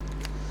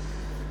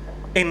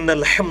إن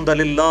الحمد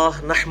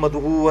لله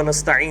نحمده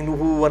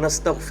ونستعينه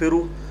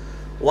ونستغفره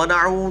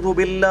ونعوذ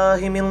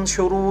بالله من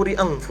شرور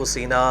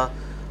أنفسنا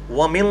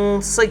ومن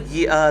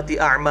سيئات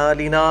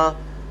أعمالنا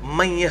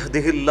من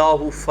يهده الله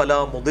فلا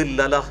مضل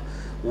له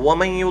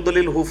ومن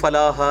يضلله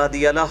فلا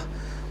هادي له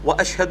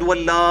وأشهد أن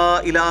لا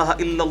إله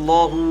إلا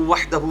الله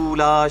وحده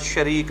لا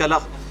شريك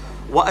له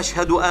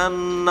وأشهد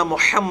أن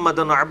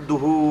محمدا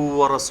عبده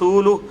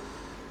ورسوله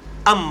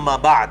أما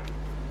بعد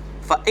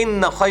فإن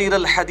خير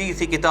الحديث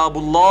كتاب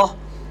الله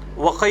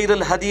وخير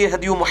الهدي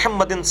هدي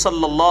محمد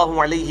صلى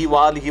الله عليه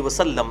وآله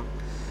وسلم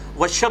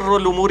وشر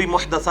الأمور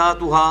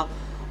محدثاتها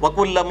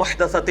وكل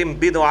محدثة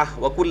بدعة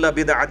وكل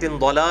بدعة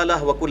ضلالة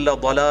وكل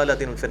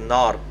ضلالة في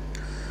النار.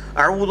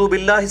 أعوذ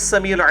بالله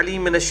السميع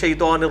العليم من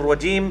الشيطان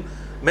الرجيم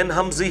من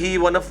همزه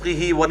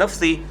ونفخه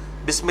ونفثه.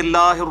 بسم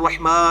الله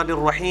الرحمن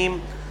الرحيم.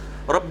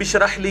 رب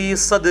اشرح لي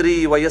صدري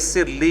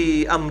ويسر لي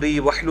أمري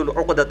واحلل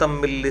عقدة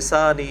من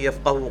لساني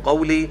يفقهوا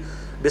قولي.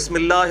 بسم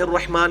الله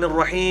الرحمن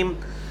الرحيم.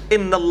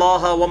 إن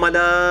الله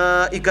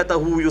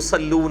وملائكته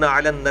يصلون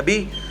على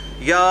النبي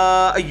يا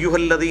أيها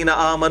الذين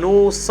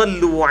آمنوا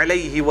صلوا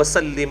عليه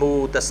وسلموا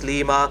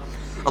تسليما.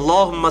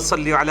 اللهم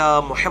صل على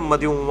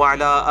محمد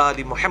وعلى آل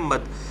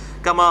محمد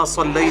كما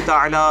صليت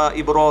على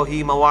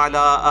إبراهيم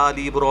وعلى آل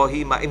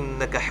إبراهيم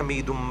إنك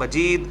حميد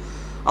مجيد.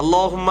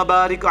 اللهم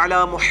بارك على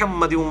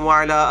محمد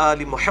وعلى آل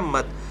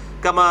محمد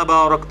كما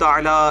باركت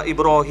على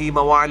إبراهيم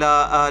وعلى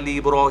آل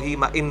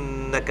إبراهيم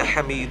إنك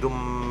حميد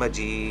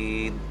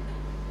مجيد.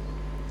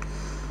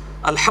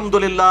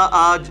 الحمدللہ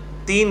آج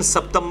 3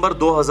 ستمبر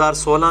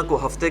 2016 کو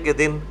ہفتے کے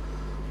دن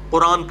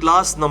قرآن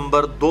کلاس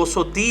نمبر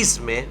 230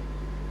 میں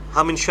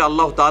ہم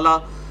انشاءاللہ تعالی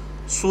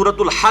سورۃ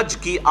الحج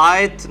کی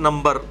آیت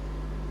نمبر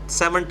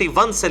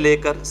 71 سے لے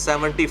کر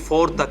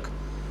 74 تک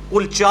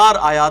کل 4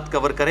 آیات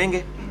کور کریں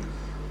گے.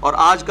 اور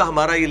آج کا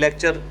ہمارا یہ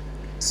لیکچر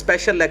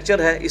اسپیشل لیکچر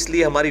ہے، اس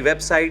لیے ہماری ویب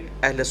سائٹ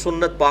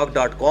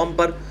ahlsunnatpak.com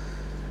پر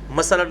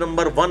مسئلہ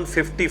نمبر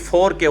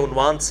 154 کے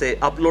عنوان سے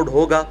اپلوڈ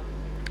ہوگا،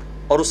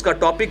 اور اس کا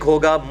ٹاپک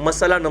ہوگا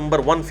مسئلہ نمبر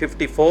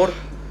 154،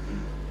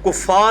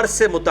 کفار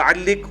سے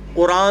متعلق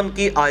قرآن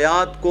کی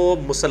آیات کو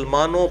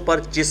مسلمانوں پر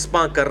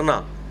چسپاں کرنا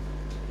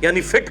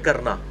یعنی فٹ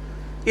کرنا،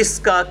 اس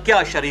کا کیا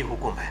شرعی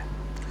حکم ہے.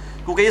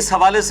 کیونکہ اس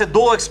حوالے سے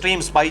 2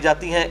 ایکسٹریمز پائی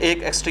جاتی ہیں. ایک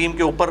ایکسٹریم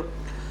کے اوپر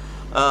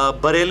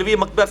بریلوی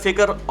مکتبہ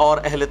فکر اور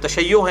اہل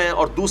تشیع ہیں،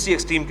 اور دوسری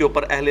ایکسٹریم کے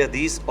اوپر اہل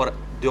حدیث اور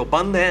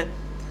دیوبند ہیں.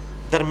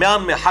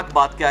 درمیان میں حق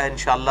بات کیا ہے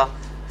انشاءاللہ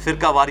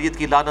فرقہ واریت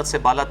کی لعنت سے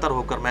بالا تر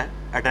ہو کر میں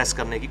ایڈریس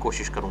کرنے کی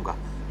کوشش کروں گا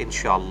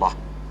انشاءاللہ.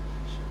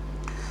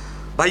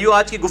 بھائیو،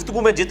 آج کی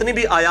گفتگو میں جتنی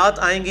بھی آیات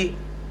آئیں گی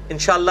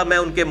انشاءاللہ میں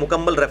ان کے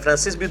مکمل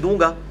ریفرنسز بھی دوں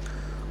گا،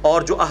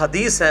 اور جو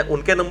احادیث ہیں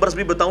ان کے نمبرز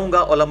بھی بتاؤں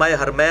گا. علماء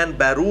حرمین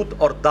بیروت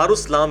اور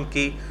دارالاسلام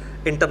کی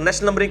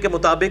انٹرنیشنل نمبرنگ کے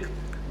مطابق،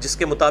 جس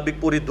کے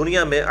مطابق پوری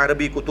دنیا میں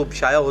عربی کتب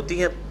شائع ہوتی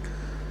ہیں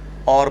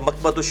اور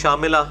مکتبۃ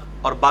الشاملہ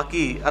اور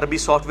باقی عربی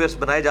سافٹ ویئرز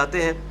بنائے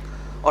جاتے ہیں.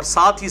 اور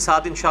ساتھ ہی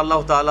ساتھ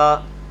انشاءاللہ تعالی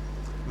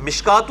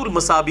مشکات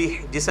المصابیح،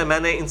 جسے میں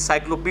نے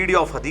انسائکلوپیڈیا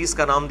آف حدیث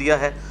کا نام دیا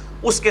ہے،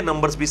 اس کے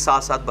نمبرز بھی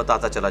ساتھ ساتھ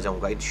بتاتا چلا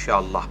جاؤں گا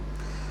انشاءاللہ.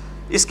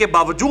 اس کے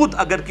باوجود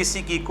اگر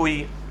کسی کی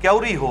کوئی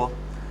کیوری ہو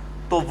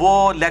تو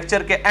وہ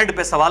لیکچر کے اینڈ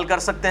پہ سوال کر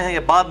سکتے ہیں،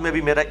 یا بعد میں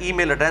بھی میرا ای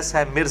میل ایڈریس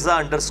ہے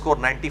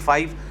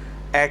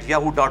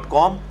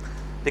mirza_95@yahoo.com.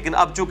 لیکن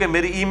اب چونکہ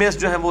میری ای میلز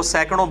جو ہیں وہ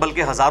سینکڑوں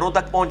بلکہ ہزاروں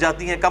تک پہنچ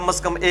جاتی ہیں، کم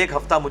از کم 1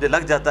 ہفتہ مجھے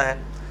لگ جاتا ہے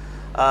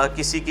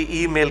کسی کی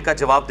ای میل کا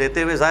جواب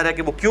دیتے ہوئے. ظاہر ہے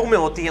کہ وہ کیوں میں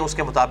ہوتی ہیں، اس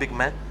کے مطابق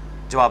میں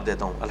جواب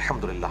دیتا ہوں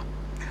الحمدللہ.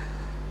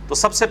 تو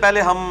سب سے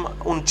پہلے ہم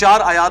ان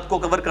 4 آیات کو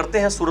کور کرتے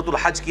ہیں، سورۃ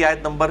الحج کی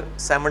آیت نمبر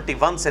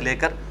 71 سے لے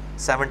کر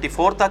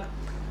 74 تک.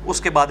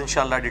 اس کے بعد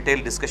انشاءاللہ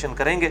ڈیٹیل ڈسکشن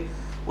کریں گے.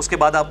 اس کے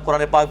بعد آپ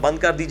قرآن پاک بند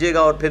کر دیجئے گا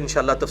اور پھر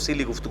انشاءاللہ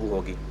تفصیلی گفتگو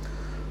ہوگی.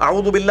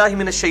 اعوذ باللہ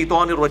من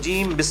الشیطان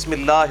الرجیم. بسم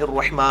اللہ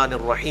الرحمن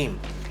الرحیم.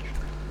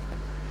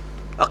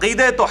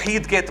 عقیدہ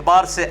توحید کے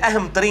اعتبار سے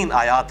اہم ترین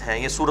آیات ہیں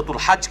یہ سورۃ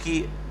الحج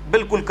کی،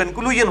 بالکل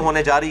کنکلوژن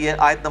ہونے جا رہی ہے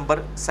آیت نمبر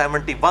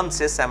 71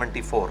 سے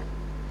 74.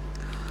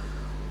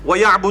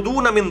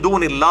 وَيَعْبُدُونَ مِن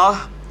دُونِ اللَّهِ،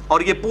 اور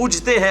یہ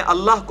پوجتے ہیں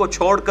اللہ کو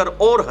چھوڑ کر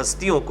اور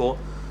ہستیوں کو،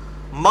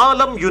 مَا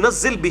لَمْ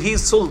يُنَزِّلْ بِهِ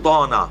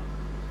سُلْطَانًا،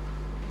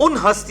 ان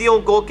ہستیوں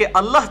کو کہ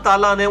اللہ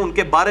تعالیٰ نے ان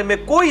کے بارے میں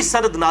کوئی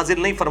سند نازل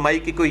نہیں فرمائی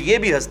کہ کوئی یہ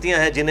بھی ہستیاں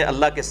ہیں جنہیں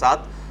اللہ کے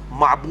ساتھ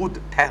معبود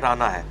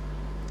ٹھہرانا ہے،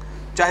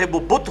 چاہے وہ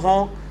بت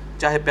ہوں،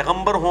 چاہے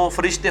پیغمبر ہوں،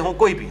 فرشتے ہوں،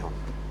 کوئی بھی ہوں.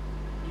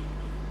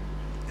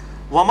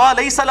 وَمَا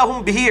لَيْسَ لَهُمْ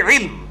بِهِ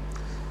عِلْمٍ،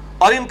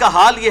 اور ان کا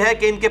حال یہ ہے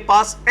کہ ان کے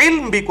پاس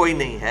علم بھی کوئی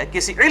نہیں ہے،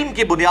 کسی علم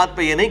کی بنیاد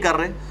پہ یہ نہیں کر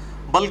رہے،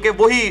 بلکہ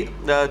وہی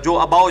جو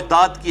آباء و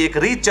اجداد کی ایک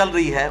ریت چل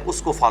رہی ہے اس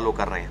کو فالو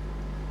کر رہے ہیں.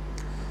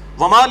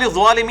 وَمَا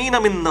لِلظَّالِمِينَ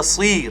مِن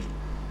نَصِيرٍ،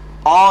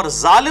 اور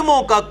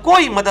ظالموں کا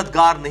کوئی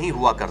مددگار نہیں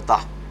ہوا کرتا.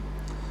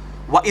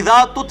 وَإِذَا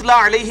تُتْلَى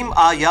عَلَيْهِمْ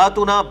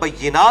آيَاتُنَا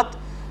بَيِّنَاتٍ،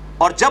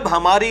 اور جب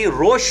ہماری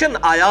روشن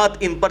آیات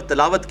ان پر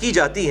تلاوت کی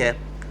جاتی ہے،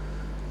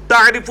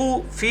 تَعْرِفُ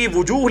فِي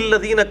وُجُوهِ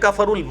الَّذِينَ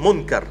كَفَرُوا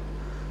الْمُنْكَرَ،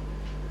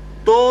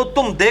 تو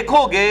تم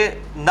دیکھو گے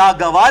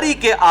ناگواری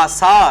کے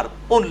آثار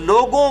ان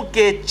لوگوں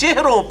کے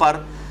چہروں پر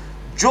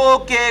جو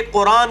کہ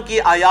قرآن کی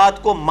آیات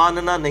کو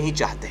ماننا نہیں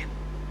چاہتے.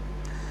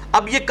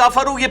 اب یہ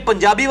کفرو یہ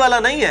پنجابی والا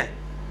نہیں ہے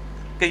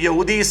کہ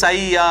یہودی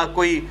عیسائی یا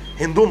کوئی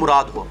ہندو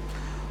مراد ہو.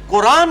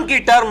 قرآن کی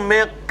ٹرم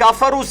میں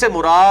کفرو سے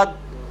مراد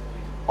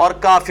اور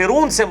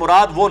کافرون سے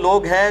مراد وہ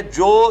لوگ ہیں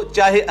جو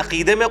چاہے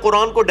عقیدے میں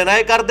قرآن کو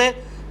ڈینائی کر دیں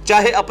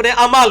چاہے اپنے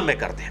اعمال میں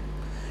کر دیں.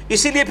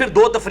 اسی لیے پھر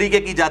دو تفریقیں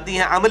کی جاتی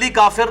ہیں، عملی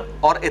کافر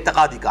اور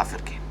اعتقادی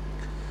کافر کی.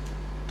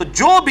 تو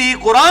جو بھی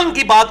قرآن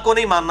کی بات کو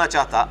نہیں ماننا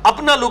چاہتا،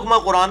 اپنا لقمہ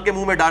قرآن کے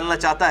منہ میں ڈالنا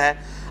چاہتا ہے،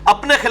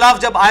 اپنے خلاف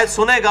جب آیت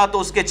سنے گا تو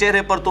اس کے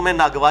چہرے پر تمہیں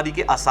ناگواری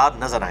کے آثار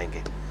نظر آئیں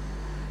گے.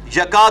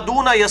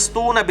 یکادون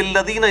یستون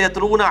بالذین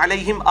یتلون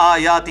علیہم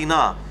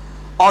آیاتنا،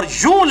 اور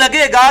یوں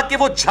لگے گا کہ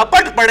وہ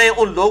جھپٹ پڑے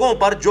ان لوگوں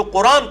پر جو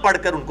قرآن پڑھ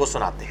کر ان کو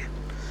سناتے ہیں.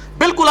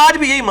 بالکل آج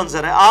بھی یہی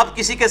منظر ہے. آپ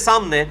کسی کے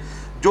سامنے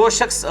جو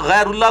شخص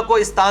غیر اللہ کو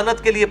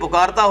استعانت کے لیے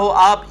پکارتا ہو،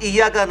 آپ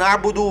ایاک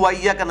نعبد و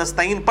ایاک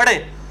نستعین پڑھیں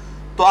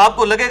تو آپ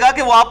کو لگے گا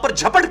کہ وہ آپ پر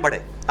جھپٹ پڑے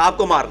آپ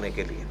کو مارنے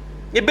کے لیے.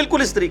 یہ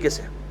بالکل اس طریقے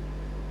سے.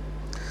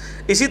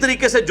 اسی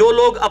طریقے سے جو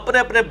لوگ اپنے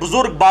اپنے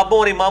بزرگ بابوں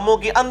اور اماموں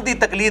کی اندھی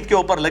تقلید کے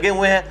اوپر لگے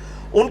ہوئے ہیں،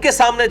 ان کے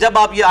سامنے جب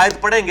آپ یہ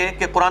آیت پڑھیں گے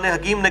کہ قرآن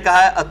حکیم نے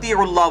کہا ہے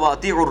اطیعوا اللہ و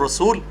اطیعوا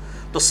الرسول،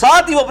 تو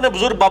ساتھ ہی وہ اپنے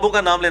بزرگ بابوں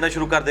کا نام لینا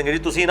شروع کر دیں گے.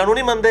 جی تسی انہوں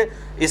نہیں مندے،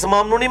 اس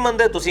امام نو نہیں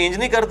مندے، تسی انج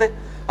نہیں کرتے،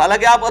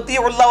 حالانکہ آپ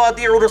اطیعوا اللہ و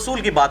اطیعوا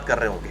الرسول کی بات کر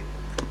رہے ہوں گے.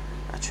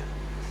 اچھا،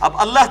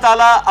 اب اللہ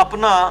تعالیٰ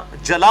اپنا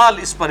جلال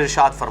اس پر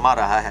ارشاد فرما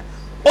رہا ہے.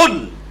 قل،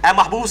 اے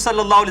محبوب صلی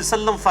اللہ علیہ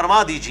وسلم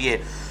فرما دیجئے،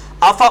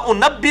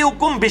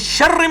 افأنبئکم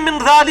بشر من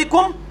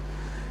ذالکم،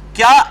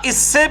 کیا اس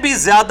سے بھی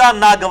زیادہ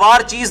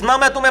ناگوار چیز نہ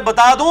میں تمہیں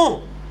بتا دوں؟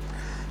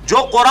 جو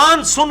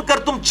قرآن سن کر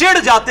تم چڑ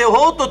جاتے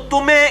ہو تو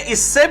تمہیں اس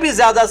سے بھی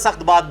زیادہ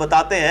سخت بات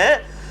بتاتے ہیں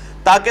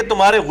تاکہ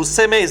تمہارے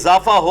غصے میں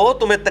اضافہ ہو،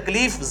 تمہیں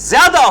تکلیف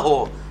زیادہ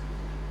ہو.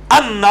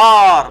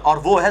 النار، اور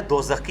وہ ہے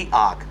دوزخ کی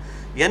آگ.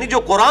 یعنی جو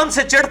قرآن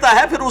سے چڑھتا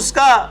ہے پھر اس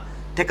کا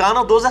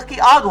ٹھکانہ دوزخ کی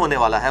آگ ہونے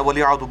والا ہے.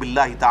 وَلِعَوْذُ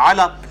بِاللَّهِ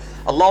تَعَالَى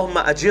اللہم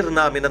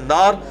اجرنا من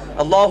النار،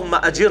 اللہم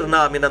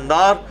اجرنا من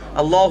النار،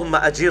 اللہم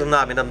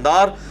اجرنا من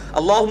النار.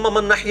 اللہم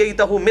من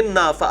احییتہ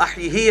منا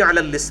فاحیہ علی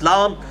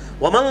الاسلام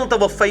ومن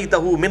توفیتہ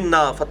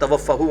منا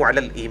فتوفہ علی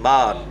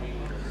الایمان.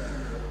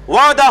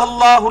 وعدہ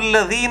اللہ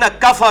الذین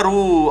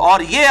کفروا، اور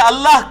یہ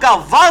اللہ کا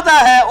وعدہ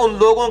ہے ان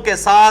لوگوں کے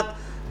ساتھ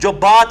جو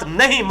بات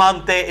نہیں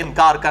مانتے،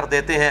 انکار کر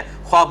دیتے ہیں،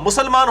 خواہ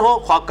مسلمان ہو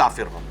خواہ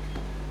کافر ہو.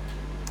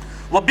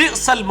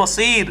 وبئس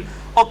المصیر،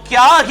 اور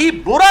کیا ہی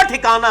برا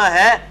ٹھکانہ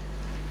ہے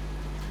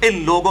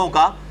ان لوگوں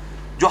کا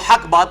جو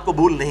حق بات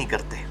قبول نہیں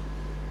کرتے.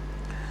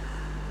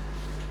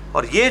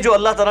 اور یہ جو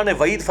اللہ تعالیٰ نے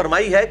وعید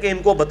فرمائی ہے کہ ان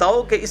کو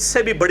بتاؤ کہ اس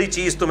سے بھی بڑی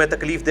چیز تمہیں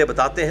تکلیف دہ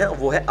بتاتے ہیں،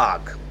 وہ ہے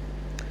آگ.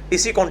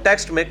 اسی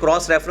کانٹیکسٹ میں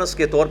کراس ریفرنس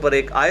کے طور پر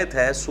ایک آیت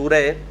ہے، سورہ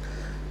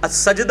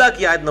السجدہ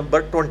کی آیت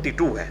نمبر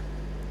 22 ہے.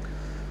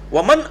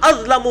 وَمَنْ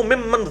أَظْلَمُ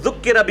مِمَّنْ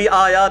ذُكِّرَ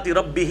بِآيَاتِ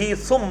رَبِّهِ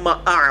ثُمَّ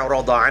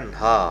أَعْرَضَ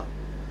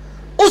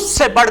عَنْهَا، اس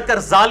سے بڑھ کر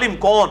ظالم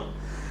کون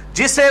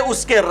جسے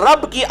اس کے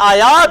رب کی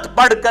آیات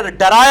پڑھ کر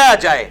ڈرایا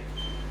جائے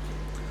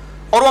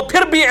اور وہ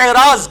پھر بھی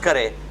اعراض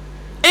کرے.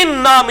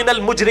 اِنَّا مِنَ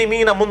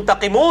الْمُجْرِمِينَ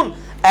مُنْتَقِمُونَ،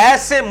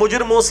 ایسے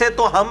مجرموں سے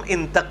تو ہم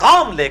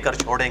انتقام لے کر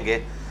چھوڑیں گے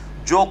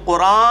جو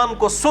قرآن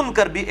کو سن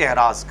کر بھی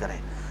اعراض کریں.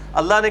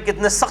 اللہ نے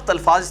کتنے سخت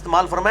الفاظ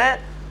استعمال فرمائے،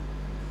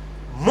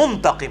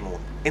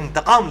 منتقمون،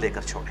 انتقام لے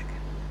کر چھوڑیں گے.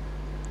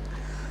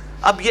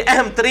 اب یہ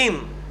اہم ترین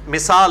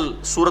مثال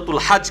سورۃ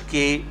الحج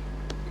کی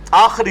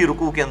آخری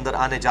رکوع کے اندر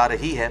آنے جا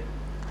رہی ہے.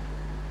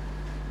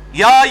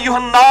 یا ایھا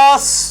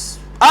الناس،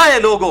 آئے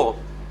لوگو،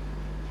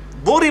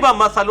 ضرب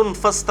مثل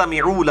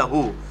فاستمعوا لہ،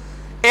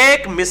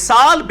 ایک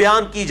مثال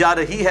بیان کی جا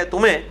رہی ہے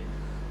تمہیں،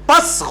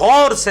 پس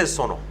غور سے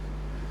سنو.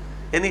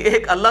 یعنی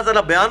ایک اللہ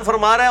تعالیٰ بیان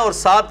فرما رہا ہے اور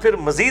ساتھ پھر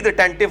مزید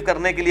اٹینٹیو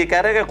کرنے کے لیے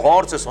کہہ رہے ہیں کہ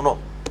غور سے سنو.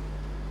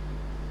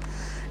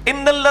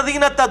 ان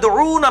الذین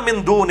تدعون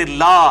من دون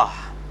اللہ،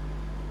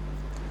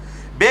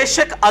 بے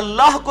شک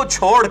اللہ کو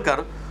چھوڑ کر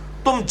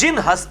تم جن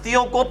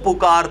ہستیوں کو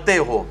پکارتے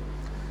ہو،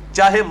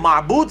 چاہے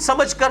معبود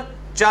سمجھ کر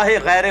چاہے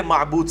غیر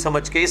معبود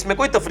سمجھ کے، اس میں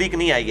کوئی تفریق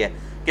نہیں آئی ہے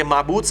کہ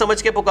معبود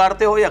سمجھ کے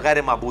پکارتے ہو یا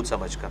غیر معبود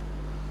سمجھ کر.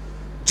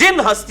 جن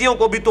ہستیوں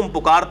کو بھی تم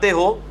پکارتے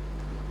ہو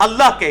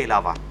اللہ کے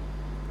علاوہ،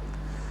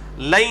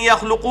 لن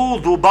یخلقوا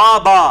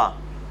ذبابا،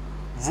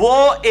 وہ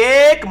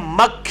ایک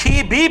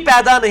مکھی بھی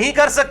پیدا نہیں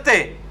کر سکتے.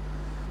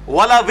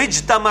 وَلَوِ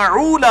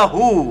اجْتَمَعُوا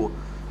لَهُ،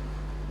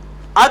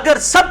 اگر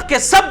سب کے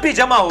سب بھی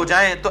جمع ہو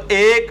جائیں تو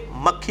ایک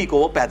مکھی کو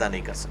وہ پیدا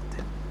نہیں کر سکتے.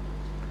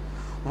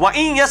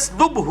 وَإِن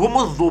يَسْلُبْهُمُ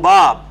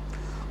الذُّبَابُ،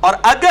 اور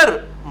اگر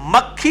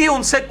مکھی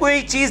ان سے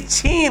کوئی چیز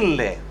چھین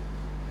لے،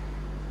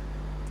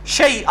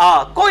 شیئا،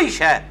 کوئی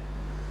شے،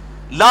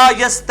 لا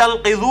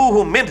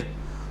يستنقذوه منه،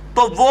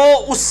 تو وہ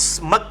اس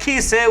مکھی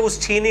سے اس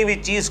چھینی ہوئی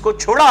چیز کو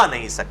چھڑا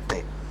نہیں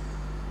سکتے.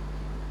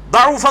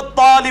 ضعف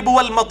الطالب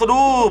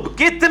والمطلوب،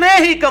 کتنے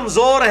ہی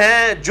کمزور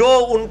ہیں جو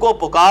ان کو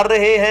پکار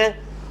رہے ہیں،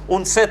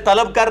 ان سے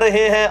طلب کر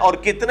رہے ہیں، اور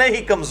کتنے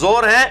ہی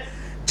کمزور ہیں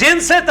جن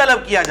سے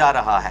طلب کیا جا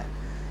رہا ہے.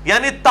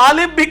 یعنی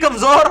طالب بھی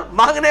کمزور،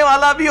 مانگنے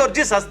والا بھی، اور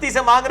جس ہستی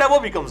سے مانگ رہا ہے وہ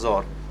بھی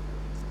کمزور.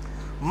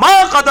 ما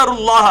قدر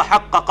اللہ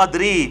حق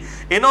قدری،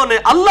 انہوں نے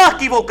اللہ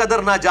کی وہ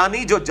قدر نہ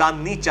جانی جو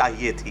جاننی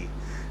چاہیے تھی،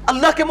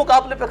 اللہ کے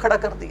مقابلے پہ کھڑا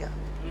کر دیا.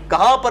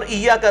 کہاں پر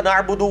ایاک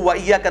نعبد و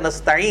ایاک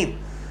نستعین،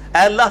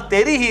 اے اللہ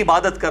تیری ہی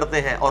عبادت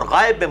کرتے ہیں اور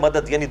غائب میں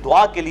مدد یعنی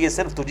دعا کے لیے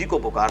صرف تجھی کو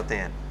پکارتے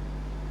ہیں.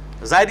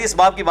 ظاہری اس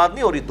باب کی بات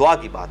نہیں ہو رہی، دعا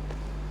کی بات.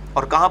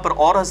 اور کہاں پر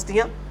اور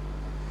ہستیاں.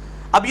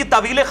 اب یہ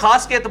تعویل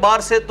خاص کے اعتبار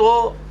سے تو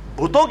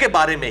بتوں کے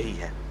بارے میں ہی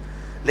ہے،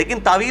 لیکن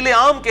تعویل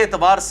عام کے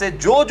اعتبار سے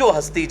جو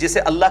ہستی جسے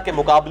اللہ کے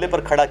مقابلے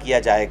پر کھڑا کیا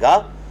جائے گا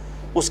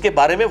اس کے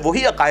بارے میں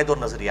وہی عقائد اور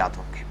نظریات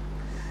ہوں گے.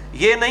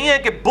 یہ نہیں ہے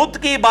کہ بت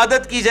کی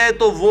عبادت کی جائے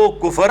تو وہ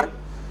کفر،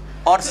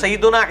 اور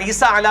سیدنا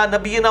عیسیٰ علی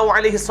نبینا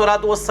علیہ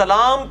الصلوۃ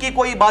والسلام کی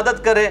کوئی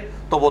عبادت کرے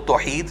تو وہ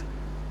توحید.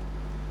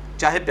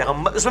 چاہے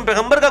پیغمبر، اس میں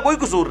پیغمبر کا کوئی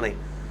قصور نہیں،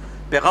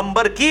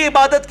 پیغمبر کی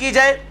عبادت کی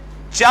جائے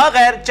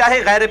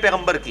چاہے غیر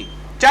پیغمبر کی،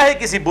 چاہے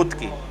کسی بت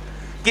کی،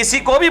 کسی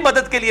کو بھی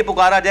مدد کے لیے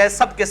پکارا جائے،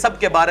 سب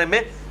کے بارے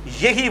میں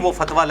یہی وہ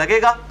فتویٰ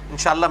لگے گا.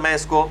 انشاءاللہ میں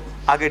اس کو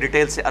آگے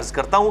ڈیٹیل سے عرض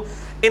کرتا ہوں.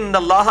 ان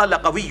اللہ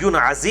لقوی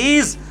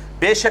عزیز،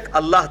 بے شک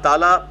اللہ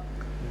تعالی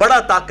بڑا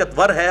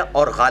طاقتور ہے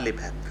اور غالب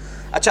ہے.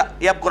 اچھا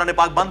یہ اب قرآن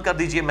پاک بند کر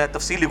دیجئے، میں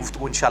تفصیلی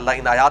گفتگو انشاءاللہ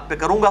ان آیات پہ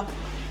کروں گا.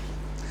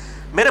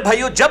 میرے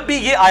بھائیو، جب بھی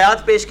یہ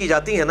آیات پیش کی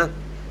جاتی ہیں نا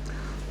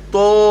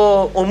تو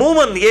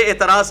عموماً یہ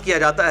اعتراض کیا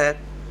جاتا ہے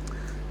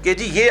کہ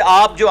جی یہ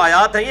آپ جو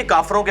آیات ہیں یہ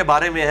کافروں کے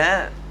بارے میں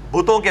ہیں،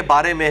 بتوں کے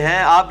بارے میں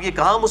ہیں، آپ یہ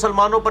کہاں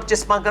مسلمانوں پر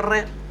چسپاں کر رہے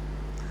ہیں.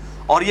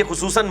 اور یہ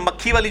خصوصاً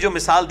مکھی والی جو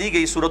مثال دی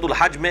گئی سورۃ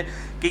الحج میں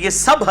کہ یہ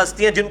سب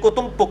ہستیاں جن کو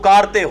تم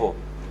پکارتے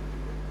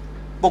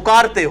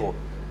ہو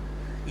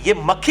یہ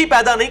مکھی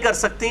پیدا نہیں کر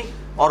سکتی،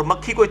 اور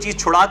مکھی کوئی چیز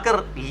چھڑا کر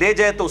لے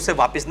جائے تو اس سے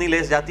واپس نہیں لے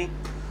جاتی.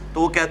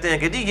 تو وہ کہتے ہیں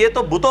کہ جی یہ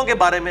تو بتوں کے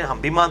بارے میں ہم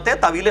بھی مانتے ہیں،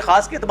 تعویل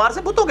خاص کے اعتبار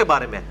سے بتوں کے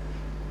بارے میں،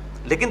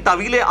 لیکن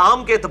تعویل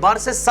عام کے اعتبار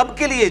سے سب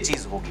کے لیے یہ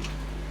چیز ہوگی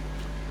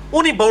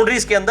انہی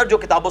باؤنڈریز کے اندر جو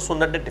کتاب و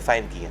سنت نے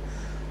ڈیفائن کی ہے.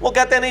 وہ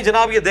کہتے ہیں نہیں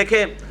جناب، یہ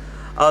دیکھیں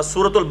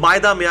سورۃ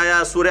المائدہ میں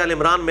آیا، سورہ ال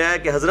عمران میں آیا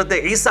کہ حضرت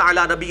عیسیٰ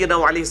علی نبینا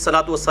علیہ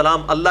الصلوۃ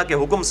والسلام اللہ کے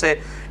حکم سے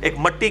ایک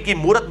مٹی کی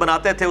مورت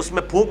بناتے تھے، اس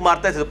میں پھونک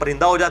مارتے تھے تو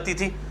پرندہ ہو جاتی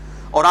تھی.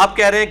 اور آپ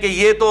کہہ رہے ہیں کہ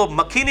یہ تو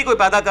مکھی نہیں کوئی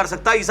پیدا کر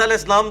سکتا، عیسیٰ علیہ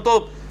السلام تو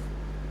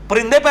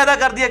پرندے پیدا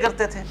کر دیا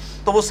کرتے تھے.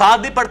 تو وہ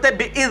ساتھ نہیں پڑھتے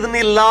بِإِذْنِ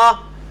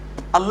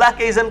اللَّهِ، اللہ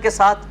کے اذن کے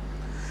ساتھ.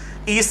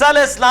 عیسیٰ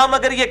علیہ السلام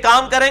اگر یہ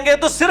کام کریں گے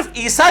تو صرف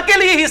عیسیٰ کے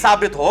لیے ہی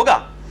ثابت ہوگا.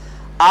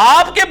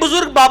 آپ کے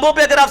بزرگ بابوں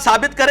پہ اگر آپ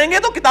ثابت کریں گے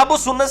تو کتاب و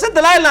سنت سے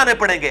دلائل لانے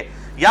پڑیں گے،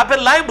 یا پھر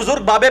لائیں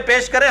بزرگ بابے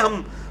پیش کریں.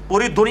 ہم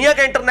پوری دنیا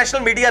کا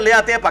انٹرنیشنل میڈیا لے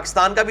آتے ہیں،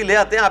 پاکستان کا بھی لے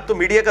آتے ہیں. اب تو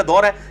میڈیا کا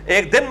دور ہے،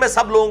 ایک دن میں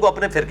سب لوگوں کو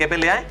اپنے فرقے پہ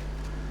لے آئیں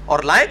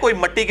اور لائیں کوئی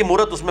مٹی کی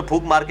مورت، اس میں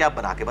پھونک مار کے آپ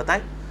بنا کے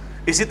بتائیں.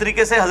 اسی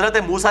طریقے سے حضرت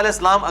موسیٰ علیہ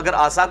السلام اگر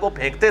عصا کو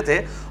پھینکتے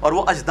تھے اور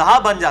وہ اژدہا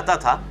بن جاتا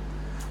تھا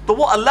تو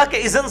وہ اللہ کے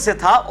اذن سے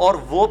تھا، اور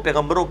وہ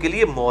پیغمبروں کے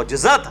لیے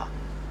معجزہ تھا،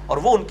 اور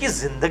وہ ان کی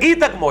زندگی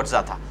تک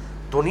معجزہ تھا.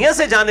 دنیا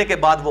سے جانے کے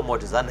بعد وہ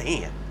معجزہ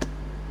نہیں ہے.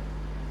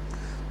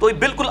 تو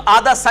بالکل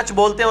آدھا سچ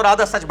بولتے ہیں، اور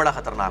آدھا سچ بڑا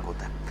خطرناک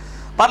ہوتا ہے.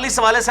 پرلی اس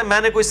حوالے سے میں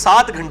نے کوئی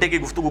 7 گھنٹے کی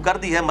گفتگو کر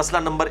دی ہے، مسئلہ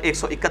نمبر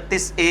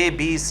 131 A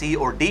B C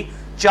اور D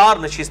 4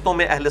 نشستوں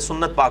میں اہل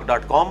سنت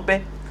پاک.com پہ،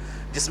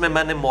 جس میں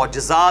میں نے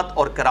معجزات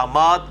اور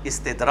کرامات،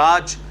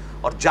 استدراج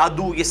اور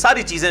جادو، یہ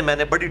ساری چیزیں میں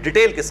نے بڑی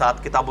ڈیٹیل کے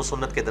ساتھ کتاب و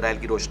سنت کے دلائل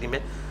کی روشنی میں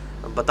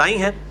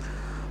بتائی ہیں.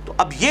 تو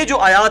اب یہ جو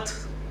آیات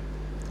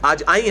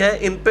آج آئی ہیں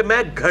ان پہ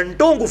میں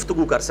گھنٹوں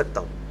گفتگو کر سکتا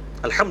ہوں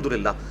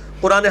الحمدللہ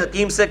قرآن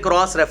حکیم سے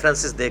کراس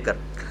ریفرنسز دے کر.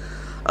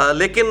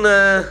 لیکن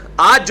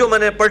آج جو میں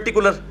نے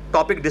پرٹیکولر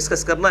ٹاپک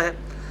ڈسکس کرنا ہے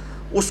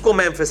اس کو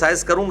میں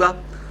ایمفیسائز کروں گا.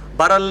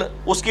 بہرحال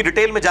اس کی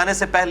ڈیٹیل میں جانے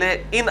سے پہلے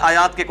ان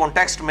آیات کے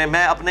کانٹیکسٹ میں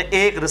میں اپنے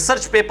ایک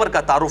ریسرچ پیپر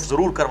کا تعارف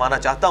ضرور کروانا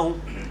چاہتا ہوں،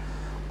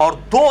 اور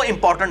 2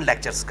 امپورٹنٹ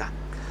لیکچرز کا.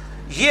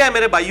 یہ ہے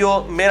میرے بھائیوں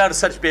میرا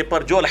ریسرچ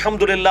پیپر جو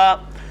الحمدللہ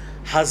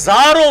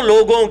ہزاروں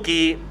لوگوں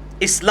کی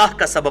اصلاح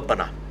کا سبب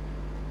بنا.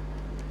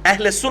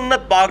 اہل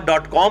سنت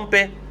پاک.com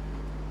پہ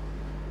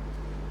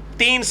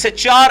 3 سے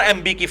 4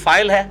 MB کی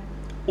فائل ہے،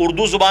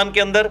 اردو زبان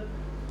کے اندر،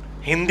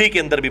 ہندی کے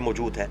اندر بھی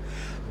موجود ہے.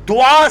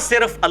 دعا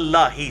صرف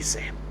اللہ ہی سے،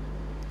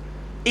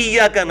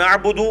 ایاک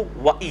نعبد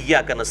و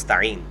ایاک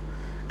نستعین،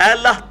 اے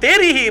اللہ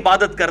تیری ہی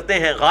عبادت کرتے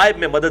ہیں، غائب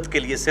میں مدد کے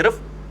لیے صرف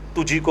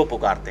تجھی کو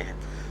پکارتے ہیں.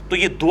 تو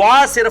یہ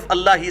دعا صرف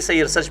اللہ ہی سے،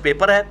 یہ ریسرچ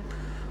پیپر ہے،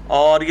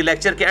 اور یہ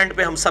لیکچر کے اینڈ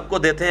پہ ہم سب کو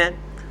دیتے ہیں.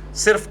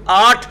 صرف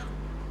 8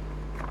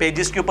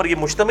 پیجز کے اوپر یہ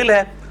مشتمل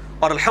ہے،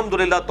 اور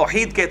الحمدللہ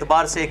توحید کے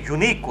اعتبار سے ایک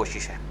یونیک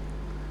کوشش ہے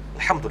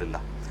الحمدللہ.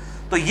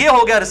 تو یہ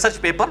ہو گیا ریسرچ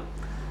پیپر.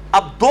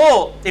 اب 2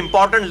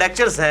 امپورٹنٹ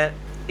لیکچرز ہیں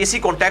اسی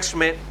کانٹیکسٹ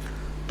میں،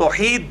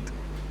 توحید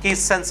کی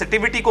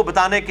سینسٹیوٹی کو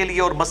بتانے کے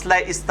لیے اور مسئلہ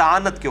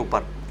استعانت کے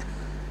اوپر.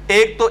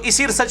 ایک تو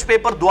اسی ریسرچ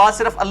پیپر دعا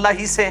صرف اللہ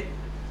ہی سے،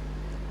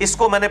 اس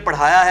کو میں نے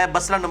پڑھایا ہے،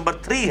 مسئلہ نمبر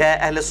 3 ہے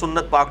اہل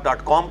سنت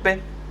پاک.com پہ،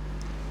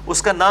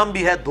 اس کا نام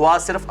بھی ہے دعا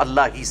صرف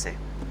اللہ ہی سے.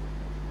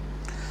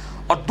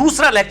 اور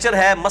دوسرا لیکچر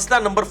ہے مسئلہ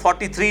نمبر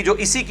 43 جو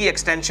اسی کی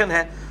ایکسٹینشن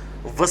ہے،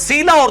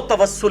 وسیلہ اور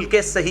توسل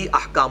کے صحیح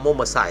احکام و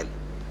مسائل،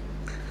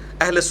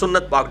 اہل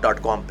سنت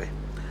پاک.com پہ.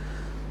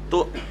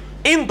 تو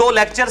ان 2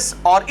 لیکچرز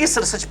اور اس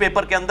ریسرچ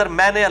پیپر کے اندر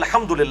میں نے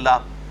الحمدللہ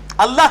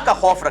اللہ کا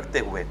خوف رکھتے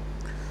ہوئے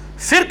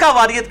فرقہ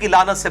واریت کی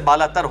لعنت سے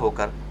بالا تر ہو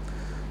کر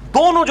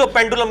دونوں جو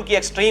پینڈولم کی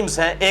ایکسٹریمز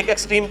ہیں، ایک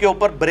ایکسٹریم کے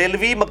اوپر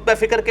بریلوی مکتبہ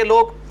فکر کے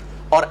لوگ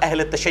اور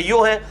اہل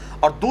تشیع ہیں،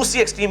 اور دوسری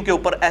ایکسٹریم کے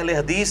اوپر اہل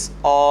حدیث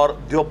اور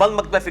دیوبند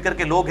مکتبہ فکر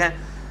کے لوگ ہیں،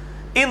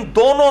 ان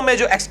دونوں میں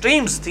جو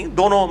ایکسٹریمز تھیں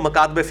دونوں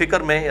مکاتب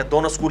فکر میں یا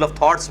دونوں اسکول آف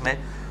تھاٹس میں،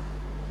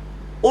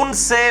 ان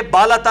سے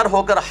بالا تر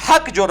ہو کر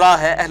حق جو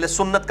راہ ہے اہل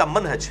سنت کا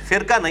منہج،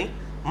 فرقہ نہیں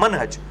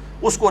منہج،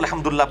 اس کو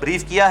الحمدللہ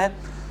بریف کیا ہے.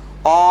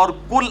 اور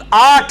کل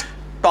 8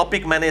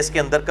 ٹاپک میں نے اس کے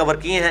اندر کور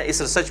کیے ہیں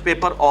اس ریسرچ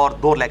پیپر اور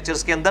 2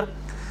 لیکچرز کے اندر.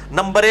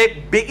 نمبر 1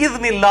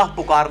 بِإِذْنِ اللہ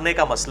پکارنے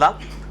کا مسئلہ.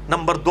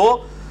 نمبر 2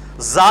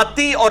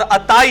 ذاتی اور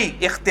عطائی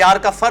اختیار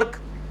کا فرق.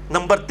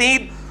 نمبر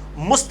 3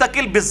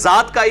 مستقل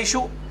بالذات کا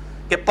ایشو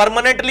کہ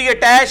پرماننٹلی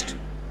اٹیچڈ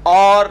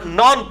اور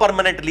نان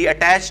پرماننٹلی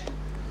اٹیچڈ.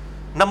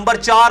 نمبر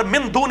 4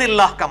 من دون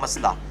اللہ کا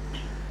مسئلہ.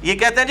 یہ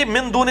کہتے ہیں جی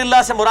من دون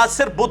اللہ سے مراد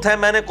صرف بت ہے.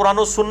 میں نے قرآن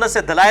و سنت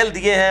سے دلائل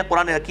دیے ہیں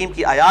قرآن حکیم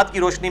کی آیات کی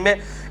روشنی میں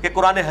کہ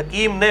قرآن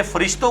حکیم نے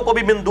فرشتوں کو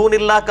بھی من دون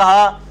اللہ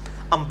کہا،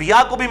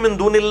 انبیاء کو بھی من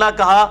دون اللہ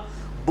کہا،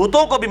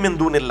 بتوں کو بھی من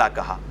دون اللہ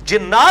کہا،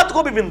 جنات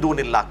کو بھی من دون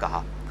اللہ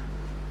کہا.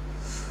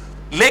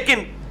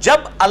 لیکن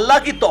جب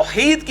اللہ کی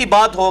توحید کی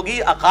بات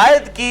ہوگی،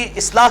 عقائد کی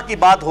اصلاح کی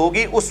بات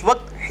ہوگی، اس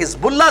وقت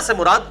حزب اللہ سے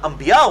مراد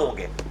انبیاء ہوں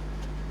گے.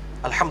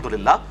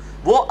 الحمدللہ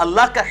وہ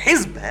اللہ کا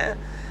حزب ہے،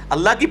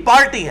 اللہ کی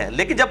پارٹی ہے.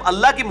 لیکن جب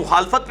اللہ کی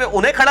مخالفت پہ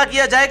انہیں کھڑا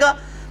کیا جائے گا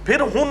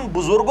پھر ان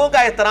بزرگوں کا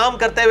احترام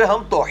کرتے ہوئے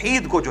ہم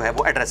توحید کو جو ہے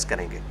وہ ایڈریس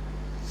کریں گے.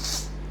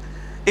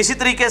 اسی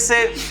طریقے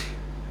سے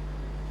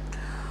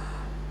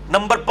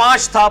نمبر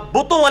 5 تھا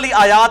بتوں والی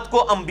آیات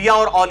کو انبیاء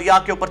اور اولیاء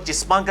کے اوپر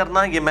چسپاں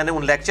کرنا. یہ میں نے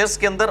ان لیکچرز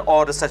کے اندر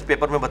اور ریسرچ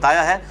پیپر میں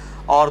بتایا ہے.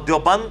 اور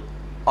دیوبند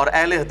اور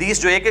اہل حدیث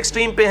جو ایک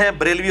ایکسٹریم پہ ہیں،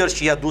 بریلوی اور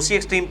شیعہ دوسری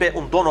ایکسٹریم پہ،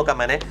 ان دونوں کا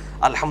میں نے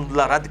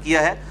الحمدللہ رد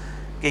کیا ہے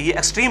کہ یہ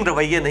ایکسٹریم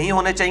رویے نہیں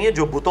ہونے چاہیے.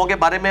 جو بتوں کے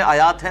بارے میں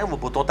آیات ہیں وہ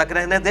بتوں تک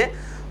رہنے دیں.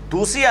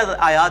 دوسری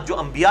آیات جو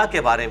انبیاء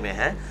کے بارے میں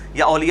ہیں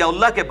یا اولیاء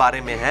اللہ کے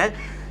بارے میں ہیں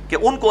کہ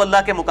ان کو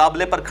اللہ کے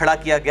مقابلے پر کھڑا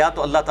کیا گیا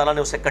تو اللہ تعالیٰ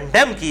نے اسے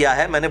کنڈیم کیا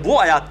ہے، میں نے وہ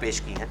آیات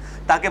پیش کی ہیں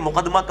تاکہ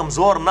مقدمہ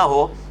کمزور نہ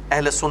ہو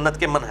اہل سنت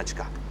کے منہج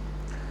کا.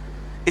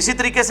 اسی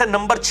طریقے سے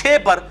نمبر 6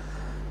 پر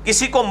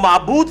کسی کو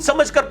معبود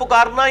سمجھ کر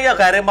پکارنا یا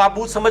غیر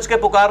معبود سمجھ کے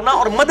پکارنا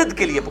اور مدد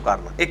کے لیے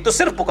پکارنا. ایک تو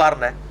صرف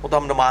پکارنا ہے، وہ تو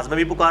ہم نماز میں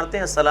بھی پکارتے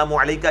ہیں، السلام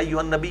علیکہ ایھا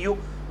النبی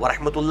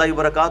ورحمۃ اللہ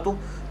وبرکاتہ.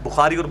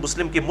 بخاری اور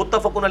مسلم کی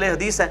متفق علیہ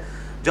حدیث ہے،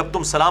 جب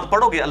تم سلام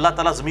پڑھو گے اللہ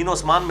تعالیٰ زمین و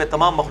آسمان میں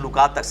تمام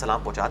مخلوقات تک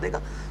سلام پہنچا دے گا.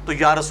 تو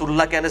یا رسول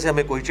اللہ کہنے سے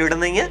ہمیں کوئی چڑ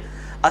نہیں ہے.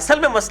 اصل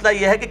میں مسئلہ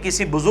یہ ہے کہ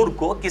کسی بزرگ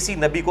کو، کسی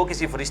نبی کو،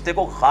 کسی فرشتے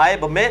کو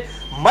غائب میں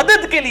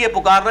مدد کے لیے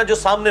پکارنا جو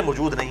سامنے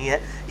موجود نہیں ہے،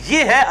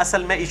 یہ ہے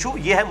اصل میں ایشو.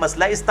 یہ ہے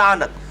مسئلہ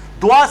استعانت.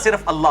 دعا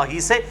صرف اللہ ہی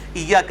سے،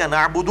 ایاک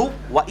نعبد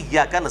و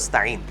ایاک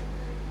نستعین.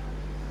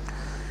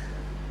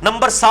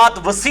 نمبر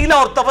 7 وسیلہ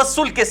اور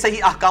توسل کے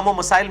صحیح احکام و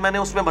مسائل میں نے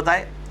اس میں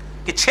بتائے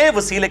کہ 6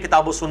 وسیلے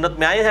کتاب و سنت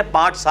میں آئے ہیں،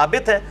 5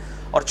 ثابت ہیں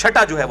اور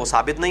 6 جو ہے وہ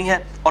ثابت نہیں ہے.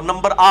 اور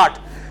نمبر 8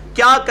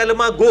 کیا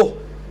کلمہ گو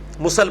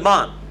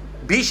مسلمان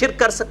بھی شرک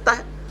کر سکتا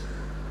ہے؟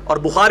 اور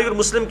بخاری اور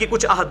مسلم کی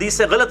کچھ احادیث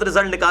سے غلط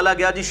رزلٹ نکالا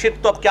گیا جی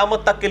شرک تو اب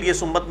قیامت تک کے لیے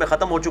اس امت میں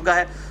ختم ہو چکا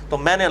ہے. تو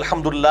میں نے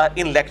الحمدللہ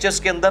ان لیکچرز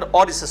کے اندر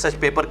اور اس ریسرچ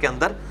پیپر کے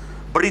اندر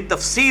بڑی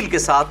تفصیل کے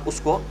ساتھ اس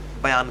کو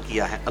بیان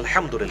کیا ہے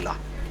الحمدللہ.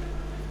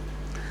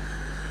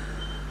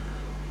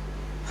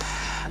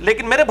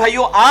 لیکن میرے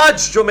بھائیوں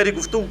آج جو میری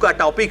گفتگو کا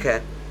ٹاپک ہے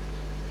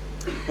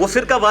وہ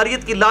فرقہ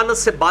واریت کی لعنت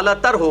سے بالا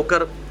تر ہو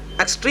کر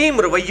ایکسٹریم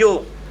رویوں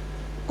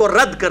کو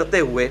رد کرتے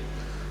ہوئے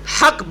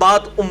حق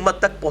بات امت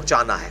تک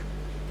پہنچانا ہے.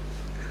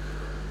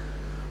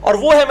 اور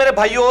وہ ہے میرے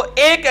بھائیوں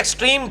ایک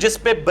ایکسٹریم جس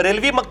پہ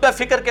بریلوی مکتب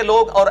فکر کے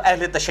لوگ اور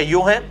اہل تشیع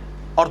ہیں،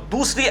 اور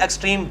دوسری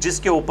ایکسٹریم جس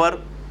کے اوپر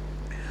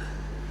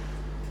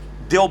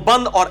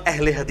دیوبند اور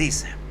اہل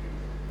حدیث ہیں.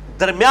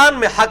 درمیان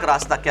میں حق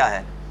راستہ کیا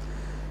ہے؟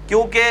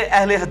 کیونکہ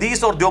اہل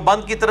حدیث اور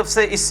دیوبند کی طرف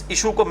سے اس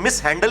ایشو کو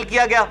مس ہینڈل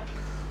کیا گیا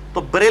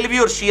تو بریلوی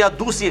اور شیعہ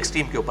دوسری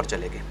ایکسٹریم کے اوپر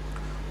چلے گئے.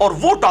 اور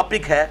وہ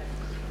ٹاپک ہے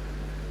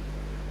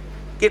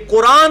کہ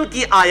قرآن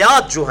کی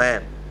آیات جو ہیں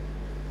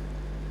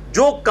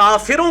جو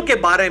کافروں کے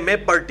بارے میں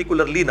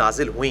پرٹیکولرلی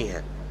نازل ہوئی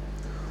ہیں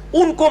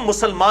ان کو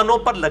مسلمانوں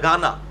پر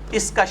لگانا،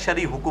 اس کا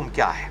شرعی حکم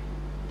کیا ہے؟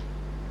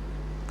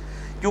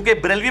 کیونکہ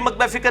بریلوی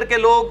مکتب فکر کے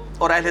لوگ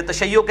اور اہل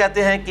تشیع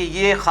کہتے ہیں کہ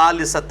یہ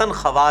خالصتاً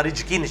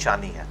خوارج کی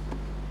نشانی ہے،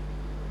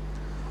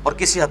 اور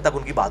کسی حد تک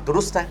ان کی بات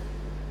درست ہے.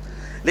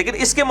 لیکن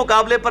اس کے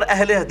مقابلے پر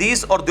اہل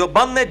حدیث اور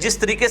دیوبند نے جس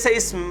طریقے سے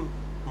اس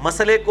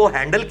مسئلے کو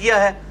ہینڈل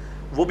کیا ہے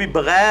وہ بھی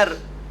بغیر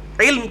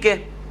علم کے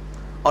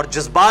اور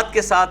جذبات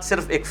کے ساتھ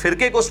صرف ایک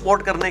فرقے کو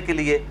سپورٹ کرنے کے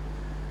لیے،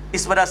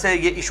 اس وجہ سے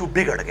یہ ایشو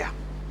بگڑ گیا.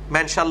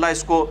 میں انشاءاللہ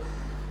اس کو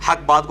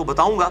حق بات کو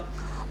بتاؤں گا.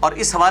 اور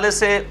اس حوالے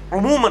سے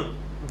عموماً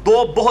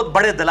 2 بہت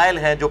بڑے دلائل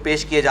ہیں جو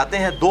پیش کیے جاتے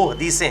ہیں. 2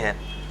 حدیثیں ہیں،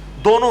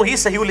 دونوں ہی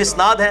صحیح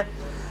الاسناد ہیں.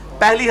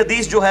 پہلی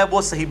حدیث جو ہے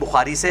وہ صحیح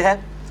بخاری سے ہے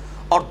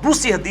اور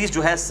دوسری حدیث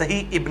جو ہے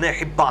صحیح ابن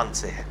حبان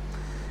سے ہے.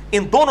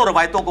 ان دونوں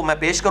روایتوں کو میں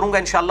پیش کروں گا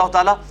انشاءاللہ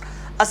تعالی.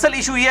 اصل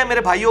ایشو یہ ہے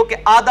میرے بھائیوں کہ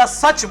آدھا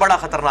سچ بڑا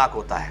خطرناک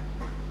ہوتا ہے.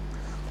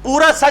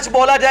 پورا سچ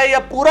بولا جائے یا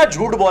پورا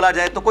جھوٹ بولا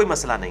جائے تو کوئی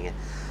مسئلہ نہیں ہے.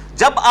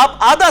 جب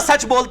آپ آدھا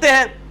سچ بولتے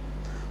ہیں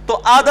تو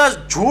آدھا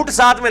جھوٹ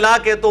ساتھ ملا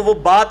کے تو وہ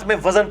بات میں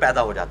وزن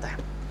پیدا ہو جاتا ہے.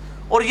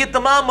 اور یہ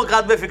تمام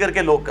مکاتب فکر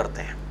کے لوگ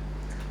کرتے ہیں،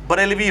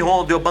 بریلوی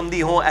ہوں،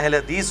 دیوبندی ہوں، اہل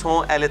حدیث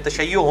ہوں، اہل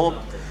تشیع ہوں.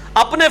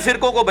 اپنے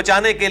فرقوں کو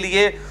بچانے کے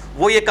لیے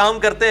وہ یہ کام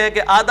کرتے ہیں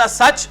کہ آدھا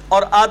سچ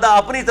اور آدھا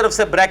اپنی طرف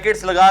سے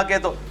بریکٹس لگا کے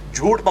تو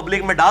جھوٹ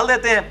پبلک میں ڈال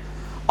دیتے ہیں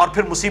اور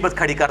پھر مصیبت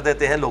کھڑی کر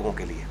دیتے ہیں لوگوں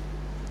کے لیے.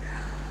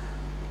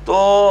 تو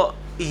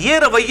یہ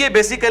رویے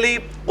بیسیکلی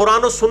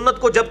قرآن و سنت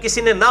کو جب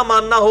کسی نے نہ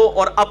ماننا ہو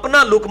اور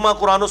اپنا لقمہ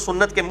قرآن و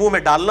سنت کے منہ میں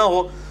ڈالنا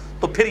ہو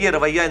تو پھر یہ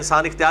رویہ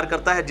انسان اختیار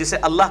کرتا ہے. جسے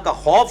اللہ کا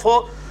خوف ہو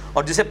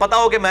اور جسے پتا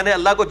ہو کہ میں نے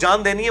اللہ کو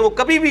جان دینی ہے, وہ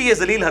کبھی بھی یہ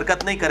ذلیل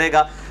حرکت نہیں کرے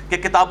گا کہ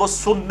کتاب و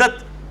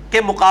سنت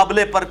کے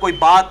مقابلے پر کوئی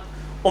بات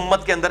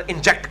امت کے اندر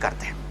انجیکٹ کر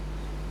دے.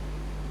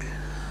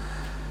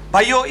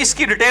 بھائیو, اس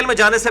کی ڈیٹیل میں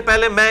جانے سے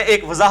پہلے میں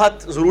ایک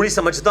وضاحت ضروری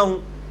سمجھتا ہوں,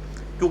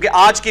 کیونکہ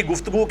آج کی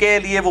گفتگو کے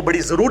لیے وہ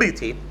بڑی ضروری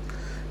تھی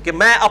کہ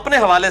میں اپنے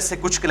حوالے سے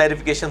کچھ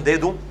کلیریفیکیشن دے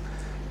دوں,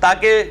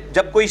 تاکہ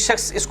جب کوئی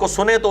شخص اس کو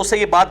سنے تو اسے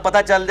یہ بات پتہ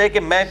چل جائے کہ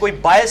میں کوئی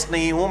باعث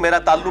نہیں ہوں, میرا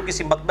تعلق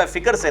کسی مکتبہ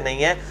فکر سے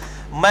نہیں ہے,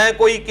 میں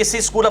کوئی کسی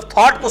اسکول آف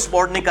تھاٹ کو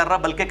سپورٹ نہیں کر رہا,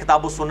 بلکہ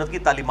کتاب و سنت کی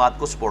تعلیمات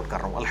کو سپورٹ کر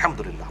رہا ہوں.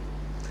 الحمدللہ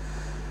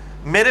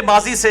میرے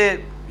ماضی سے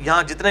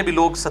یہاں جتنے بھی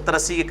لوگ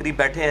 70-80 کے قریب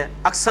بیٹھے ہیں,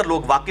 اکثر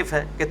لوگ واقف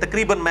ہیں کہ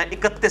تقریباً میں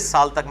 31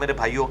 سال تک میرے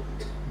بھائیوں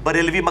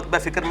بریلوی مکتبہ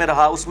فکر میں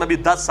رہا. اس میں بھی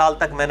 10 سال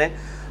تک میں نے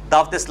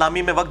دعوت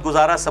اسلامی میں وقت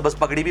گزارا, سبز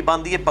پگڑی بھی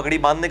باندھی ہے, پگڑی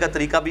باندھنے کا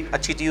طریقہ بھی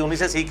اچھی چیز انہی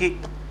سے سیکھی.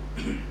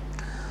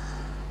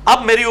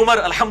 اب میری عمر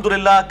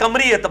الحمدللہ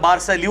قمری اعتبار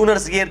سے,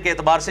 لیونرز ایئر کے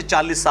اعتبار سے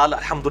 40 سال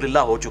الحمدللہ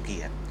ہو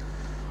چکی ہے,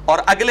 اور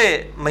اگلے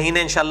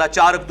مہینے انشاءاللہ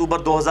 4 اکتوبر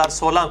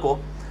 2016 کو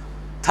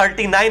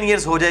 39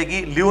 ایئرز ہو جائے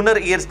گی, لیونر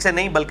ایئرز سے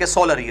نہیں بلکہ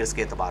سولر ایئرز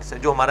کے اعتبار سے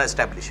جو ہمارا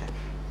اسٹیبلش ہے.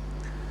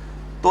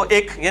 تو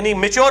ایک یعنی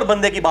میچور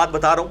بندے کی بات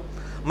بتا رہا ہوں.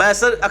 میں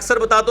اکثر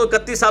بتاتا ہوں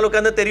 31 سالوں کے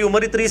اندر تیری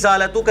عمر ہی 30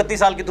 سال ہے, تو 31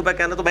 سال کی تمہیں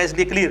کہنا, تو میں اس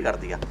لیے کلیئر کر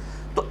دیا.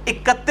 تو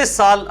 31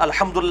 سال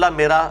الحمدللہ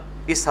میرا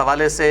اس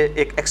حوالے سے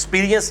ایک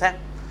ایکسپیرینس ہے.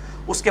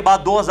 اس کے بعد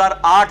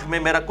 2008 میں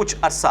میرا کچھ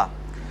عرصہ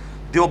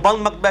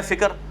دیوبند مکتبہ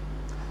فکر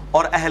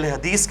اور اہل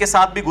حدیث کے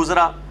ساتھ بھی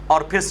گزرا,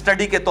 اور پھر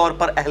سٹڈی کے طور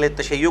پر اہل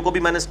تشیع کو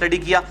بھی میں نے سٹڈی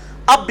کیا.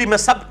 اب بھی میں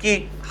سب کی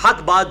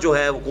حق بات جو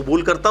ہے وہ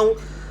قبول کرتا ہوں.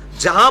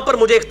 جہاں پر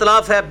مجھے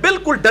اختلاف ہے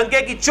بالکل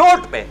ڈنکے کی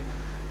چوٹ پہ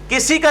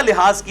کسی کا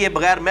لحاظ کیے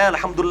بغیر میں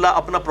الحمدللہ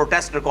اپنا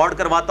پروٹیسٹ ریکارڈ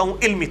کرواتا ہوں,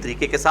 علمی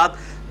طریقے کے ساتھ,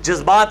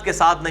 جذبات کے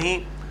ساتھ نہیں,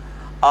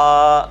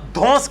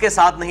 دھونس کے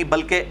ساتھ نہیں,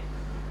 بلکہ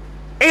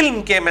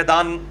علم کے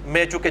میدان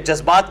میں. چونکہ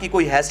جذبات کی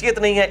کوئی حیثیت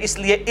نہیں ہے, اس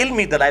لیے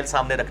علمی دلائل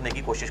سامنے رکھنے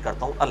کی کوشش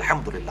کرتا ہوں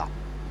الحمدللہ.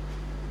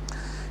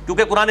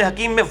 کیونکہ قرآن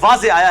حکیم میں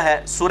واضح آیا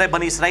ہے, سورہ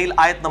بنی اسرائیل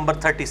آیت نمبر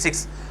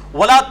 36,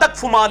 وَلَا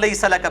تَقْفُ مَا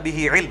لَيْسَ لَكَ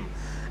بِهِ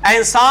عِلْم. اے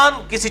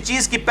انسان, کسی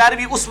چیز کی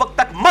پیروی اس وقت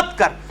تک مت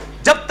کر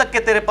جب تک کہ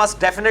تیرے پاس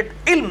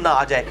ڈیفینٹ علم نہ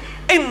آ جائے.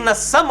 اِنَّ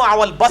السَّمْعَ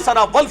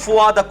وَالْبَصَرَ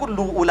وَالْفُؤَادَ كُلُّ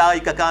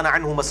أُولَٰئِكَ كَانَ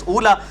عَنْهُ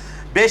مسئولا.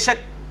 بے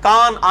شک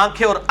کان,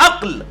 آنکھیں اور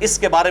عقل, اس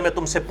کے بارے میں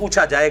تم سے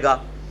پوچھا جائے گا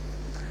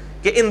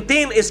کہ ان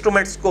 3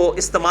 انسٹرومنٹس کو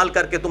استعمال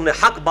کر کے تم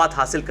نے حق بات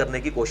حاصل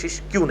کرنے کی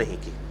کوشش کیوں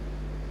نہیں کی.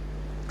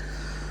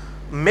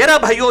 میرا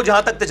بھائیو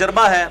جہاں تک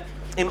تجربہ ہے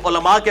ان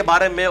علماء کے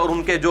بارے میں اور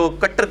ان کے جو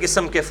کٹر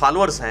قسم کے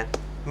فالورز ہیں,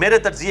 میرے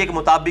تجزیے کے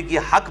مطابق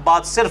یہ حق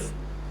بات صرف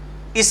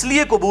اس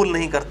لیے قبول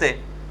نہیں کرتے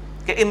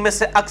کہ ان میں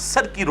سے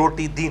اکثر کی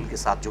روٹی دین کے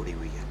ساتھ جڑی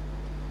ہوئی ہے.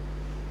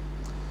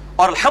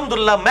 اور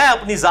الحمدللہ میں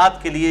اپنی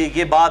ذات کے لیے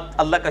یہ بات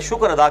اللہ کا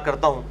شکر ادا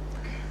کرتا ہوں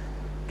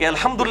کہ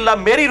الحمدللہ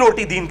میری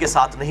روٹی دین کے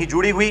ساتھ نہیں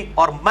جڑی ہوئی,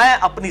 اور میں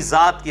اپنی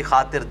ذات کی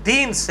خاطر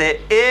دین سے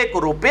 1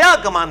 روپیہ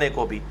کمانے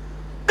کو بھی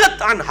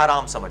قطعاً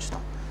حرام سمجھتا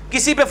ہوں.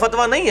 کسی پہ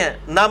فتویٰ نہیں ہے,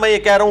 نہ میں یہ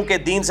کہہ رہا ہوں کہ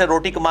دین سے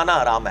روٹی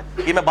کمانا حرام ہے,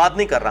 یہ میں بات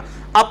نہیں کر رہا,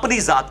 اپنی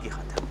ذات کی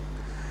خاطر.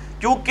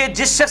 کیونکہ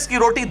جس شخص کی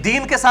روٹی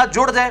دین کے ساتھ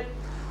جڑ جائے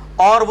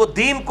اور وہ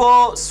دین کو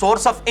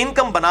سورس آف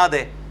انکم بنا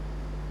دے,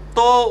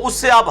 تو اس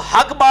سے آپ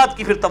حق بات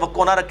کی پھر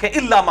توقع نہ رکھیں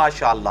الا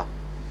ماشاءاللہ.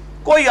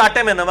 کوئی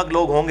آٹے میں نمک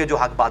لوگ ہوں گے جو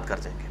حق بات کر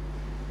جائیں گے.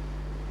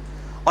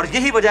 اور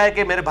یہی وجہ ہے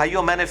کہ میرے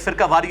بھائیوں میں نے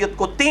فرقہ واریت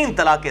کو 3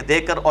 طلاقیں دے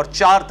کر اور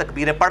 4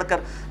 تکبیریں پڑھ کر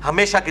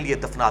ہمیشہ کے لیے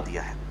دفنا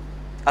دیا ہے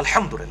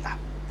الحمدللہ.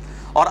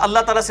 اور اللہ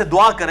تعالیٰ سے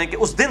دعا کریں کہ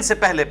اس دن سے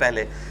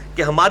پہلے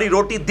کہ ہماری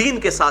روٹی دین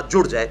کے ساتھ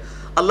جڑ جائے,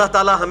 اللہ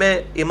تعالیٰ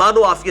ہمیں ایمان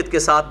و عافیت کے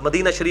ساتھ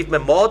مدینہ شریف میں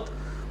موت,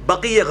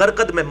 بقیع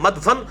غرقد میں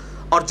مدفن,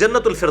 اور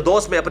جنت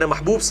الفردوس میں اپنے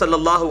محبوب صلی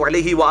اللہ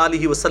علیہ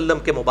وآلہ وسلم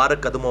کے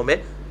مبارک قدموں میں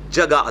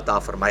جگہ عطا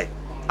فرمائے,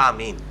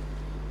 آمین.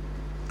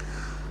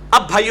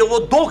 اب بھائیو وہ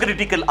 2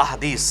 کریٹیکل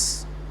احادیث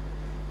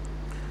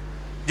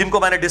جن کو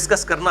میں نے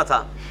ڈسکس کرنا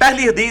تھا.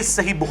 پہلی حدیث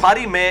صحیح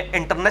بخاری میں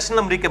انٹرنیشنل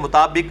نمبر کے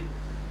مطابق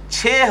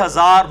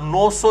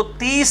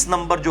 6930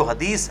 نمبر جو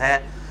حدیث ہے,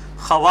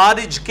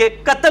 خوارج کے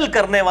قتل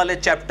کرنے والے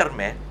چیپٹر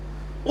میں,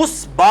 اس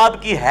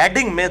باب کی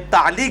ہیڈنگ میں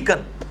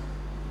تعلیقاً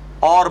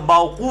اور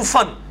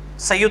موقوفاً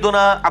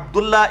سیدنا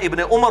عبداللہ ابن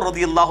عمر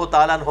رضی اللہ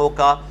تعالیٰ عنہ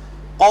کا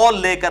قول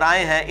لے کر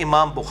آئے ہیں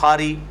امام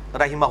بخاری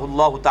رحمہ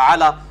اللہ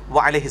تعالی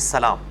وعلیہ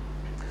السلام,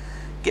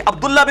 کہ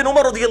عبداللہ بن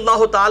عمر رضی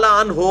اللہ تعالیٰ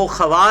عنہ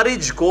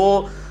خوارج کو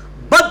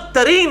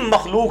بدترین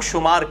مخلوق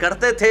شمار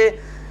کرتے تھے.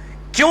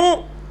 کیوں؟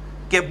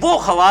 کہ وہ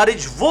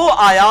خوارج وہ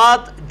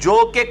آیات جو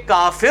کہ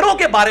کافروں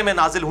کے بارے میں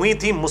نازل ہوئی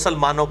تھی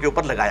مسلمانوں کے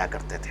اوپر لگایا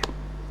کرتے تھے.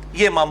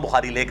 یہ امام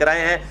بخاری لے کر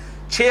آئے ہیں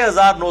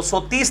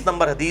 6930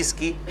 نمبر حدیث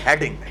کی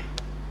ہیڈنگ میں.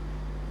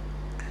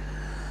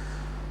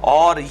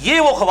 اور یہ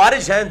وہ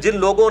خوارج ہیں جن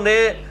لوگوں نے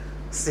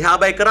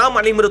صحابہ کرام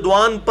علیہم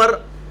رضوان پر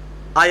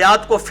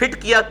آیات کو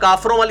فٹ کیا,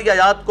 کافروں والی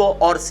آیات کو,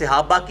 اور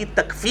صحابہ کی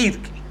تکفیر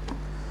کی,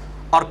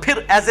 اور پھر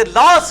ایز اے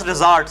لاسٹ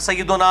ریزارٹ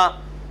سیدنا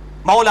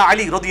مولا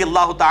علی رضی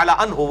اللہ تعالی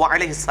عنہ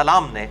علیہ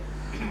السلام نے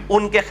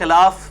ان کے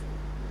خلاف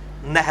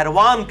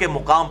نہروان کے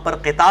مقام پر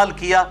قتال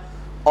کیا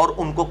اور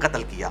ان کو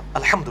قتل کیا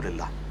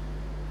الحمدللہ.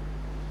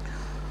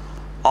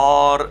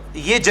 اور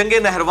یہ جنگ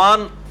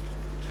نہروان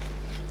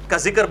کا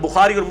ذکر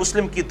بخاری اور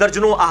مسلم کی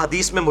درجنوں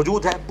احادیث میں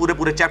موجود ہے،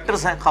 پورے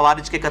چیپٹرز ہیں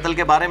خوارج کے قتل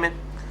کے بارے میں.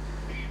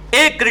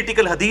 ایک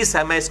کریٹیکل حدیث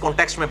ہے، میں اس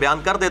کانٹیکسٹ میں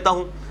بیان کر دیتا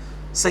ہوں.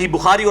 صحیح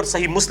بخاری اور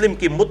صحیح مسلم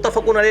کی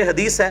متفقن علیہ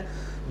حدیث ہے.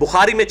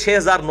 بخاری میں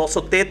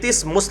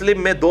 6933،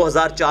 مسلم میں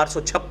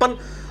 2456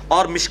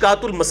 اور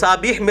مشکات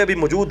المصابیح میں بھی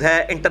موجود ہے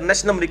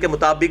انٹرنیشنل نمبر کے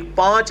مطابق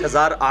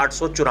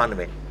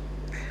 5894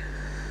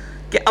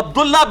 کہ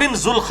عبداللہ بن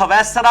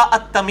ذوالخویسرہ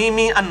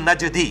التمیمی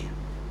النجدی،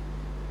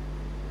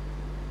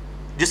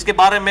 جس کے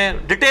بارے میں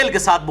ڈیٹیل کے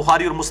ساتھ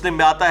بخاری اور مسلم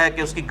میں آتا ہے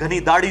کہ اس کی گھنی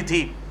داڑھی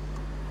تھی،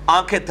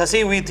 آنکھیں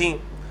دھسی ہوئی تھیں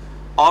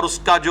اور اس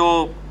کا جو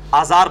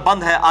آزار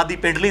بند ہے آدھی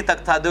پنڈلی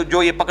تک تھا،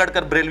 جو یہ پکڑ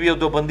کر بریلوی اور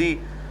دیوبندی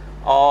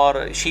اور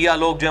شیعہ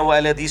لوگ جو ہیں وہ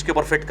اہل حدیث کے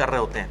اوپر فٹ کر رہے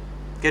ہوتے ہیں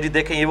کہ جی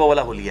دیکھیں یہ وہ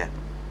والا حلیہ ہے.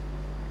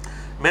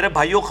 میرے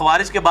بھائیوں،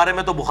 خوارج کے بارے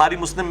میں تو بخاری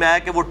مسلم میں آیا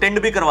کہ وہ ٹینڈ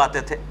بھی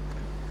کرواتے تھے،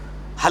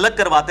 حلق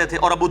کرواتے تھے.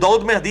 اور ابو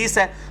داؤد میں حدیث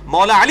ہے،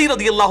 مولا علی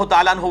رضی اللہ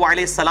تعالیٰ عنہ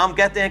علیہ السلام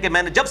کہتے ہیں کہ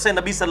میں نے جب سے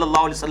نبی صلی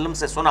اللہ علیہ وسلم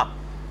سے سنا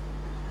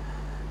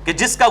کہ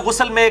جس کا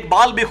غسل میں ایک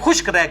بال بھی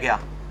خشک رہ گیا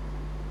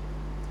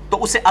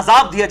تو اسے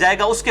عذاب دیا جائے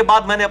گا، اس کے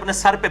بعد میں نے اپنے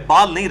سر پہ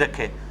بال نہیں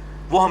رکھے،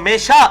 وہ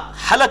ہمیشہ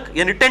حلق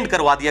یعنی ٹینڈ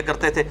کروا دیا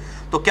کرتے تھے.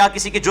 تو کیا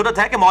کسی کی جرت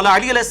ہے کہ مولا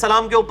علی علیہ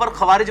السلام کے اوپر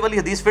خوارج والی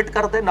حدیث فٹ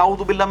کر دے؟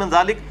 نعوذ باللہ من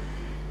ذالک،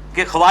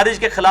 کہ خوارج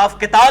کے خلاف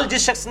قتال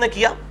جس شخص نے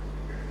کیا.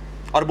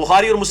 اور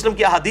بخاری اور مسلم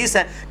کی احادیث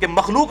ہے کہ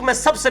مخلوق میں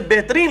سب سے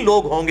بہترین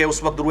لوگ ہوں گے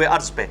اس وقت روئے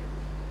ارض پہ،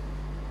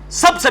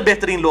 سب سے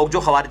بہترین لوگ جو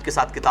خوارج کے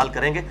ساتھ قتال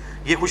کریں گے.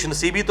 یہ خوش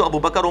نصیبی تو ابو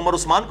بکر، عمر،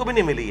 عثمان کو بھی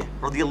نہیں ملی ہے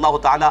رضی اللہ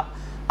تعالی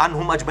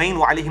عنہم اجمعین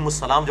وعلیہم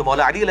السلام، جو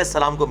مولا علی علیہ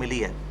السلام کو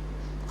ملی ہے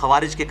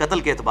خوارج کے قتل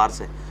کے اعتبار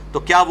سے. تو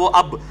کیا وہ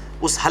اب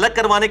اس حلق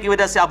کروانے کی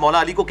وجہ سے آپ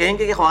مولا علی کو کہیں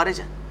گے کہ خوارج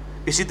ہیں؟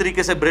 اسی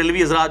طریقے سے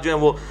بریلوی حضرات جو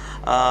ہیں وہ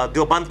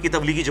دیوبند کی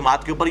تبلیغی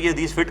جماعت کے اوپر یہ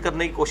حدیث فٹ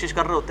کرنے کی کوشش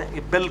کر رہے ہوتے ہیں.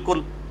 یہ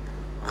بالکل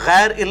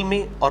غیر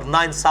علمی اور نا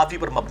انصافی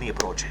پر مبنی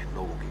اپروچ ہے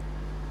لوگوں کی.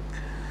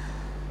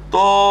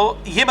 تو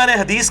یہ میں نے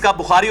حدیث کا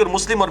بخاری اور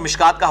مسلم اور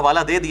مشکات کا حوالہ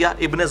دے دیا.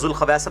 ابن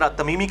ذوالخویسرہ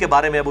تمیمی کے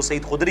بارے میں ابو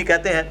سعید خدری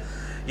کہتے ہیں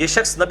یہ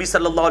شخص نبی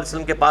صلی اللہ علیہ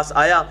وسلم کے پاس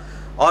آیا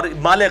اور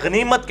مال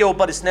غنیمت کے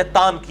اوپر اس نے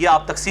تان کیا،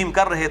 آپ تقسیم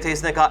کر رہے تھے.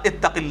 اس نے کہا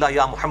اتق اللہ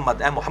یا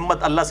محمد، اے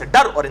محمد اللہ سے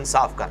ڈر اور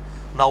انصاف کر.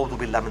 نعوذ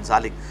باللہ من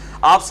ذالک.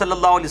 آپ صلی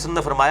اللہ علیہ وسلم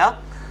نے فرمایا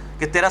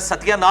کہ تیرا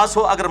ستیہ ناس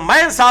ہو، اگر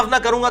میں انصاف نہ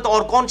کروں گا تو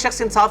اور کون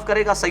شخص انصاف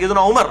کرے گا؟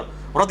 سیدنا عمر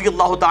رضی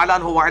اللہ تعالیٰ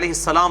عنہ علیہ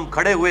السلام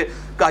کھڑے ہوئے،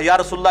 کہا یا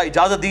رسول اللہ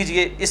اجازت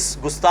دیجئے اس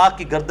گستاخ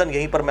کی گردن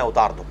یہیں پر میں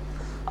اتار دوں.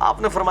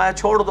 آپ نے فرمایا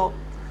چھوڑ دو،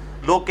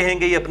 لوگ کہیں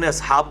گے یہ اپنے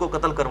اصحاب کو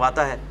قتل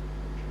کرواتا ہے،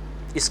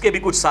 اس کے بھی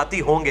کچھ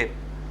ساتھی ہوں گے،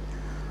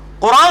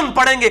 قرآن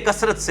پڑھیں گے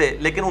کثرت سے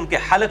لیکن ان کے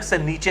حلق سے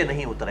نیچے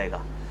نہیں اترے گا.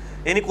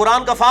 یعنی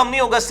قرآن کا فہم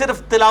نہیں ہوگا،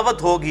 صرف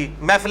تلاوت ہوگی،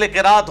 محفل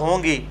قرات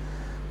ہوں گی،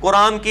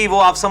 قرآن کی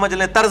وہ آپ سمجھ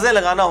لیں طرزیں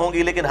لگانا ہوں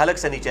گی لیکن حلق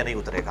سے نیچے نہیں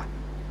اترے گا.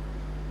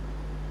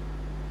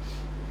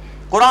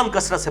 قرآن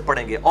کثرت سے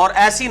پڑھیں گے اور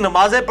ایسی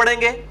نمازیں پڑھیں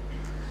گے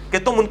کہ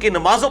تم ان کی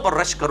نمازوں پر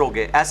رشک کرو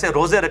گے، ایسے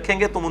روزے رکھیں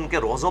گے تم ان کے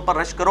روزوں پر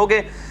رشک کرو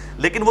گے،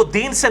 لیکن وہ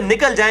دین سے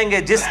نکل جائیں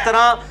گے جس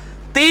طرح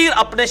تیر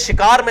اپنے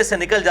شکار میں سے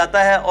نکل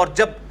جاتا ہے. اور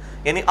جب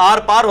یعنی آر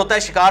پار ہوتا ہے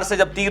شکار سے،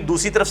 جب تیر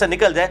دوسری طرف سے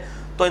نکل جائے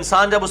تو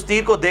انسان جب اس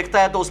تیر کو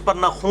دیکھتا ہے تو اس پر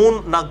نہ خون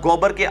نہ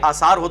گوبر کے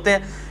آثار ہوتے ہیں.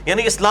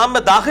 یعنی اسلام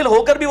میں داخل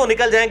ہو کر بھی وہ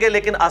نکل جائیں گے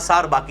لیکن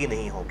آثار باقی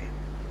نہیں ہوں گے.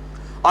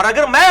 اور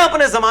اگر میں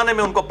اپنے زمانے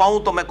میں ان کو پاؤں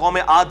تو میں قوم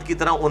عاد کی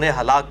طرح انہیں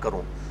ہلاک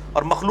کروں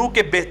اور مخلوق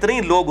کے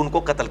بہترین لوگ ان کو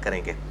قتل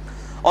کریں گے.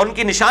 اور ان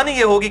کی نشانی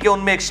یہ ہوگی کہ ان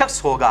میں ایک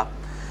شخص ہوگا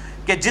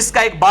کہ جس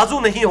کا ایک بازو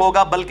نہیں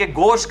ہوگا بلکہ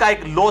گوشت کا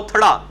ایک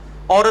لوتھڑا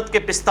عورت کے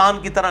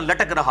پستان کی طرح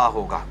لٹک رہا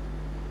ہوگا.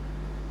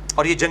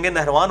 اور یہ جنگ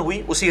نہروان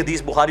ہوئی، اسی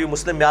حدیث بخاری و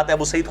مسلم میں آتا ہے.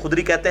 ابو سعید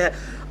خدری کہتے ہیں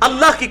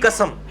اللہ کی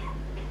قسم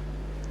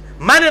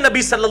میں نے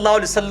نبی صلی اللہ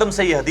علیہ وسلم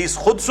سے یہ حدیث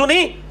خود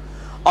سنی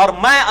اور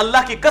میں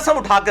اللہ کی قسم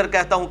اٹھا کر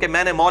کہتا ہوں کہ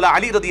میں نے مولا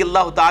علی رضی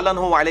اللہ تعالیٰ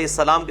عنہ علیہ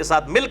السلام کے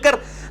ساتھ مل کر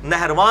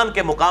نہروان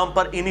کے مقام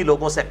پر انہی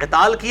لوگوں سے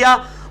قتال کیا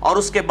اور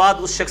اس کے بعد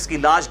اس شخص کی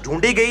لاش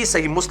ڈھونڈی گئی.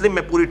 صحیح مسلم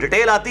میں پوری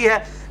ڈیٹیل آتی ہے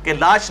کہ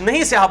لاش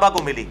نہیں صحابہ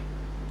کو ملی.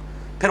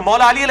 پھر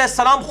مولا علی علیہ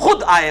السلام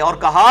خود آئے اور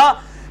کہا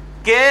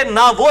کہ نہ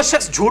وہ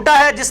شخص جھوٹا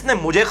ہے جس نے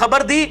مجھے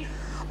خبر دی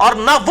اور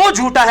نہ وہ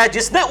جھوٹا ہے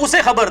جس نے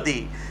اسے خبر دی.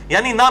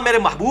 یعنی نہ میرے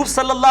محبوب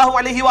صلی اللہ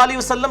علیہ وآلہ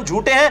وسلم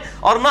جھوٹے ہیں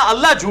اور نہ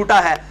اللہ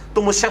جھوٹا ہے،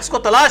 تم اس شخص کو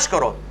تلاش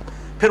کرو.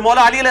 پھر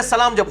مولا علی علیہ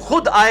السلام جب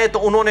خود آئے تو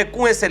انہوں نے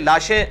کنویں سے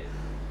لاشیں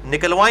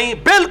نکلوائیں،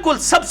 بالکل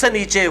سب سے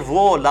نیچے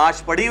وہ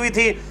لاش پڑی ہوئی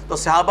تھی. تو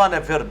صحابہ نے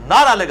پھر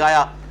نعرہ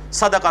لگایا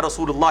صدق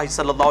رسول اللہ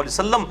صلی اللہ علیہ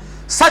وسلم،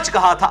 سچ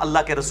کہا تھا اللہ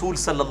کے رسول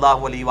صلی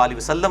اللہ علیہ وآلہ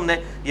وسلم نے.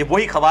 یہ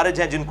وہی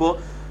خوارج ہیں جن کو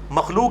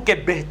مخلوق کے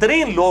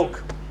بہترین لوگ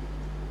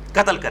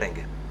قتل کریں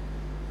گے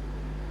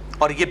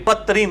اور یہ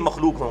بدترین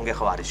مخلوق ہوں گے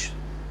خوارج.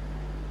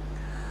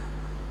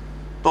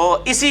 تو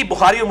اسی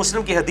بخاری و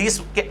مسلم کی حدیث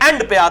کے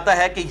اینڈ پہ آتا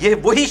ہے کہ یہ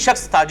وہی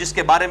شخص تھا جس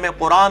کے بارے میں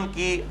قرآن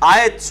کی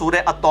آیت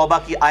سورہ التوبہ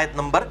کی آیت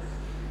نمبر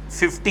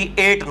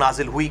 58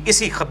 نازل ہوئی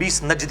اسی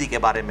خبیث نجدی کے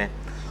بارے میں.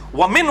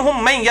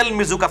 وَمِنْهُمْ مَنْ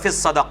يَلْمِزُكَ فِي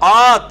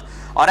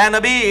الصَّدَقَاتِ اور اے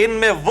نبی ان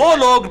میں وہ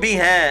لوگ بھی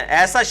ہیں,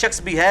 ایسا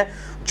شخص بھی ہے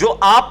جو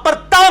آپ پر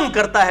تان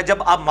کرتا ہے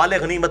جب آپ مال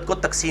غنیمت کو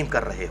تقسیم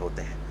کر رہے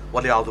ہوتے ہیں.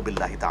 وَلِعَوْذُ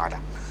بِاللَّهِ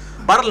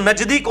تَعَالَى. بہرحال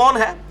نجدی کون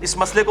ہے, اس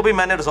مسئلے کو بھی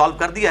میں نے ریزالو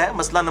کر دیا ہے.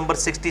 مسئلہ نمبر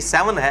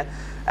 67 ہے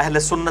اہل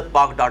سنت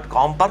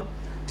پاک.com پر,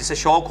 جسے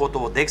شوق ہو تو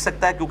وہ دیکھ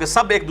سکتا ہے, کیونکہ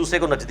سب ایک دوسرے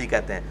کو نجدی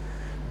کہتے ہیں.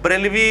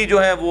 بریلوی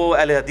جو ہے وہ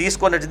اہل حدیث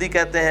کو نجدی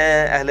کہتے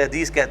ہیں, اہل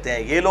حدیث کہتے ہیں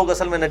یہ لوگ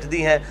اصل میں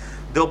نجدی ہیں,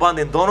 دیوبند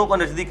ان دونوں کو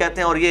نجدی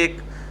کہتے ہیں, اور یہ ایک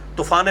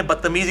طوفان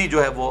بدتمیزی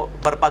جو ہے وہ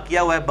برپا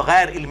کیا ہوا ہے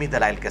بغیر علمی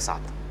دلائل کے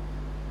ساتھ.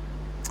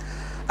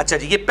 اچھا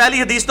جی, یہ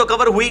پہلی حدیث تو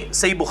کور ہوئی.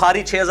 صحیح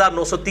بخاری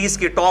 6930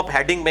 کی ٹاپ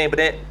ہیڈنگ میں ابن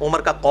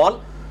عمر کا قول,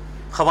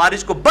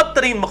 خوارج کو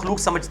بدترین مخلوق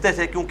سمجھتے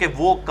تھے کیونکہ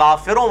وہ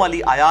کافروں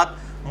والی آیات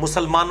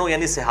مسلمانوں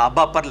یعنی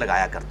صحابہ پر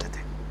لگایا کرتے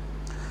تھے.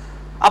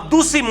 اب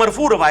دوسری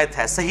مرفوع روایت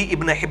ہے صحیح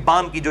ابن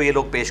حبان کی, جو یہ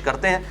لوگ پیش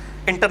کرتے ہیں.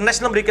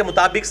 انٹرنیشنل نمبر کے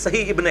مطابق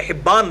صحیح ابن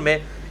حبان میں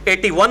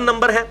 81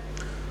 نمبر ہے,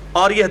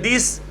 اور یہ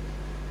حدیث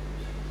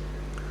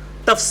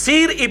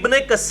تفسیر ابن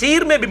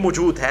کثیر میں بھی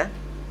موجود ہے.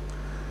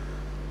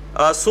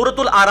 سورۃ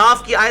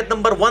الاعراف کی آیت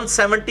نمبر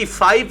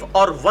 175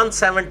 اور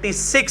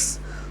 176,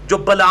 جو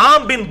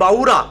بلعام بن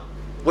باورا,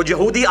 وہ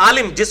یہودی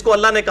عالم جس کو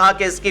اللہ نے کہا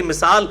کہ اس کی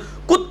مثال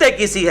کتے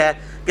کی سی ہے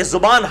کہ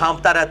زبان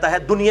ہانپتا رہتا ہے,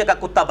 دنیا کا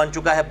کتا بن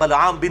چکا ہے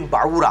بلعام بن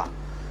باورا,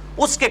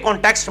 اس کے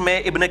کانٹیکسٹ میں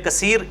ابن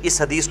کثیر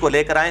اس حدیث کو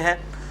لے کر آئے ہیں.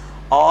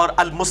 اور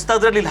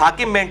المستدرک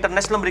للحاکم میں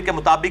انٹرنیشنل نمبر کے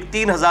مطابق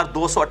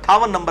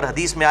 3258 نمبر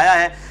حدیث میں آیا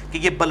ہے کہ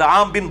یہ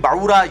بلعام بن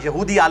باورا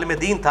یہودی عالم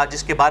دین تھا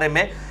جس کے بارے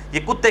میں یہ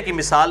کتے کی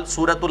مثال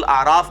سورۃ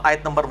الاعراف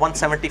آیت نمبر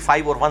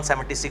 175 اور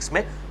 176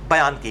 میں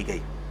بیان کی گئی.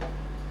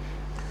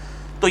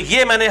 تو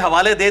یہ میں نے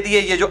حوالے دے دیے.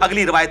 یہ جو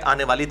اگلی روایت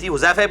آنے والی تھی,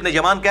 حذیفہ ابن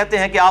یمان کہتے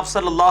ہیں کہ آپ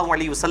صلی اللہ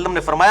علیہ وسلم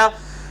نے فرمایا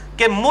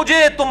کہ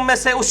مجھے تم میں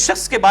سے اس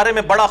شخص کے بارے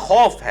میں بڑا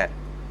خوف ہے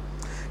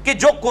کہ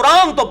جو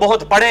قرآن تو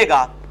بہت پڑھے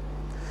گا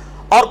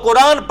اور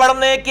قرآن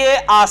پڑھنے کے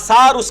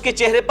آثار اس کے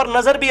چہرے پر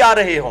نظر بھی آ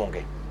رہے ہوں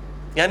گے,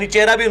 یعنی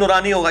چہرہ بھی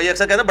نورانی ہوگا. یہ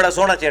اکثر کہتے ہیں بڑا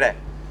سونا چہرہ ہے,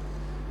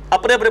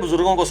 اپنے اپنے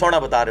بزرگوں کو سونا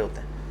بتا رہے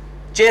ہوتے ہیں.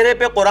 چہرے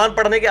پہ قرآن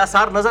پڑھنے کے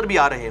آثار نظر بھی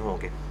آ رہے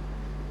ہوں گے,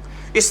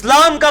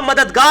 اسلام کا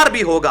مددگار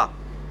بھی ہوگا,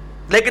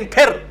 لیکن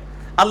پھر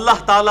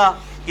اللہ تعالیٰ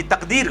کی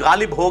تقدیر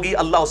غالب ہوگی,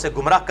 اللہ اسے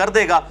گمراہ کر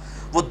دے گا,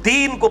 وہ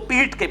دین کو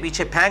پیٹھ کے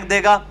پیچھے پھینک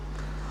دے گا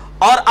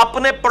اور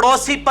اپنے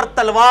پڑوسی پر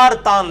تلوار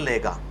تان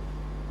لے گا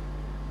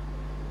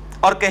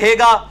اور کہے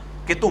گا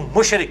کہ تو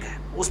مشرک ہے,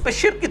 اس پہ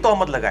شرک کی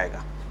تہمت لگائے گا.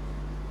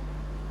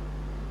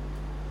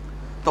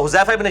 تو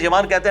حذیفہ ابن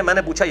یمان کہتے ہیں میں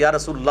نے پوچھا یا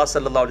رسول اللہ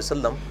صلی اللہ علیہ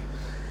وسلم,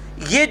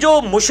 یہ جو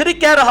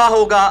مشرک کہہ رہا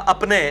ہوگا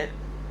اپنے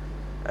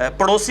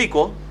پڑوسی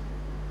کو,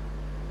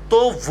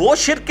 تو وہ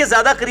شرک کے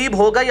زیادہ قریب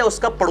ہوگا یا اس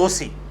کا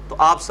پڑوسی؟ تو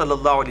آپ صلی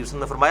اللہ علیہ وسلم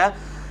نے فرمایا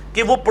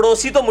کہ وہ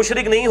پڑوسی تو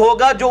مشرک نہیں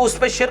ہوگا, جو اس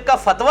پہ شرک کا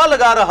فتویٰ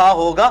لگا رہا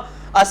ہوگا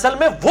اصل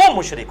میں وہ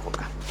مشرک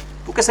ہوگا.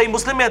 کیونکہ صحیح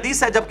مسلم میں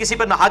حدیث ہے جب کسی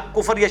پر ناحق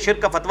کفر یا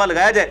شرک کا فتویٰ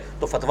لگایا جائے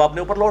تو فتویٰ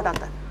اپنے اوپر لوٹ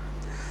آتا ہے.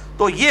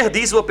 تو یہ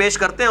حدیث وہ پیش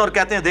کرتے ہیں اور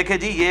کہتے ہیں دیکھیں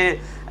جی یہ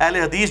اہل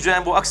حدیث جو ہیں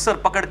وہ اکثر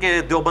پکڑ کے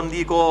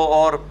دیوبندی کو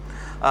اور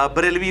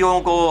بریلویوں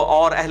کو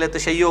اور اہل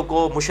تشیع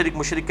کو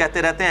مشرک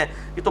کہتے رہتے ہیں,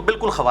 یہ تو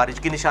بالکل خوارج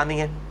کی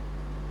نشانی ہے.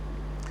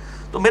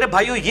 تو میرے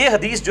بھائیو یہ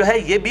حدیث جو ہے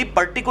یہ بھی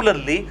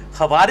پرٹیکولرلی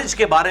خوارج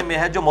کے بارے میں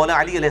ہے جو مولا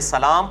علی علیہ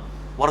السلام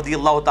رضی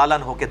اللہ تعالیٰ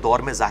عنہ کے دور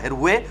میں ظاہر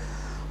ہوئے,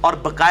 اور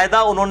باقاعدہ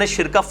انہوں نے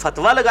شرک کا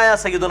فتویٰ لگایا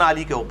سیدنا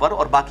علی کے اوپر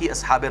اور باقی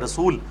اصحاب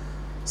رسول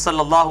صلی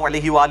اللہ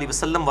علیہ وآلہ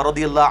وسلم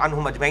ورضی اللہ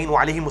عنہم اجمعین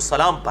وعلیہم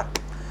السلام پر,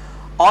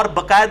 اور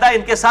باقاعدہ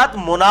ان کے ساتھ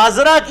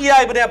مناظرہ کیا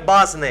ابن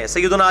عباس نے,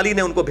 سیدنا علی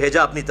نے ان کو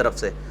بھیجا اپنی طرف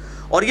سے,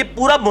 اور یہ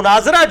پورا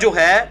مناظرہ جو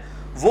ہے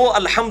وہ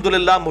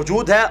الحمدللہ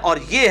موجود ہے. اور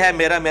یہ ہے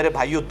میرے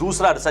بھائیو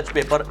دوسرا ریسرچ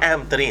پیپر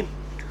اہم ترین,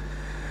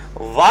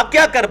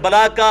 واقعہ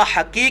کربلا کا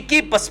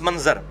حقیقی پس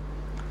منظر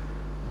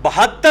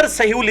 72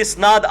 صحیح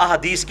الاسناد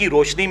احادیث کی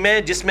روشنی میں,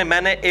 جس میں میں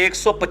نے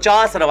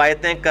 150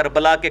 روایتیں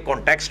کربلا کے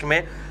کانٹیکسٹ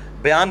میں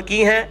بیان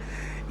کی ہیں.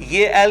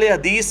 یہ اہل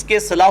حدیث کے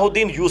صلاح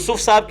الدین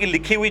یوسف صاحب کی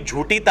لکھی ہوئی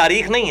جھوٹی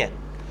تاریخ نہیں ہے,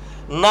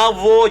 نہ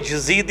وہ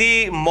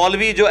یزیدی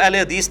مولوی جو اہل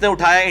حدیث نے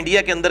اٹھایا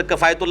انڈیا کے اندر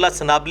کفایت اللہ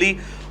سنابلی,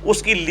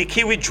 اس کی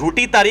لکھی ہوئی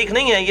جھوٹی تاریخ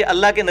نہیں ہے. یہ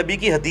اللہ کے نبی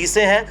کی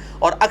حدیثیں ہیں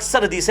اور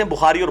اکثر حدیثیں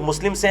بخاری اور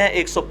مسلم سے ہیں.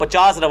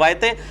 150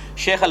 روایتیں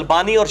شیخ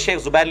البانی اور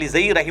شیخ زبیر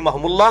لزئی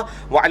رحمہم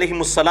اللہ وعلیہم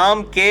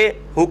السلام کے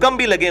حکم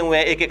بھی لگے ہوئے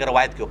ہیں ایک ایک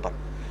روایت کے اوپر.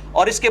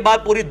 اور اس کے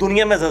بعد پوری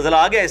دنیا میں زلزلہ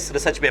آ گیا اس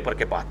ریسرچ پیپر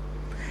کے بعد.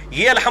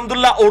 یہ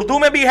الحمدللہ اردو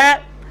میں بھی ہے,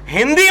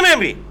 ہندی میں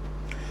بھی,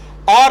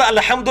 اور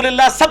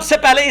الحمدللہ سب سے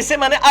پہلے اسے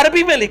میں نے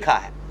عربی میں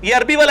لکھا ہے. یہ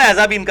عربی والا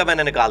حزہ بھی ان کا میں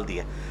نے نکال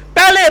دیا,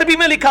 پہلے عربی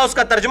میں لکھا, اس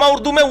کا ترجمہ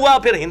اردو میں ہوا,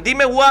 پھر ہندی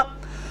میں ہوا,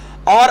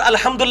 اور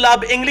الحمدللہ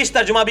اب انگلش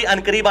ترجمہ بھی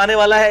عنقریب آنے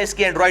والا ہے, اس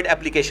کی اینڈرائڈ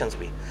اپلیکیشنز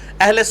بھی.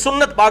 اہل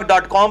سنت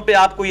پاک.com پہ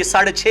آپ کو یہ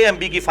 6.5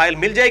 MB کی فائل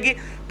مل جائے گی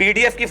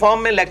PDF کی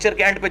فارم میں, لیکچر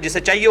کے اینڈ پہ جسے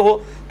چاہیے ہو.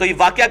 تو یہ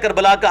واقعہ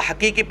کربلا کا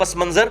حقیقی پس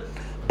منظر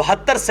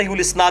 72 صحیح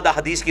الاسناد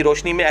احادیث کی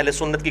روشنی میں اہل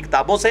سنت کی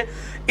کتابوں سے,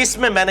 اس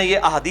میں میں نے یہ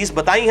احادیث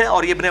بتائی ہیں,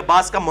 اور یہ ابن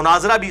عباس کا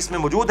مناظرہ بھی اس میں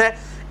موجود ہے.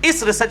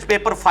 اس ریسرچ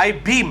پیپر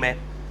 5B میں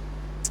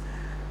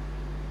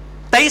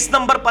 23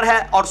 نمبر پر ہے.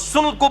 اور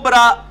سنن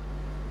الکبریٰ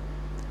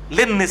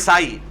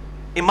للنسائی,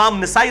 امام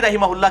نسائی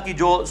رحمہ اللہ کی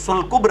جو سنن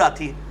الکبریٰ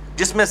تھی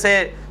جس میں سے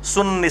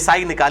سنن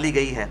نسائی نکالی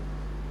گئی ہے,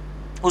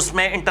 اس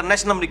میں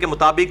انٹرنیشنل نمبر کے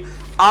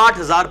مطابق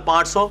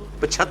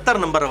 8575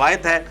 نمبر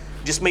روایت ہے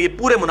جس میں یہ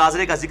پورے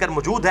مناظرے کا ذکر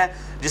موجود ہے،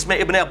 جس میں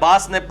ابن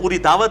عباس نے پوری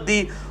دعوت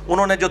دی.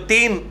 انہوں نے جو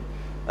 3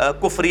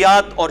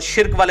 کفریات اور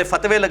شرک والے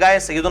فتوے لگائے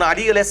سیدنا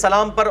علی علیہ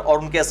السلام پر اور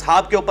ان کے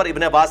اصحاب کے اوپر،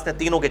 ابن عباس نے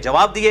تینوں کے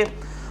جواب دیے،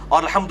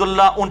 اور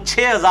الحمدللہ ان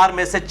 6000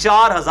 میں سے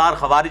 4000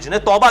 خوارج نے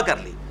توبہ کر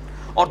لی،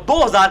 اور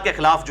 2000 کے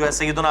خلاف جو ہے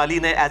سیدنا علی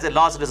نے ایز اے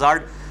لاسٹ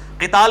ریزارٹ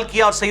قتال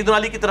کیا، اور سیدنا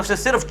علی کی طرف سے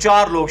صرف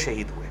 4 لوگ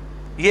شہید ہوئے.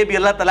 یہ بھی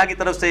اللہ تعالیٰ کی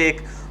طرف سے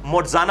ایک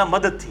معجزانہ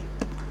مدد تھی،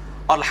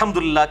 اور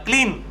الحمدللہ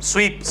کلین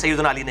سویپ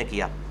سیدنا علی نے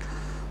کیا.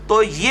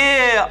 تو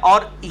یہ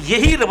اور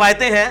یہی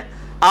روایتیں ہیں.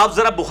 آپ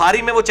ذرا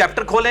بخاری میں وہ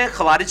چیپٹر کھولیں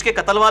خوارج کے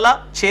قتل والا،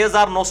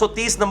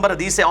 6930 نمبر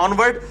حدیث سے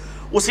آنورڈ.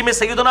 اسی میں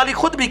سیدنا علی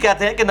خود بھی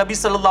کہتے ہیں کہ نبی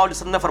صلی اللہ علیہ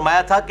وسلم نے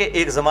فرمایا تھا کہ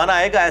ایک زمانہ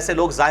آئے گا ایسے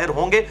لوگ ظاہر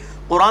ہوں گے،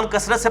 قرآن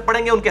کثرت سے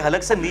پڑھیں گے، ان کے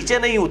حلق سے نیچے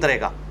نہیں اترے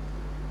گا،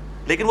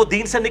 لیکن وہ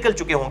دین سے نکل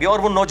چکے ہوں گے اور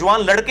وہ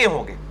نوجوان لڑکے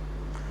ہوں گے.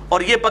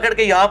 اور یہ پکڑ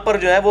کے یہاں پر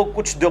جو ہے وہ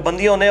کچھ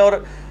دیوبندیوں نے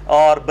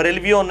اور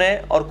بریلویوں نے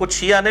اور کچھ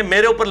شیعہ نے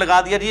میرے اوپر لگا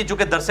دیا یہ جو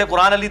کہ درس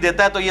قرآن علی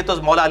دیتا ہے تو یہ تو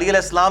مولا علی علیہ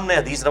السلام نے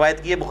حدیث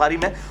روایت کی ہے بخاری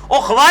میں،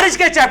 اور خوارج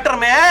کے چیپٹر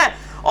میں ہے.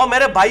 اور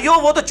میرے بھائیوں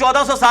وہ تو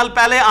 1400 سال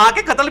پہلے آ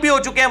کے قتل بھی ہو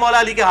چکے ہیں مولا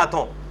علی کے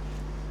ہاتھوں،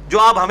 جو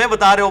آپ ہمیں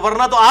بتا رہے ہو،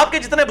 ورنہ تو آپ کے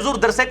جتنے بزرگ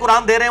درس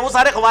قرآن دے رہے ہیں وہ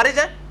سارے خوارج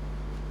ہیں.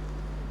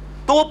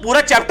 تو وہ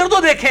پورا چیپٹر تو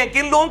دیکھیں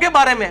کن لوگوں کے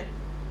بارے میں،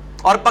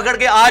 اور پکڑ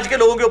کے آج کے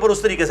لوگوں کے اوپر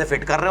اس طریقے سے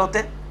فٹ کر رہے ہوتے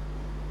ہیں.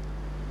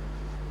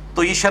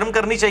 تو یہ شرم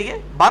کرنی چاہیے.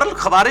 بہرحال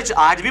خوارج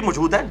آج بھی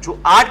موجود ہیں، جو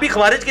آج بھی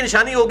خوارج کی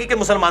نشانی ہوگی کہ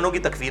مسلمانوں کی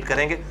تکفیر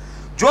کریں گے.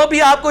 جو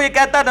بھی آپ کو یہ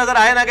کہتا نظر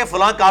آئے نا کہ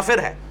فلاں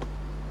کافر ہے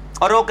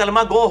اور وہ کلمہ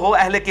گو ہو،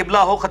 اہل قبلہ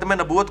ہو، ختم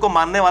نبوت کو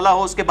ماننے والا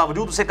ہو، اس کے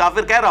باوجود اسے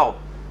کافر کہہ رہا ہو،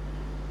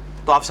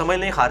 تو آپ سمجھ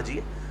لیں خارجی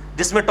ہے.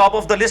 جس میں ٹاپ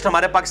آف دا لسٹ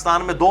ہمارے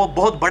پاکستان میں 2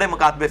 بہت بڑے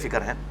مکاتب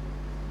فکر ہیں.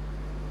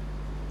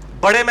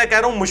 بڑے میں کہہ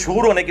رہا ہوں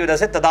مشہور ہونے کی وجہ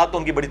سے، تعداد تو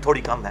ان کی بڑی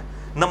تھوڑی کم ہے.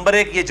 نمبر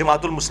 1 یہ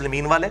جماعت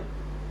المسلمین والے،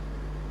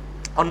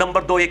 اور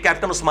نمبر 2 یہ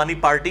کیپٹن عثمانی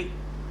پارٹی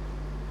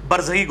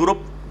برزہی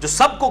گروپ جو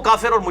سب کو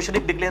کافر اور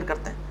مشرک ڈکلیئر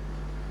کرتے ہیں.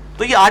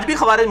 تو یہ آج بھی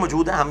خوارج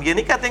موجود ہیں. ہم یہ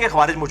نہیں کہتے ہیں کہ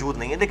خوارج موجود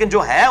نہیں ہے، لیکن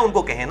جو ہے ان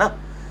کو کہیں نا.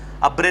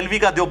 اب بریلوی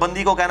کا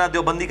دیوبندی کو کہنا،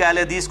 دیوبندی کا اہل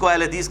حدیث کو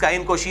اہل حدیث کا،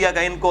 ان کو شیعہ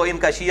کا ان کو، ان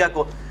کا شیعہ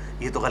کو،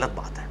 یہ تو غلط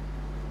بات ہے.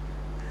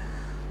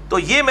 تو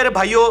یہ میرے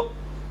بھائیوں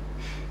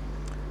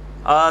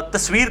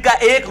تصویر کا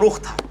ایک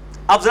رخ تھا.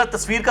 اب ذرا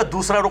تصویر کا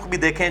دوسرا رخ بھی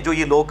دیکھیں جو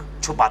یہ لوگ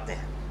چھپاتے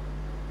ہیں،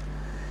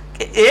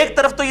 کہ ایک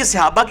طرف تو یہ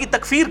صحابہ کی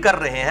تکفیر کر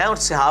رہے ہیں اور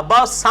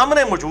صحابہ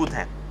سامنے موجود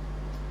ہیں.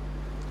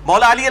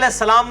 مولا علی علیہ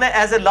السلام نے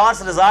ایز اے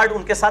لاسٹ ریزارٹ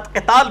ان کے ساتھ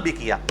قتال بھی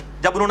کیا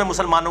جب انہوں نے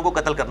مسلمانوں کو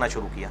قتل کرنا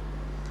شروع کیا.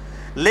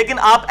 لیکن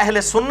آپ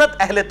اہل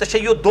سنت اہل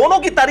تشیع دونوں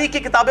کی تاریخ کی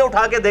کتابیں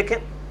اٹھا کے دیکھیں،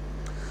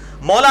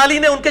 مولا علی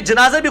نے ان کے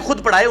جنازے بھی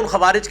خود پڑھائے ان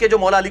خوارج کے جو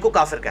مولا علی کو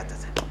کافر کہتے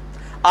تھے.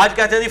 آج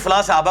کہتے ہیں جی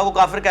فلاں صحابہ کو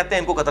کافر کہتے ہیں،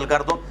 ان کو قتل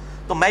کر دو.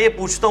 تو میں یہ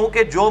پوچھتا ہوں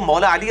کہ جو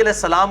مولا علی علیہ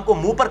السلام کو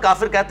منہ پر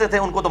کافر کہتے تھے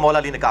ان کو تو مولا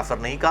علی نے کافر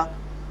نہیں کہا،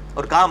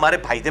 اور کہا ہمارے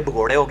بھائی تھے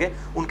بھگوڑے ہو گئے.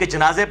 ان کے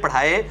جنازے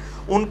پڑھائے،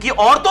 ان کی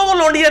عورتوں کو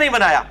لونڈیا نہیں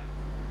بنایا،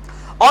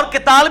 اور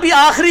قتال بھی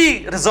آخری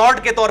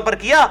ریزورٹ کے طور پر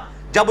کیا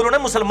جب انہوں نے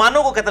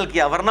مسلمانوں کو قتل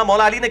کیا. ورنہ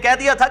مولا علی نے کہہ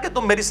دیا تھا کہ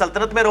تم میری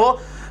سلطنت میں رہو،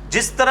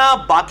 جس طرح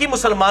باقی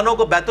مسلمانوں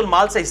کو بیت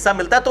المال سے حصہ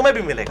ملتا ہے تمہیں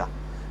بھی ملے گا.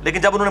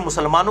 لیکن جب انہوں نے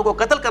مسلمانوں کو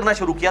قتل کرنا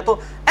شروع کیا تو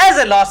ایز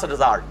اے لاسٹ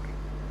ریزارٹ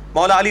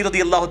مولا علی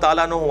رضی اللہ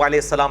تعالیٰ عنہ علیہ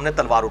السلام نے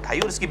تلوار اٹھائی.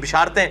 اور اس کی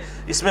بشارتیں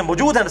اس میں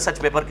موجود ہیں ریسرچ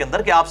پیپر کے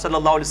اندر کہ آپ صلی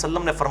اللہ علیہ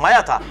وسلم نے فرمایا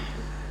تھا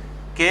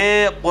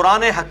کہ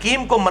قرآن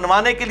حکیم کو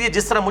منوانے کے لیے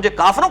جس طرح مجھے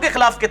کافروں کے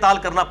خلاف قتال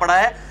کرنا پڑا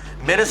ہے،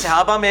 میرے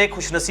صحابہ میں ایک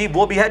خوش نصیب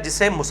وہ بھی ہے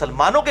جسے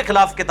مسلمانوں کے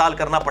خلاف قتال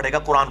کرنا پڑے گا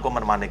قرآن کو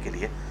منوانے کے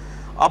لیے.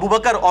 ابو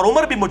بکر اور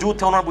عمر بھی موجود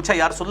تھے. انہوں نے پوچھا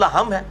یا رسول اللہ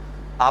ہم ہیں؟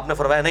 آپ نے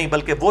فرمایا نہیں،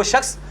 بلکہ وہ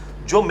شخص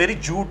جو میری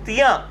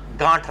جوتیاں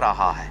گانٹھ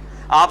رہا ہے.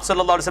 آپ صلی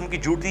اللہ علیہ وسلم کی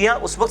جوتیاں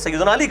اس وقت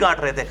سیدنا علی گانٹ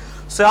رہے تھے.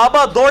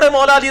 صحابہ دوڑے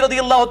مولا علی رضی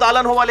اللہ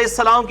تعالیٰ عنہ علیہ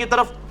السلام کی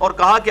طرف اور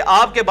کہا کہ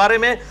آپ کے بارے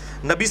میں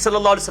نبی صلی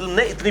اللہ علیہ وسلم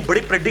نے اتنی بڑی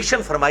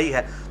پریڈکشن فرمائی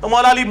ہے. تو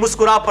مولا علی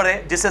مسکرا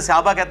پڑے، جس سے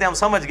صحابہ کہتے ہیں ہم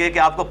سمجھ گئے کہ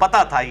آپ کو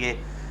پتا تھا یہ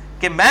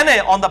کہ میں نے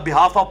آن دا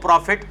بہاف آف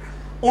پروفٹ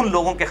ان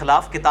لوگوں کے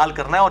خلاف قتال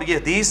کرنا ہے. اور یہ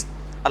حدیث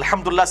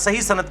الحمدللہ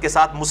صحیح سند کے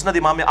ساتھ مسند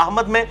امام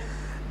احمد میں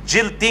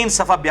جلد 3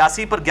 صفحہ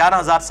 82 پر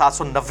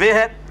 11790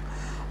 ہے،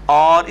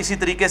 اور اسی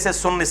طریقے سے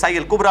سنن نسائی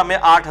الکبریٰ میں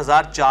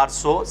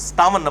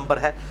 8457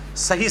 نمبر ہے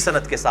صحیح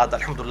سند کے ساتھ.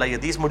 الحمدللہ یہ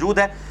حدیث موجود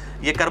ہے.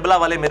 یہ کربلا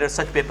والے میرے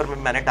ریسرچ پیپر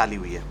میں نے ڈالی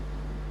ہوئی ہے.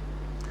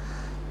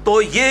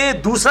 تو یہ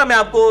دوسرا میں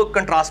آپ کو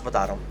کنٹراسٹ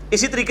بتا رہا ہوں.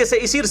 اسی طریقے سے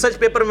اسی ریسرچ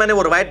پیپر میں نے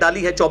وہ روایت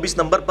ڈالی ہے 24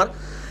 نمبر پر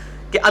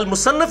کہ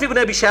المصنف ابن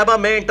ابی شیبہ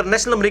میں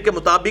انٹرنیشنل نمبر کے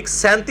مطابق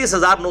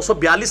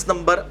 37942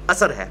 نمبر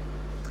اثر ہے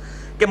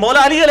کہ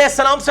مولا علی علیہ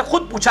السلام سے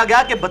خود پوچھا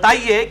گیا کہ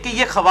بتائیے کہ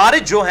یہ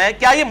خوارج جو ہیں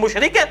کیا یہ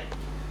مشرک ہیں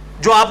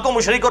جو آپ کو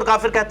مشرک اور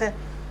کافر کہتے ہیں؟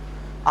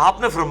 آپ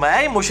نے فرمایا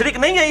یہ مشرک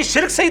نہیں ہے، یہ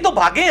شرک سے ہی تو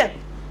بھاگے ہیں.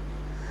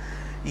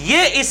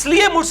 یہ اس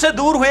لیے مجھ سے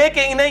دور ہوئے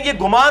کہ انہیں یہ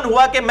گمان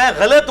ہوا کہ میں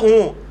غلط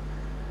ہوں،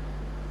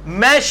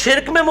 میں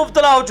شرک میں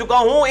مبتلا ہو چکا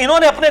ہوں. انہوں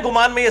نے اپنے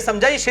گمان میں یہ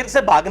سمجھا یہ شرک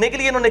سے بھاگنے کے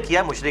لیے انہوں نے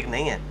کیا، مشرک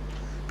نہیں ہے.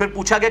 پھر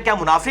پوچھا گیا کیا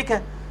منافق ہے؟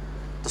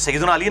 تو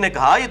سیدنا علی نے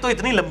کہا یہ تو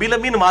اتنی لمبی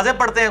لمبی نمازیں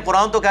پڑھتے ہیں،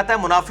 قرآن تو کہتا ہے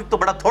منافق تو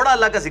بڑا تھوڑا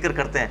اللہ کا ذکر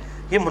کرتے ہیں،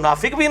 یہ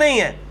منافق بھی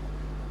نہیں ہے.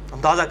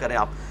 اندازہ کریں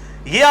آپ،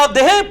 یہ آپ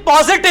دیکھیں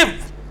پازیٹیو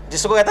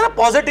جس کو کہتے ہیں نا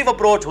پازیٹیو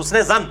اپروچ،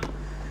 حسن ظن،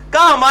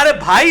 کہا ہمارے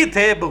بھائی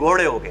تھے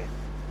بھگوڑے ہو گئے.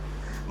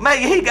 میں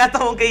یہی کہتا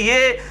ہوں کہ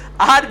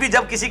یہ آج بھی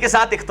جب کسی کے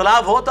ساتھ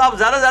اختلاف ہو تو آپ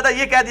زیادہ سے زیادہ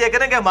یہ کہہ دیا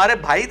کریں کہ ہمارے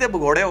بھائی تھے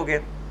بھگوڑے ہو گئے،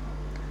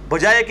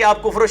 بجائے کہ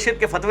آپ کفر و شرک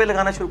کے فتوے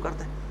لگانا شروع کر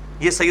دیں.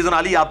 یہ سیدنا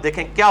علی آپ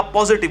دیکھیں کیا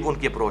پازیٹیو ان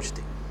کی اپروچ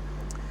تھی.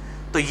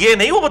 تو یہ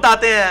نہیں وہ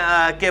بتاتے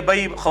ہیں کہ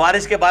بھائی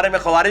خوارج کے بارے میں،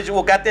 خوارج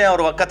وہ کہتے ہیں اور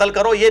قتل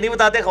کرو، یہ نہیں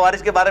بتاتے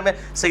خوارج کے بارے میں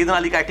سیدنا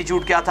علی کا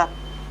ایٹیچیوڈ کیا تھا.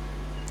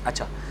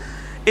 اچھا،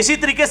 اسی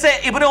طریقے سے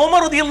ابن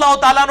عمر رضی اللہ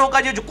تعالیٰ عنہ کا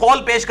جو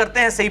قول پیش کرتے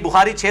ہیں صحیح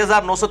بخاری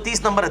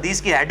 6930 نمبر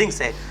حدیث کی ہیڈنگ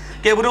سے،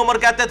 کہ ابن عمر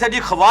کہتے تھے جی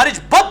خوارج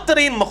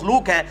بدترین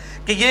مخلوق ہے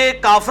کہ یہ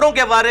کافروں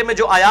کے بارے میں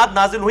جو آیات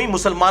نازل ہوئی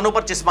مسلمانوں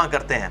پر چسپاں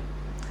کرتے ہیں.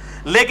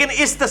 لیکن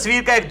اس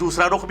تصویر کا ایک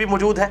دوسرا رخ بھی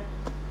موجود ہے.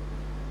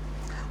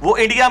 وہ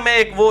انڈیا میں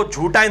ایک وہ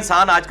جھوٹا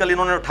انسان آج کل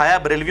انہوں نے اٹھایا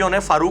بریلویوں نے،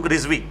 فاروق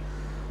رضوی،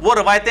 وہ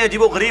روایتیں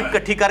عجیب و غریب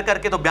اکٹھی کر کر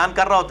کے تو بیان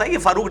کر رہا ہوتا ہے. یہ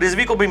فاروق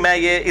رضوی کو بھی میں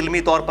یہ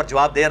علمی طور پر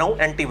جواب دے رہا ہوں،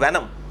 اینٹی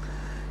وینم،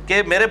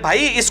 کہ میرے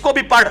بھائی اس کو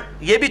بھی پڑھ،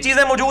 یہ بھی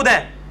چیزیں موجود ہیں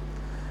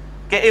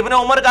کہ ابن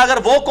عمر کا اگر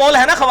وہ قول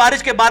ہے نا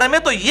خوارج کے بارے میں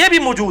تو یہ بھی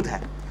موجود ہے.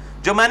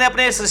 جو میں نے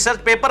اپنے اس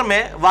ریسرچ پیپر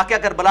میں واقعہ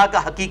کربلا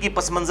کا حقیقی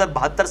پس منظر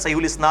 72 صحیح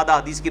الاسناد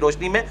حدیث کی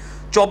روشنی میں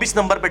 24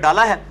 نمبر پہ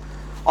ڈالا ہے،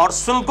 اور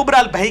سنن الکبریٰ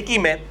البیہقی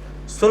میں،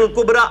 سنن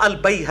الکبریٰ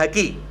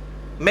البیہقی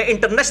میں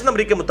انٹرنیشنل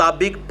نمبر کے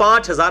مطابق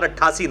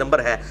 5088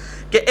 نمبر ہے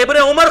کہ ابن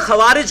عمر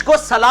خوارج کو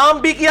سلام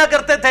بھی کیا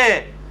کرتے تھے،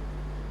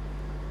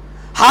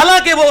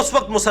 حالانکہ وہ اس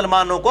وقت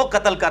مسلمانوں کو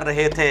قتل کر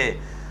رہے تھے.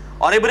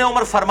 اور ابن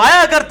عمر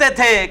فرمایا کرتے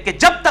تھے کہ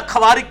جب تک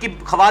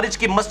خوارج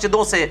کی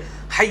مسجدوں سے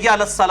حی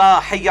علی الصلاح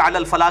حی علی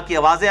الفلاح کی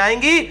آوازیں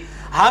آئیں گی،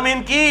 ہم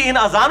ان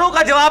اذانوں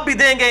کا جواب بھی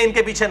دیں گے، ان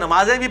کے پیچھے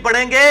نمازیں بھی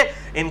پڑھیں گے،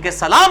 ان کے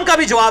سلام کا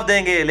بھی جواب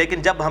دیں گے،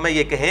 لیکن جب ہمیں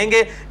یہ کہیں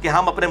گے کہ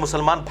ہم اپنے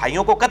مسلمان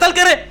بھائیوں کو قتل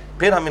کریں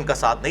پھر ہم ان کا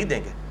ساتھ نہیں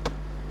دیں گے.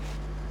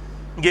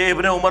 یہ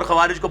ابن عمر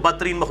خوارج کو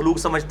بدترین مخلوق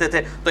سمجھتے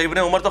تھے، تو ابن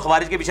عمر تو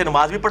خوارج کے پیچھے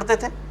نماز بھی پڑھتے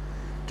تھے.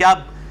 کیا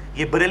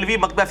یہ بریلوی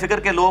مکتبہ فکر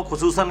کے لوگ،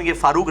 خصوصاً یہ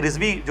فاروق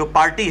رضوی جو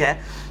پارٹی ہے،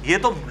 یہ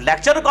تو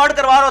لیکچر ریکارڈ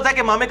کروا رہا ہوتا ہے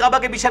کہ امام کعبہ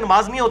کے پیچھے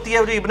نماز نہیں ہوتی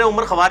ہے، جو ابن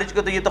عمر خوارج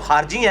کے تو یہ تو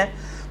خارجی ہیں.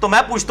 تو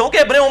میں پوچھتا ہوں کہ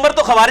ابن عمر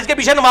تو خوارج کے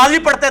پیچھے نماز بھی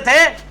پڑھتے تھے،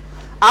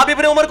 آپ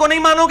ابن عمر کو نہیں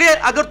مانو گے؟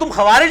 اگر تم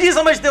خوارج ہی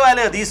سمجھتے ہو اہل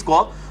حدیث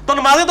کو تو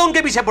نمازیں تو ان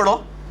کے پیچھے پڑھو،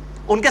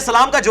 ان کے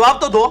سلام کا جواب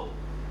تو دو.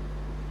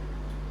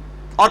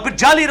 اور پھر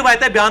جعلی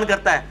روایتیں بیان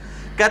کرتا ہے،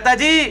 کہتا ہے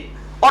جی،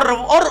 اور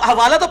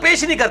حوالہ تو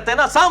پیش ہی نہیں کرتے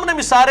نا، سامنے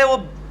بھی سارے وہ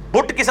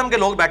بٹ قسم کے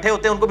لوگ بیٹھے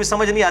ہوتے ہیں، ان کو بھی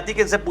سمجھ نہیں آتی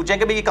کہ ان سے پوچھیں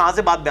کہ بھئی یہ کہاں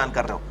سے بات بیان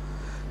کر رہے ہو.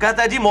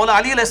 کہتا ہے جی مولا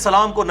علی علیہ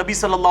السلام کو نبی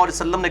صلی اللہ علیہ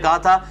وسلم نے کہا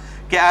تھا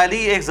کہ علی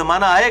ایک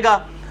زمانہ آئے گا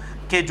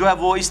کہ جو ہے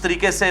وہ اس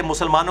طریقے سے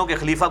مسلمانوں کے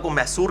خلیفہ کو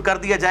محصور کر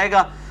دیا جائے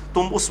گا،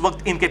 تم اس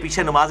وقت ان کے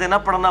پیچھے نمازیں نہ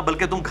پڑھنا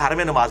بلکہ تم گھر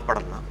میں نماز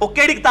پڑھنا. وہ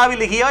کیڑی کتاب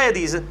لکھی ہے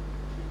حدیث؟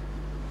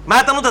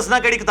 میں تمہیں دسنا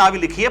کیڑی کتاب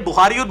لکھی ہے.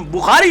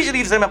 بخاری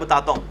شریف سے میں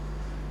بتاتا ہوں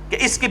کہ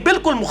اس کی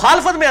بالکل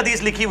مخالفت میں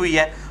حدیث لکھی ہوئی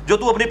ہے جو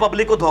تو اپنی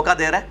پبلک کو دھوکہ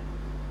دے رہا ہے.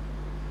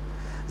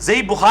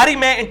 صحیح بخاری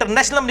میں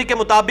انٹرنیشنل نمبر کے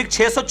مطابق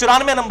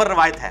 694 نمبر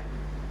روایت ہے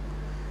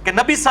کہ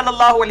نبی صلی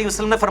اللہ علیہ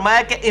وسلم نے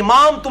فرمایا کہ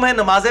امام تمہیں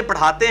نمازیں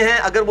پڑھاتے ہیں،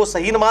 اگر وہ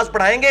صحیح نماز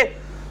پڑھائیں گے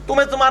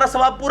تمہیں تمہارا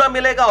ثواب پورا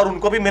ملے گا اور ان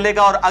کو بھی ملے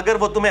گا، اور اگر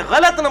وہ تمہیں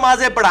غلط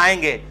نمازیں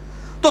پڑھائیں گے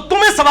تو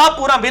تمہیں ثواب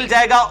پورا مل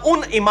جائے گا،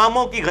 ان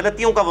اماموں کی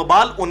غلطیوں کا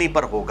وبال انہی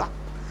پر ہوگا.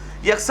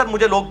 یہ اکثر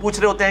مجھے لوگ پوچھ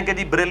رہے ہوتے ہیں کہ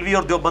جی بریلوی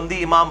اور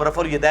دیوبندی امام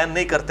رفع الیدین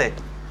نہیں کرتے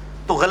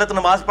تو غلط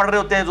نماز پڑھ رہے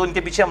ہوتے ہیں، تو ان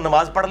کے پیچھے ہم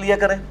نماز پڑھ لیا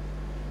کریں.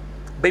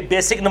 بھئی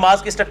بیسک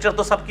نماز کی سٹرکچر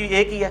تو سب کی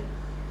ایک ہی ہے،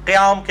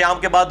 قیام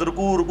کے بعد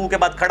رکوع کے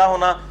بعد کھڑا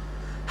ہونا،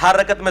 ہر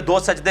رکعت میں 2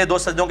 سجدے، 2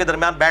 سجدوں کے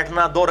درمیان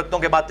بیٹھنا، 2 رکعتوں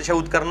کے بعد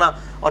تشہد کرنا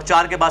اور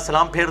 4 کے بعد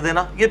سلام پھیر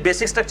دینا. یہ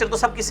بیسک سٹرکچر تو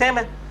سب کی سیم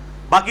ہے.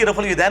 باقی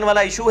رفع الیدین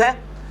والا ایشو ہے،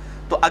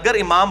 تو اگر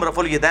امام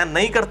رفع الیدین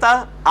نہیں کرتا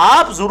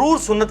آپ ضرور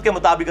سنت کے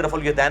مطابق رفع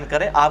الیدین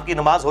کریں، آپ کی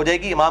نماز ہو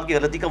جائے گی، امام کی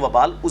غلطی کا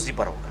وبال اسی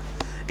پر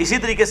ہوگا. اسی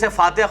طریقے سے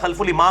فاتحہ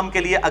خلف الامام کے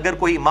لیے اگر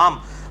کوئی امام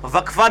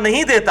وقفہ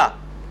نہیں دیتا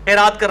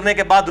قرات کرنے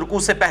کے بعد رکوع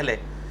سے پہلے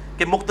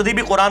کہ مقتدی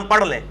بھی قرآن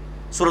پڑھ لیں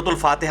سورۃ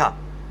الفاتحہ،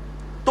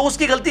 تو اس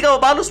کی غلطی کا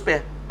وبال اس پہ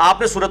ہے.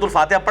 آپ نے سورۃ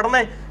الفاتحہ پڑھنا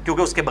ہے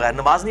کیونکہ اس کے بغیر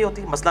نماز نہیں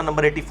ہوتی. مسئلہ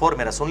نمبر 84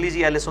 میرا سن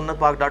لیجیے اہل سنت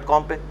پاک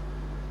 .com پہ.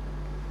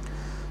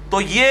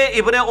 تو یہ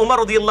ابن عمر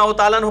رضی اللہ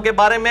تعالیٰ عنہ کے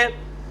بارے میں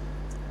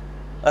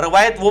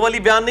روایت وہ والی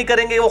بیان نہیں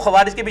کریں گے، وہ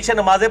خوارج کے پیچھے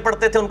نمازیں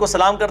پڑھتے تھے، ان کو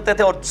سلام کرتے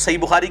تھے، اور صحیح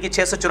بخاری کی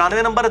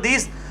 694 نمبر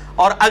حدیث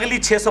اور اگلی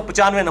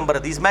 695 نمبر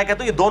حدیث. میں کہتا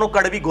ہوں یہ دونوں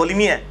کڑوی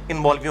گولیاں ہیں ان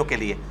مولویوں کے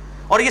لیے،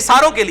 اور یہ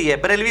ساروں کے لیے،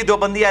 بریلوی،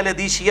 دیوبندی، اہل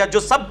حدیث، شیعہ، جو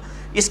سب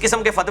اس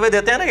قسم کے فتوے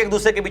دیتے ہیں نا کہ ایک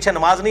دوسرے کے پیچھے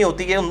نماز نہیں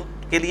ہوتی ہے، ان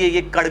کے لیے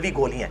یہ کڑوی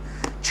گولیاں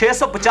ہیں.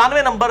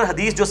 695 نمبر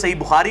حدیث جو صحیح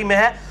بخاری میں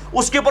ہے،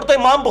 اس کے اوپر تو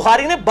امام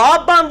بخاری نے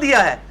باب باندھ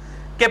دیا ہے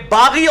کہ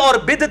باغی اور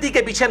بدعتی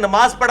کے پیچھے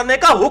نماز پڑھنے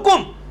کا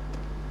حکم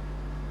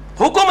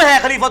ہے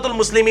خلیفۃ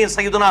المسلمین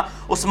سیدنا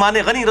عثمان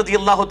غنی رضی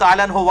اللہ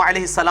تعالیٰ عنہ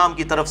علیہ السلام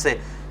کی طرف سے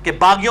کہ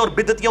باغیوں اور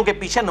بدعتیوں کے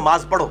پیچھے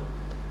نماز پڑھو.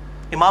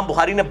 امام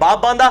بخاری نے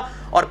باب باندھا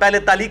اور پہلے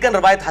تعلیقاً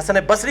روایت حسن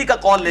بصری کا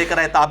قول لے کر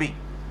آئے تابعی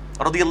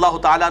رضی اللہ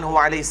تعالیٰ عنہ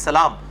علیہ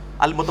السلام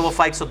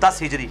المتوفی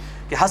 110 ہجری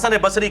کہ حسن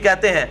بصری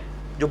کہتے ہیں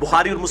جو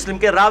بخاری اور مسلم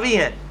کے راوی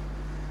ہیں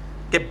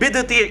کہ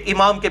بدعتی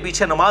امام کے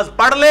پیچھے نماز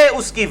پڑھ لے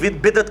اس کی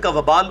بدعت کا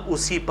وبال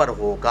اسی پر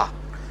ہوگا.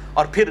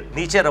 اور پھر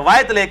نیچے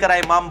روایت لے کر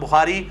آئے امام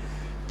بخاری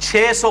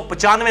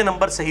 695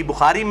 نمبر صحیح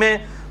بخاری میں،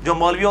 جو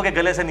مولویوں کے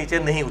گلے سے نیچے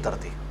نہیں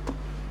اترتی،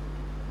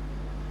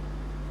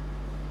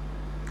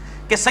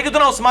 کہ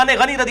سیدنا عثمان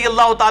غنی رضی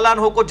اللہ تعالیٰ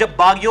عنہ کو جب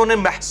باغیوں نے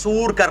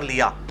محصور کر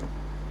لیا،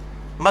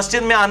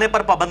 مسجد میں آنے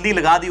پر پابندی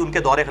لگا دی ان کے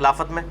دور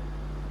خلافت میں،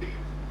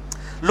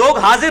 لوگ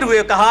حاضر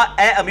ہوئے، کہا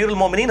اے امیر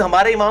المومنین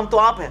ہمارے امام تو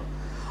آپ ہیں،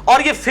 اور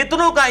یہ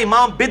فتنوں کا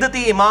امام،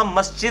 بدعتی امام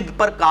مسجد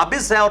پر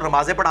قابض ہے اور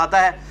نمازیں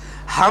پڑھاتا ہے،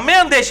 ہمیں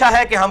اندیشہ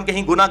ہے کہ ہم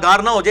کہیں گناہ گار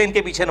نہ ہو جائے ان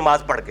کے پیچھے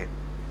نماز پڑھ کے۔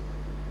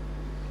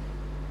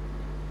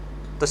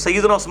 تو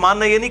سیدنا عثمان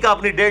نے یہ نہیں کہا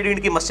اپنی 1.5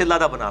 اینٹ کی مسجد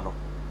لادہ بنا لو،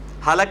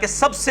 حالانکہ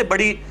سب سے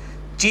بڑی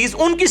چیز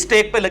ان کی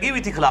سٹیک پہ لگی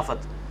ہوئی تھی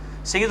خلافت۔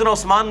 سیدنا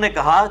عثمان نے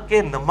کہا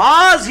کہ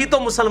نماز ہی تو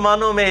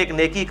مسلمانوں میں ایک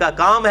نیکی کا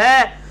کام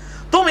ہے،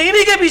 تم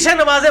انہی کے پیچھے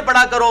نمازیں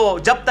پڑھا کرو،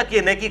 جب تک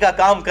یہ نیکی کا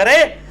کام کرے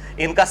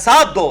ان کا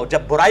ساتھ دو،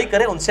 جب برائی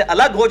کرے ان سے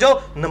الگ ہو جاؤ،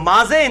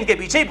 نمازیں ان کے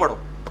پیچھے ہی پڑھو۔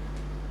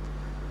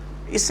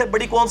 اس سے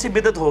بڑی کون سی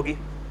بدعت ہوگی؟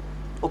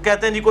 وہ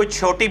کہتے ہیں جی کوئی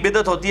چھوٹی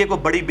بدعت ہوتی ہے، کوئی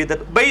بڑی بدعت،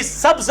 بھئی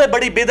سب سے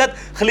بڑی بدعت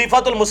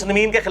خلیفۃ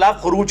المسلمین کے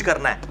خلاف خروج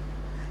کرنا ہے۔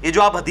 یہ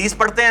جو آپ حدیث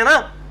پڑھتے ہیں نا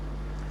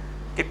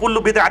کہ کل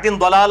بدعۃ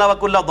ضلالہ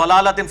وکل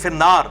ضلالۃ فی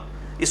النار،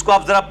 اس کو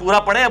آپ ذرا پورا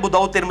پڑھیں ابو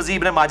داؤد ترمذی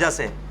ابن ماجہ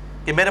سے،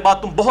 کہ میرے بعد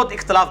تم بہت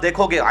اختلاف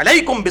دیکھو گے،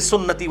 علیکم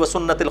بسنتی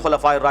وسنت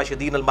الخلفاء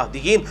الراشدین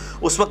المہدیین،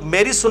 اس وقت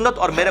میری سنت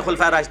اور میرے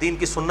خلفاء راشدین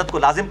کی سنت کو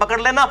لازم پکڑ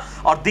لینا،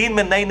 اور دین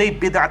میں نئی نئی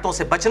بدعتوں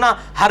سے بچنا،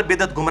 ہر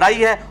بدعت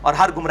گمراہی ہے اور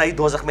ہر گمراہی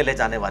دوزخ میں لے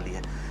جانے والی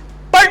ہے۔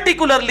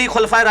 پرٹیکولرلی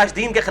خلفاء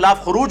راشدین کے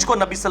خلاف خروج کو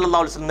نبی صلی اللہ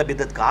علیہ وسلم نے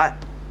بدعت کہا ہے،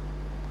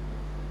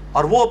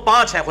 اور وہ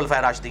 5 ہیں خلفاء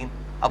راشدین،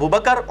 ابو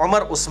بکر،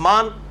 عمر،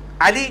 عثمان،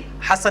 علی،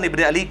 حسن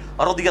ابن علی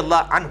رضی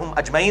اللہ عنہم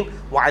اجمعین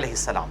وعلیہ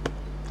السلام۔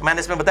 میں نے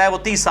اس میں بتایا وہ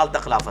 30 سال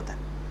تک خلافت ہے۔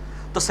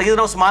 تو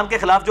سیدنا عثمان کے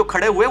خلاف جو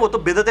کھڑے ہوئے وہ تو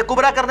بدعت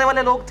کبریٰ کرنے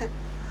والے لوگ تھے،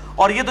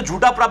 اور یہ تو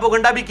جھوٹا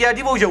پراپوگنڈا بھی کیا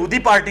جی وہ یہودی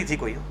پارٹی تھی،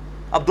 کوئی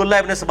عبداللہ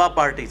ابن سبا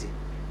پارٹی تھی،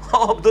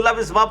 عبداللہ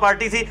ابن سبا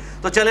پارٹی تھی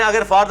تو چلیں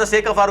اگر for the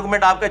sake of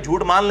argument آپ کا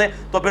جھوٹ مان لیں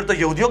تو پھر تو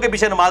یہودیوں کے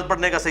پیچھے نماز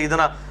پڑھنے کا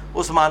سیدنا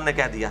عثمان نے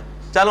کہہ دیا،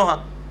 چلو ہاں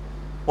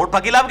ووٹ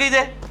پھکیلاب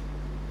کیجئے،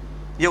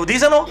 یہودی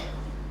سے نو،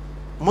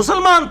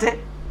 مسلمان تھے،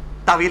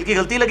 تعویل کی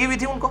غلطی لگی ہوئی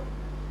تھی ان کو۔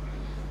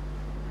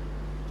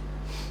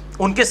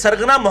 ان کے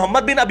سرغنہ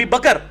محمد بن ابی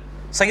بکر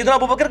سیدنا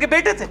ابو بکر کے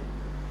بیٹے تھے،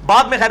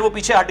 بعد میں خیر وہ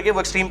پیچھے ہٹ گئے، وہ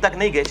ایکسٹریم تک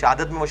نہیں گئے،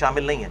 شہادت میں وہ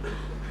شامل نہیں ہیں،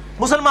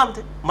 مسلمان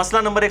تھے۔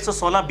 مسئلہ نمبر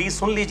 116-20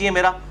 سن لیجئے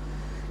میرا،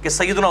 کہ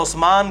سیدنا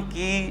عثمان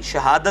کی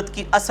شہادت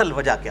کی اصل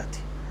وجہ کیا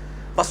تھی؟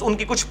 بس ان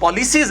کی کچھ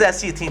پالیسیز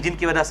ایسی تھیں جن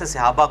کی وجہ سے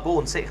صحابہ کو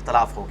ان سے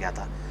اختلاف ہو گیا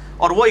تھا،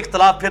 اور وہ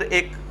اختلاف پھر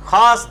ایک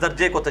خاص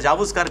درجے کو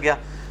تجاوز کر گیا،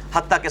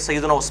 حتیٰ کہ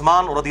سیدنا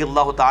عثمان رضی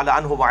اللہ تعالی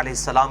عنہ وعلیہ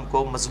السلام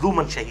کو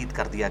مظلوماً شہید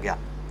کر دیا گیا۔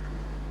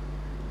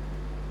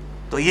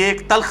 تو یہ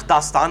ایک تلخ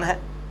داستان ہے۔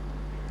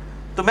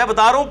 تو میں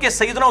بتا رہا ہوں کہ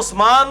سیدنا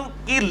عثمان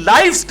کی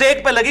لائف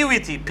سٹیک پہ لگی ہوئی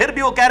تھی، پھر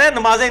بھی وہ کہہ رہے ہیں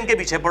نمازیں ان کے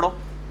پیچھے پڑھو،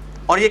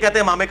 اور یہ کہتے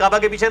ہیں امام کعبہ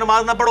کے پیچھے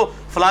نماز نہ پڑھو،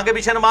 فلاں کے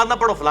پیچھے نماز نہ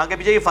پڑھو، فلاں کے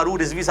پیچھے۔ یہ فاروق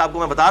رضوی صاحب کو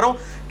میں بتا رہا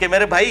ہوں کہ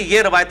میرے بھائی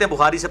یہ روایتیں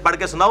بخاری سے پڑھ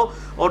کے سناؤ،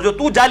 اور جو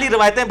تو جعلی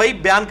روایتیں بھائی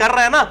بیان کر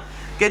رہا ہے نا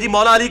کہ جی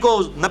مولا علی کو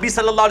نبی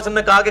صلی اللہ علیہ وسلم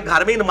نے کہا کہ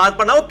گھر میں ہی نماز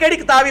پڑھنا، وہ کیڑی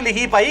کتاب ہی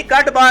لکھی پائی،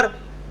 کٹ بار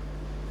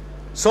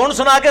سن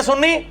سنا کے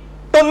سننی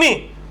ٹنی،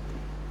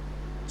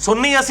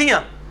 سنی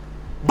اسیاں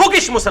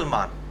بکش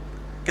مسلمان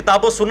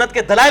کتاب و سنت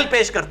کے دلائل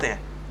پیش کرتے ہیں،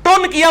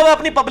 ٹن کیا ہوا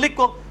اپنی پبلک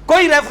کو،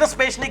 کوئی ریفرنس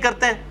پیش نہیں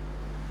کرتے ہیں۔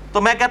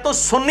 تو میں کہتا ہوں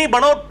سنی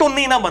بنو،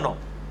 ٹنی نہ بنو،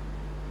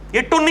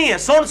 یہ ٹنی ہے،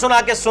 سن سنا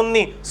کے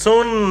سنی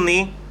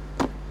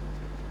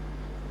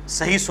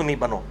صحیح سنی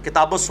بنو،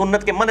 کتاب و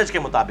سنت کے منہج کے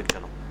مطابق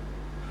چلو۔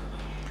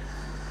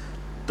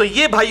 تو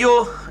یہ بھائیو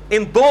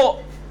ان 2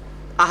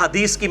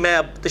 احادیث کی میں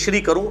اب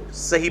تشریح کروں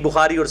صحیح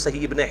بخاری اور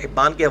صحیح ابن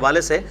حبان کے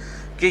حوالے سے،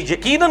 کہ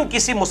یقیناً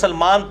کسی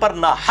مسلمان پر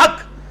ناحق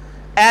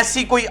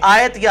ایسی کوئی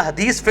آیت یا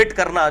حدیث فٹ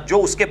کرنا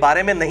جو اس کے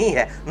بارے میں نہیں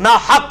ہے،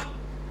 ناحق،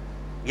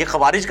 یہ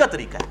خوارج کا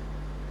طریقہ ہے۔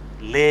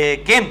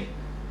 لیکن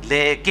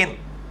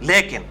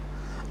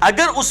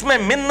اگر اس میں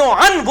من و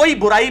عن وہی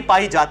برائی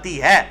پائی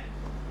جاتی ہے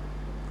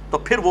تو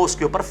پھر وہ اس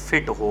کے اوپر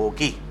فٹ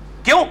ہوگی۔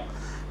 کیوں؟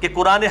 کہ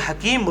قرآن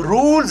حکیم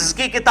رولز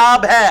کی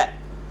کتاب ہے،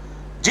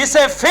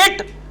 جسے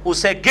فٹ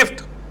اسے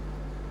گفٹ۔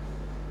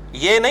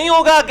 یہ نہیں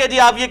ہوگا کہ جی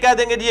آپ یہ کہہ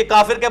دیں گے جی یہ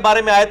کافر کے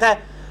بارے میں آیت ہے،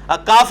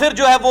 کافر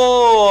جو ہے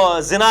وہ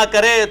زنا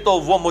کرے تو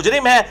وہ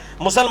مجرم ہے،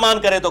 مسلمان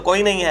کرے تو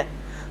کوئی نہیں ہے،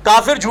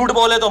 کافر جھوٹ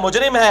بولے تو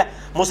مجرم ہے،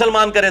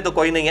 مسلمان کرے تو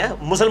کوئی نہیں ہے،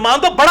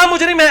 مسلمان تو بڑا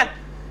مجرم ہے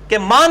کہ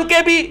مان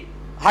کے بھی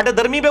ہٹ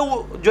درمی پہ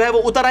جو ہے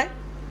وہ اتر آئے۔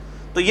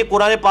 تو یہ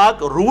قرآن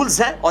پاک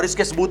رولز ہیں، اور اس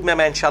کے ثبوت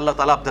میں انشاءاللہ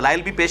تعالیٰ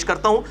دلائل بھی پیش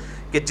کرتا ہوں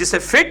کہ جسے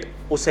فٹ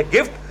اسے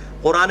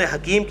گفٹ۔ قرآن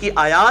حکیم کی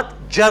آیات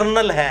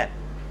جرنل ہیں،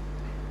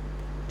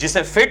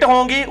 جسے فٹ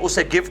ہوں گی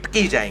اسے گفٹ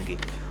کی جائیں گی،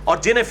 اور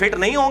جنہیں فٹ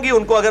نہیں ہوں گی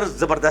ان کو اگر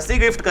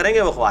زبردستی گفٹ کریں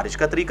گے وہ خوارج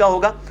کا طریقہ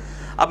ہوگا۔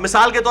 اب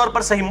مثال کے طور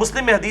پر صحیح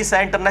مسلم میں حدیث ہے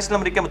انٹرنیشنل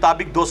نمبر کے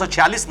مطابق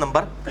 246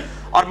 نمبر،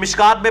 اور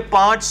مشکات میں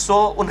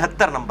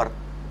 569 نمبر،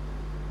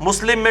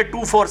 مسلم میں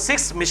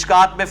 246،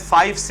 مشکات میں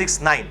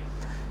 569،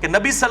 کہ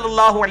نبی صلی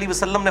اللہ علیہ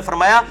وسلم نے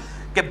فرمایا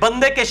کہ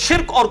بندے کے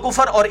شرک اور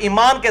کفر اور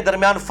ایمان کے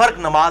درمیان فرق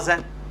نماز ہے۔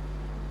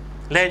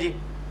 لیں جی،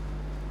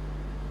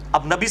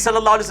 اب نبی صلی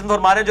اللہ علیہ وسلم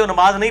فرما رہے ہیں جو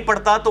نماز نہیں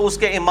پڑھتا تو اس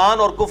کے ایمان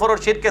اور کفر اور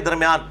شرک کے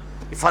درمیان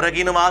فرق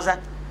ہی نماز ہے۔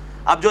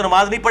 اب جو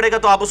نماز نہیں پڑھے گا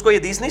تو آپ اس کو یہ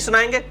حدیث نہیں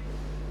سنائیں گے؟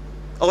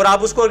 اور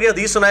آپ اس کو یہ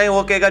حدیث سنائیں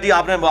وہ کہے گا جی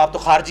آپ تو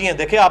خارجی ہیں،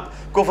 دیکھیں آپ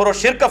کفر اور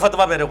شرک کا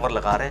فتویٰ میرے اوپر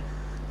لگا رہے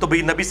ہیں. تو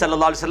بھئی نبی صلی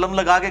اللہ علیہ وسلم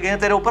لگا کے گئے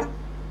تیرے اوپر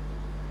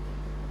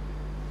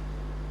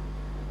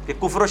کہ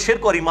کفر و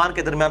شرک اور ایمان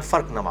کے درمیان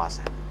فرق نماز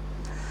ہے.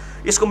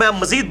 اس کو میں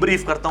مزید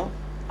بریف کرتا ہوں،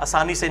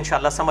 آسانی سے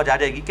انشاءاللہ سمجھ آ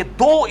جائے گی کہ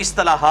دو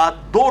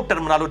اصطلاحات، دو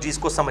ٹرمنالوجیز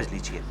کو سمجھ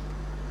لیجئے.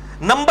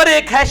 نمبر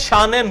ایک ہے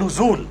شان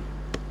نزول،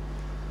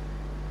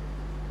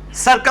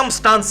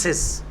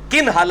 سرکمسٹانسز،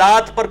 کن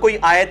حالات پر کوئی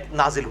آیت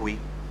نازل ہوئی.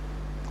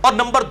 اور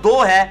نمبر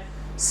دو ہے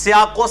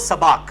سیاق و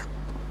سباق،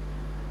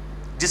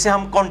 جسے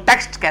ہم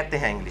کانٹیکسٹ کہتے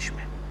ہیں انگلش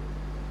میں.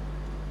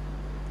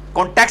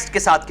 کانٹیکسٹ کے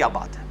ساتھ کیا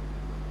بات ہے؟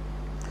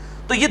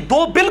 تو یہ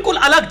دو بالکل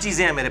الگ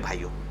چیزیں ہیں میرے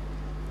بھائیوں.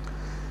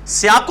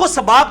 سیاق و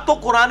سباق تو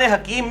قرآن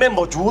حکیم میں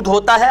موجود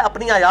ہوتا ہے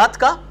اپنی آیات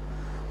کا،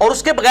 اور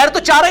اس کے بغیر تو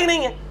چارہ ہی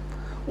نہیں ہے.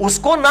 اس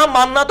کو نہ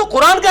ماننا تو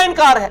قرآن کا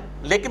انکار ہے،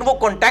 لیکن وہ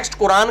کانٹیکسٹ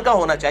قرآن کا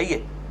ہونا چاہیے،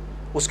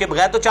 اس کے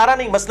بغیر تو چارہ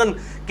نہیں. مثلا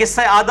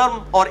قصہ آدم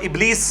اور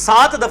ابلیس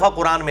 7 دفعہ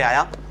قرآن میں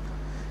آیا.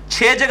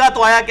 6 جگہ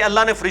تو آیا کہ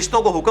اللہ نے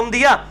فرشتوں کو حکم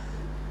دیا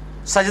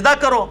سجدہ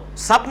کرو،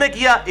 سب نے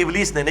کیا،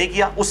 ابلیس نے نہیں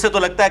کیا. اس سے تو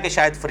لگتا ہے کہ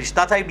شاید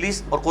فرشتہ تھا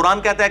ابلیس، اور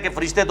قرآن کہتا ہے کہ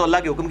فرشتے تو اللہ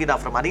کے حکم کی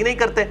نافرمانی نہیں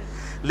کرتے.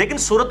 لیکن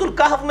سورۃ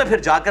الکہف میں پھر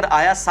جا کر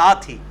آیا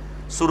ساتھ ہی،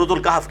 سورۃ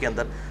الکہف کے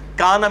اندر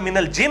کان من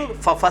الجن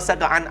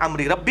ففسق عن امر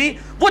ربی،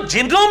 وہ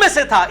جنوں میں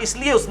سے تھا اس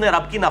لیے اس نے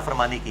رب کی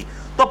نافرمانی کی.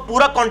 تو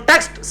پورا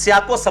کانٹیکسٹ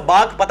سیاق و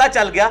سباق پتہ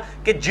چل گیا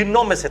کہ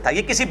جنوں میں سے تھا.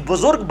 یہ کسی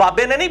بزرگ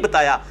بابے نے نہیں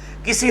بتایا،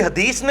 کسی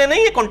حدیث نے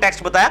نہیں یہ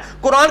کانٹیکسٹ بتایا،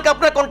 قرآن کا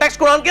اپنا کانٹیکسٹ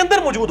قرآن کے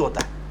اندر موجود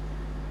ہوتا ہے.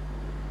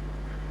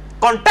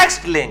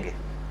 کانٹیکسٹ لیں گے.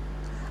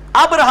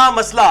 اب رہا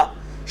مسئلہ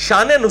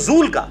شان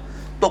نزول کا،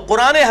 تو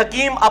قرآن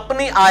حکیم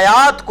اپنی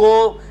آیات کو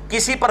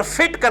کسی پر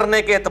فٹ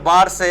کرنے کے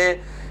اعتبار سے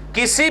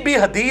کسی بھی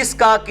حدیث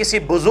کا، کسی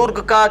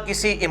بزرگ کا،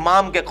 کسی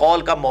امام کے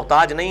قول کا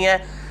محتاج نہیں ہے.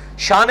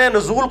 شان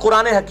نزول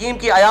قرآن حکیم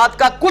کی آیات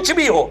کا کچھ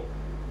بھی ہو،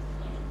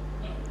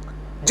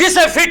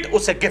 جسے فٹ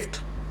اسے گفٹ.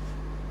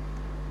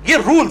 یہ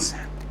رولز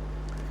ہیں.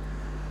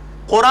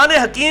 قرآن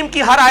حکیم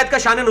کی ہر آیت کا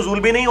شان نزول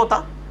بھی نہیں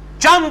ہوتا.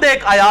 چند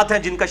ایک آیات ہیں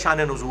جن کا شان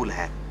نزول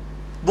ہے،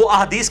 وہ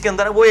احادیث کے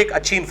اندر ہے. وہ ایک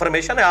اچھی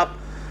انفارمیشن ہے،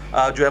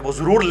 آپ جو ہے وہ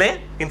ضرور لیں،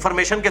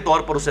 انفارمیشن کے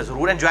طور پر اسے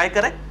ضرور انجوائے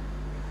کریں.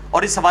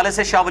 اور اس حوالے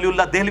سے شاہ ولی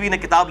اللہ دہلوی نے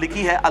کتاب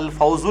لکھی ہے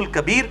الفوز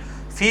الکبیر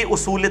فی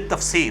اصول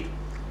التفسیر.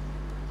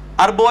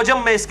 عرب و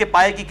عجم میں اس کے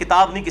پائے کی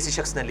کتاب نہیں کسی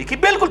شخص نے لکھی،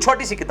 بالکل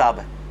چھوٹی سی کتاب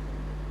ہے،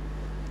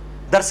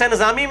 درس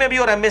نظامی میں بھی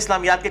اور ایم اے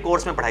اسلامیات کے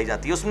کورس میں پڑھائی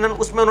جاتی ہے. اس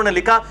میں انہوں نے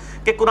لکھا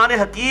کہ قرآن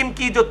حکیم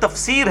کی جو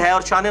تفسیر ہے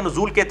اور شان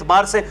نزول کے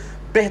اعتبار سے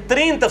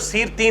بہترین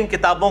تفسیر 3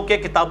 کتابوں کے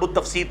کتاب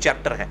التفسیر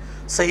چیپٹر ہیں.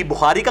 صحیح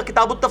بخاری کا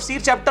کتاب التفسیر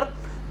چیپٹر،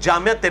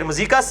 جامعہ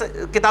ترمذی کا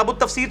کتاب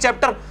التفسیر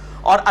چیپٹر،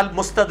 اور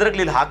المستدرک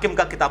للحاکم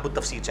کا کتاب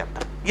التفسیر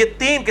چیپٹر. یہ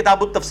 3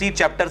 کتاب التفسیر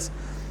چیپٹرز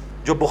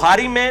جو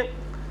بخاری میں،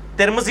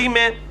 ترمذی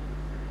میں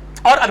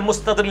اور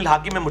المستدرک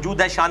للحاکم میں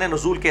موجود ہے، شان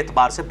نزول کے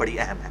اعتبار سے بڑی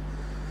اہم ہے.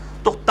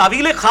 تو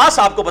تعویل خاص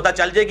آپ کو پتہ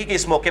چل جائے گی کہ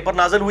اس موقع پر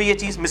نازل ہوئی یہ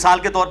چیز. مثال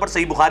کے طور پر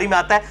صحیح بخاری میں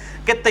آتا ہے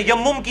کہ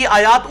تیمم کی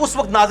آیات اس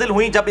وقت نازل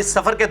ہوئیں جب اس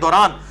سفر کے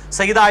دوران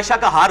سیدہ عائشہ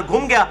کا ہار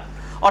گم گیا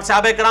اور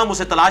صحابہ کرام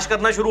اسے تلاش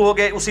کرنا شروع ہو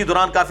گئے. اسی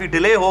دوران کافی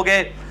ڈیلے ہو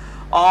گئے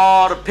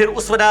اور پھر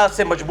اس وجہ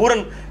سے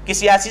مجبوراً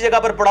کسی ایسی جگہ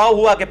پر پڑاؤ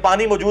ہوا کہ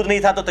پانی موجود نہیں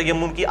تھا، تو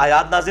تیمم کی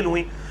آیات نازل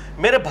ہوئیں.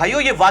 میرے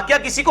بھائیوں، یہ واقعہ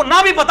کسی کو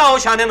نہ بھی پتا ہو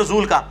شان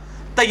نزول کا،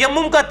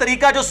 تیمم کا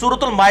طریقہ جو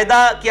سورۃ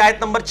المائدہ کی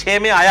آیت نمبر 6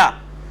 میں آیا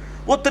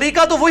وہ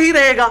طریقہ تو وہی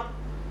رہے گا،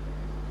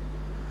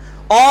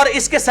 اور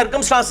اس کے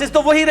سرکمسٹانسز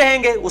تو وہی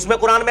رہیں گے. اس میں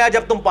قرآن میں آیا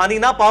جب تم پانی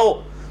نہ پاؤ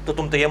تو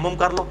تم تیمم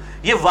کر لو.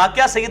 یہ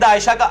واقعہ سیدہ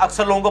عائشہ کا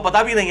اکثر لوگوں کو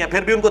پتا بھی نہیں ہے،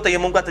 پھر بھی ان کو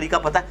تیمم کا طریقہ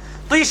پتا ہے.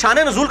 تو یہ شان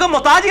نزول کا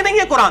محتاج ہی نہیں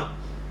ہے قرآن.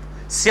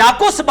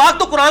 سیاق و سباق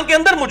تو قرآن کے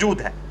اندر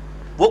موجود ہے،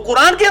 وہ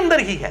قرآن کے اندر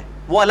ہی ہے،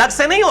 وہ الگ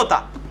سے نہیں ہوتا.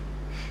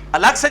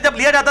 الگ سے جب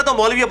لیا جاتا ہے تو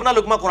مولوی اپنا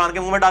لقمہ قرآن کے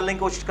منہ میں ڈالنے کی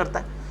کوشش کرتا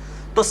ہے.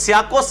 تو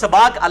سیاق و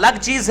سباق الگ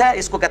چیز ہے،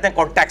 اس کو کہتے ہیں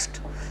کانٹیکسٹ.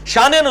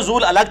 شان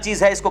نزول الگ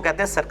چیز ہے، اس کو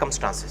کہتے ہیں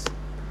سرکمسٹانسز.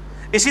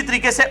 اسی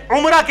طریقے سے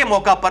عمرہ کے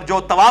موقع پر جو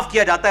طواف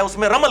کیا جاتا ہے اس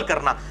میں رمل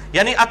کرنا،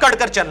 یعنی اکڑ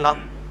کر چلنا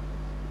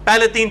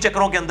پہلے 3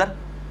 چکروں کے اندر،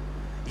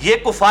 یہ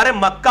کفار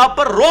مکہ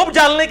پر روب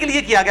ڈالنے کے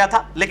لیے کیا گیا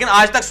تھا، لیکن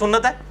آج تک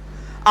سنت ہے.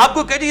 آپ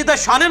کو کہ جی ادھر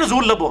شان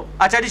نزول لبو،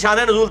 اچھا جی شان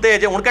نزول تے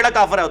جی ان کیڑا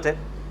کافر ہے ہوتے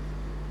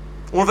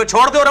ان پہ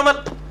چھوڑ دو رمل،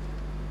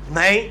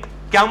 نہیں،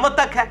 قیامت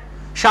تک ہے.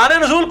 شان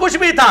نزول کچھ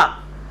بھی تھا،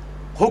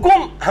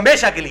 حکم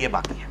ہمیشہ کے لیے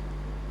باقی ہے.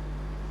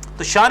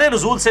 تو شان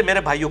نزول سے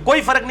میرے بھائیوں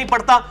کوئی فرق نہیں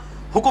پڑتا،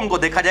 حکم کو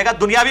دیکھا جائے گا.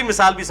 دنیاوی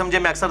مثال بھی سمجھے،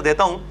 میں اکثر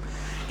دیتا ہوں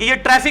کہ یہ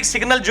ٹریفک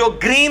سگنل جو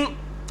گرین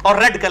اور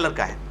ریڈ کلر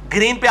کا ہے،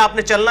 گرین پہ آپ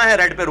نے چلنا ہے،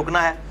 ریڈ پہ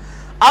رکنا ہے.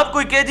 اب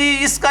کوئی کہ جی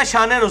اس کا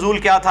شان نزول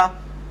کیا تھا؟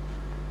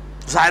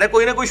 ظاہر ہے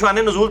کوئی نہ کوئی شان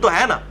نزول تو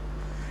ہے نا،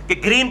 کہ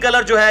گرین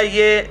کلر جو ہے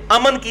یہ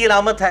امن کی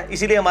علامت ہے،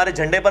 اسی لیے ہمارے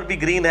جھنڈے پر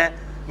بھی گرین ہے،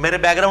 میرے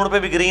بیک گراؤنڈ پہ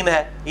بھی گرین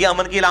ہے، یہ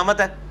امن کی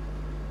علامت ہے.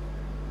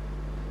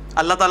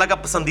 اللہ تعالیٰ کا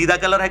پسندیدہ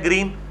کلر ہے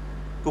گرین،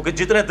 کیونکہ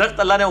جتنے درخت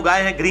اللہ نے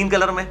اگائے ہیں گرین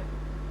کلر میں،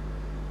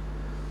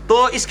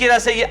 تو اس کی وجہ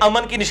سے یہ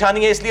امن کی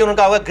نشانی ہے. اس لیے انہوں نے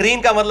کہا ہوگا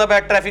گرین کا مطلب ہے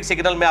ٹریفک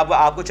سگنل میں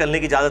آپ کو چلنے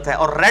کی اجازت ہے.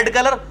 اور ریڈ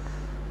کلر،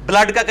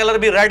 بلڈ کا کلر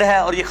بھی ریڈ ہے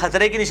اور یہ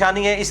خطرے کی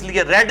نشانی ہے، اس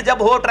لیے ریڈ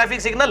جب ہو ٹریفک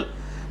سگنل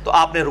تو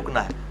آپ نے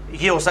رکنا ہے.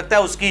 یہ ہو سکتا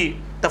ہے اس کی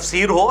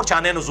تفسیر ہو,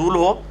 شان نزول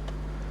ہو,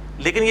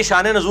 لیکن یہ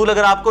شان نزول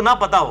اگر آپ کو نہ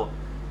پتا ہو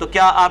تو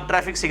کیا آپ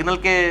ٹریفک سگنل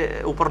کے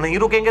اوپر نہیں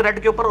رکیں گے,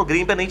 ریڈ کے اوپر, اور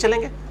گرین پہ نہیں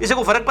چلیں گے؟ اسے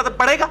کوئی فرق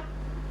پڑے گا؟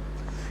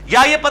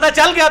 یا یہ پتہ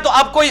چل گیا تو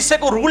آپ کو اس سے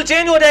کوئی رول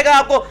چینج ہو جائے گا,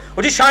 آپ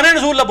کو جی شان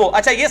نزول لبو,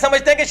 اچھا یہ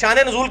سمجھتے ہیں کہ شان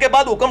نزول کے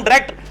بعد حکم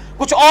ڈائریکٹ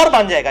کچھ اور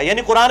بن جائے گا.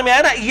 یعنی قرآن میں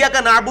آیا نا ایاک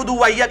نعبد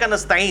و ایاک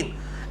نستعین,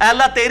 اے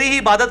اللہ تیری ہی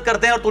عبادت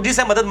کرتے ہیں اور تجھی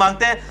سے مدد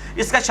مانگتے ہیں.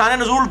 اس کا شان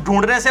نزول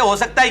ڈھونڈنے سے ہو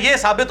سکتا ہے یہ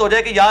ثابت ہو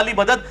جائے کہ یا علی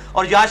مدد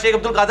اور یا شیخ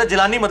عبد القادر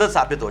جیلانی مدد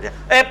ثابت ہو جائے.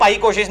 اے بھائی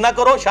کوشش نہ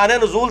کرو, شان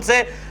نزول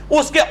سے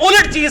اس کے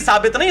الٹ چیز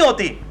ثابت نہیں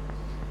ہوتی.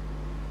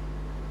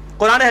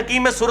 قرآن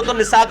حکیم میں سورۃ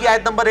النساء کی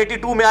آیت نمبر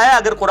 82 میں آیا,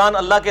 اگر قرآن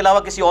اللہ کے علاوہ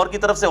کسی اور کی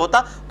طرف سے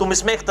ہوتا تم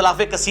اس میں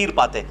اختلاف کثیر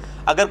پاتے.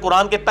 اگر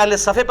قرآن کے پہلے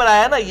صفحے پر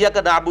آیا نا ایاک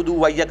نعبد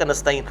و ایاک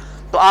نستعین,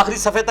 تو آخری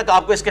صفحے تک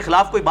آپ کو اس کے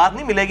خلاف کوئی بات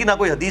نہیں ملے گی, نہ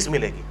کوئی حدیث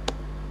ملے گی.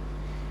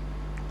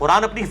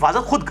 قرآن اپنی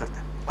حفاظت خود کرتا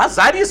ہے. ہاں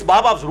ظاہری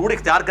اسباب آپ ضرور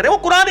اختیار کریں, وہ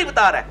قرآن ہی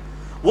بتا رہا ہے,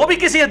 وہ بھی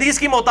کسی حدیث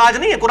کی محتاج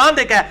نہیں ہے. قرآن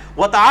دیکھا ہے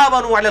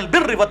وَتَعَاوَنُوا عَلَى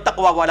الْبِرِّ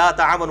وَالتَّقْوَى وَلَا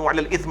تَعَاوَنُوا عَلَى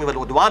الْإِثْمِ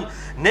وَالْعُدْوَانِ,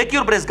 نیکی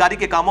اور پرہیزگاری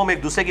کے کاموں میں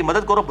ایک دوسرے کی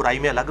مدد کرو, برائی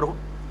میں الگ رہو.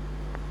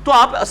 تو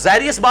آپ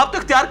ظاہری اسباب تو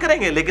اختیار کریں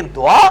گے, لیکن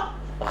دعا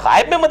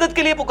غائب میں مدد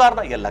کے لیے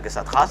پکارنا یہ اللہ کے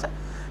ساتھ خاص ہے.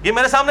 یہ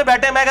میرے سامنے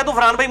بیٹھے ہیں, میں کہتا ہوں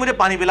فرحان بھائی مجھے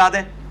پانی پلا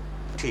دیں,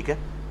 ٹھیک ہے,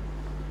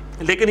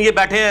 لیکن یہ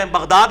بیٹھے ہیں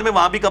بغداد میں,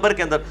 وہاں بھی قبر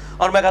کے اندر,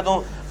 اور میں کہتا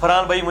ہوں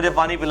فرحان بھائی مجھے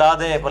پانی پلا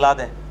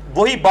دیں.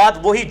 وہی بات,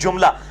 وہی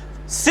جملہ,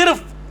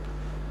 صرف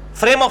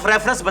فریم آف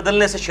ریفرنس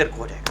بدلنے سے شرک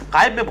ہو جائے گا,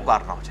 غائب میں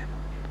پکارنا ہو جائے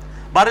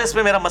گا. بہرحال اس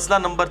میں میرا مسئلہ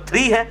نمبر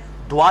 3 ہے,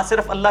 دعا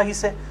صرف اللہ ہی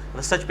سے.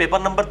 ریسرچ پیپر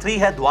نمبر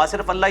 3 ہے دعا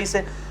صرف اللہ ہی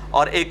سے,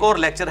 اور ایک اور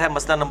لیکچر ہے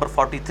مسئلہ نمبر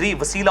 43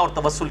 وسیلہ اور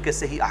توسل کے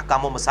صحیح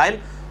احکام و مسائل,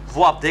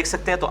 وہ آپ دیکھ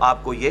سکتے ہیں, تو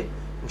آپ کو یہ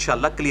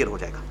انشاءاللہ کلیئر ہو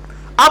جائے گا.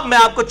 اب میں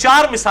آپ کو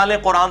 4 مثالیں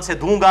قرآن سے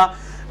دوں گا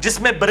جس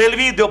میں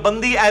بریلوی,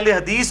 دیوبندی, اہل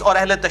حدیث اور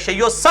اہل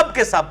تشیع سب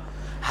کے سب,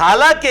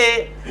 حالانکہ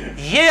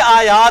یہ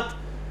آیات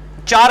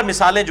 4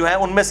 مثالیں جو ہیں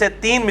ان میں سے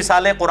 3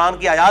 مثالیں قرآن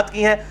کی آیات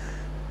کی ہیں,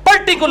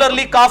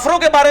 پرٹیکولرلی کافروں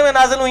کے بارے میں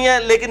نازل ہوئی ہیں,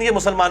 لیکن یہ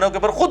مسلمانوں کے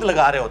اوپر خود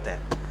لگا رہے ہوتے ہیں,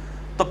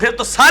 تو پھر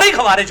تو سارے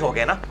خوارج ہو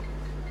گئے نا.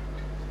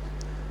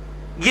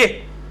 یہ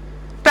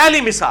پہلی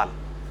مثال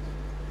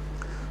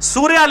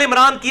سورہ آل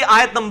عمران کی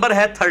آیت نمبر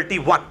ہے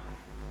 31.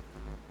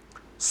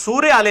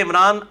 سورہ آل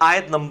عمران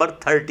آیت نمبر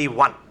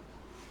 31,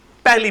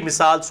 پہلی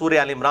مثال سورہ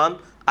آل عمران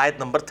آیت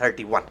نمبر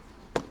 31,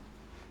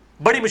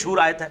 بڑی مشہور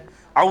آیت ہے.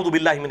 اعوذ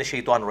باللہ من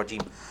الشیطان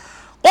الرجیم.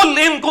 قل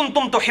ان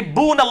کنتم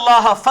تحبون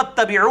اللہ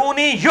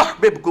فاتبعونی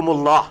یحببکم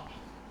اللہ.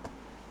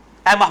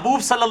 اے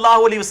محبوب صلی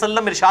اللہ علیہ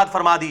وسلم ارشاد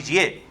فرما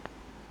دیجئے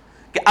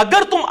کہ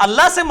اگر تم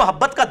اللہ سے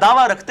محبت کا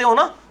دعویٰ رکھتے ہو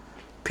نا,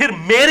 پھر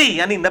میری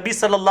یعنی نبی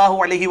صلی اللہ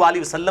علیہ وآلہ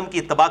وسلم کی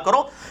اتباع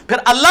کرو, پھر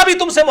اللہ بھی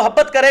تم سے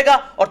محبت کرے گا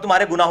اور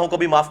تمہارے گناہوں کو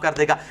بھی معاف کر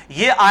دے گا.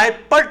 یہ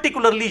آیت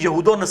پرٹیکولرلی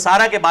یہود و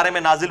نصارہ کے بارے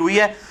میں نازل ہوئی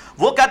ہے.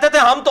 وہ کہتے تھے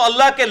ہم تو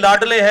اللہ کے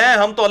لاڈلے ہیں,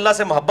 ہم تو اللہ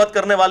سے محبت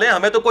کرنے والے ہیں,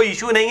 ہمیں تو کوئی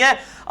ایشو نہیں ہے.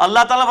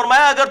 اللہ تعالیٰ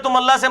فرمایا اگر تم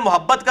اللہ سے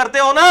محبت کرتے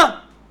ہو نا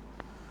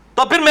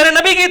تو پھر میرے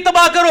نبی کی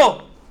اتباع کرو.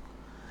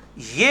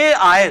 یہ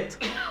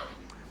آیت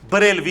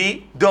بریلوی,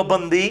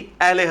 دیوبندی,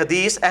 اہل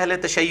حدیث, اہل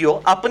تشیع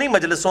اپنی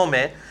مجلسوں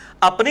میں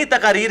اپنی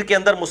تقاریر کے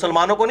اندر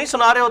مسلمانوں کو نہیں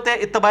سنا رہے ہوتے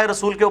اتباع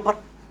رسول کے اوپر.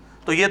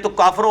 تو یہ تو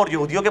کافروں اور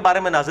یہودیوں کے بارے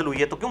میں نازل ہوئی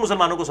ہے, تو کیوں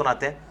مسلمانوں کو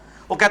سناتے ہیں؟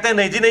 وہ کہتے ہیں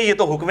نہیں جی نہیں, یہ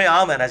تو حکم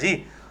عام ہے نا جی.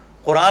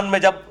 قرآن میں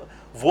جب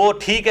وہ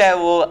ٹھیک ہے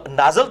وہ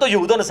نازل تو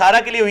یہود و نصارہ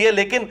کے لیے ہوئی ہے,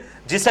 لیکن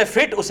جسے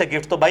فٹ اسے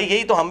گفٹ. تو بھائی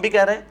یہی تو ہم بھی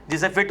کہہ رہے ہیں,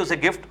 جسے فٹ اسے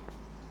گفٹ.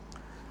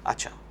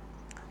 اچھا,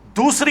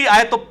 دوسری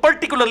آیت تو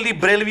پرٹیکولرلی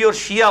بریلوی اور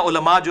شیعہ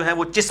علماء جو ہیں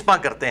وہ چسپاں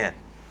کرتے ہیں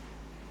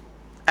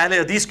اہل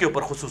حدیث کے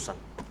اوپر خصوصاً.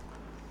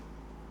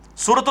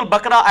 سورۃ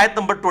البقرہ آیت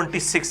نمبر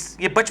 26.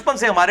 یہ بچپن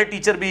سے ہمارے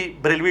ٹیچر بھی,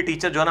 بریلوی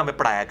ٹیچر جو ہے نا, ہمیں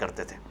پڑھایا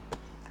کرتے تھے.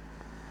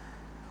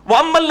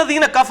 وَأَمَّا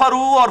الَّذِينَ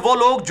كَفَرُوا, اور وہ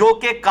لوگ جو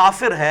کہ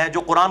کافر ہیں,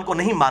 جو قرآن کو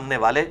نہیں ماننے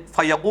والے,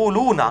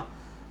 فَيَقُولُونَ,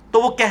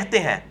 تو وہ کہتے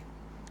ہیں,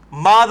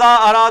 مَاذَا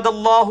أَرَادَ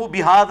اللَّهُ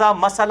بِهَذَا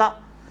مَثَلًا,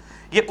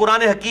 یہ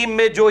قرآن حکیم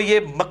میں جو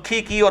یہ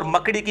مکھی کی اور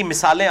مکڑی کی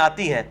مثالیں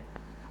آتی ہیں,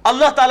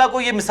 اللہ تعالیٰ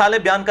کو یہ مثالیں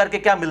بیان کر کے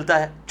کیا ملتا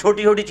ہے؟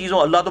 چھوٹی چھوٹی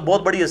چیزوں, اللہ تو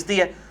بہت بڑی ہستی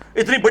ہے,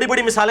 اتنی بڑی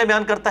بڑی مثالیں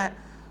بیان کرتا ہے.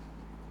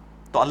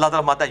 تو اللہ تعالیٰ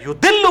فرماتا ہے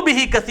یضل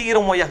بہ کثیرا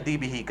ویہدی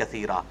بہ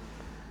کثیرا,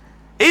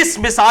 اس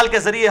مثال کے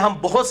ذریعے ہم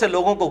بہت سے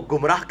لوگوں کو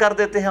گمراہ کر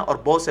دیتے ہیں اور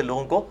بہت سے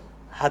لوگوں کو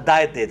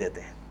ہدایت دے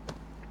دیتے ہیں.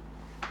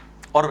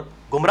 اور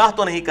گمراہ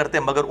تو نہیں کرتے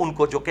مگر ان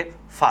کو جو کہ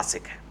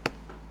فاسق ہیں.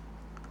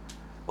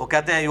 وہ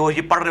کہتے ہیں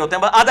یہ پڑھ رہے ہوتے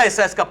ہیں, آدھا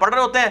حصہ اس کا پڑھ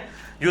رہے ہوتے ہیں,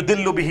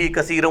 یضل بہ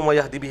کثیرا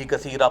ویہدی بہ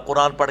کثیرا,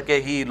 قرآن پڑھ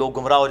کے ہی لوگ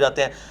گمراہ ہو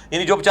جاتے ہیں.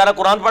 یعنی جو بیچارہ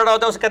قرآن پڑھ رہا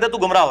ہوتا ہے اسے کہتے ہیں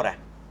تو گمراہ ہو رہا ہے,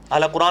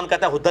 حالانکہ قرآن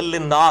کہتا ہے ھدی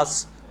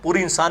للناس,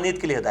 پوری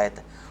انسانیت کے لیے ہدایت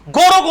ہے.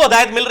 گوروں کو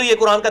ہدایت مل رہی ہے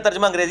قرآن کا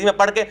ترجمہ انگریزی میں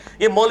پڑھ کے.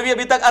 یہ مولوی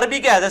ابھی تک عربی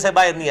کے حیدے سے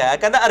باہر نہیں آیا,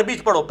 کہتا ہے عربی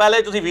پڑھو,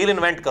 پہلے تسی ویل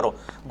انوینٹ کرو.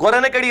 گورے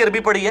نے کہڑی عربی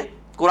پڑھی ہے,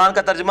 قرآن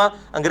کا ترجمہ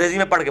انگریزی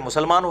میں پڑھ کے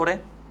مسلمان ہو رہے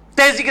ہیں,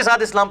 تیزی کے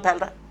ساتھ اسلام پھیل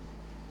رہا ہے.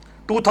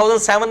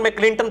 2007 میں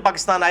کلنٹن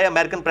پاکستان آئے,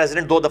 امریکن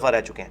پریزیڈنٹ 2 دفعہ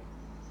رہ چکے ہیں,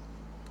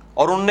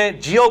 اور انہوں نے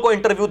جیو کو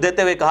انٹرویو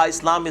دیتے ہوئے کہا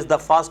Islam is the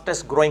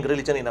fastest growing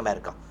religion in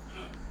America.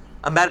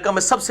 امریکہ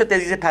میں سب سے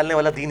تیزی سے پھیلنے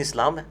والا دین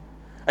اسلام ہے.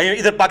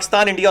 ادھر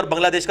پاکستان, انڈیا اور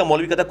بنگلہ دیش کا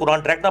مولوی کہتا ہے قرآن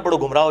ڈائریکٹ نہ پڑھو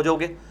گمراہ ہو جاؤ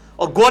گے,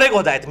 اور گورے کو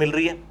ہدایت مل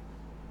رہی ہے.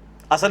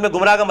 اصل میں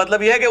گمراہ کا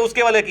مطلب یہ ہے کہ اس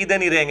کے والے عقیدے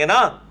نہیں رہیں گے نا,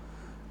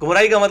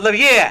 گمراہی کا مطلب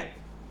یہ ہے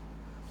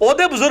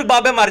عہدے بزرگ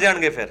بابے مر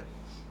جان گے. پھر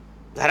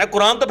ظاہر ہے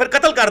قرآن تو پھر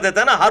قتل کر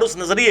دیتا ہے نا ہر اس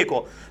نظریے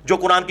کو جو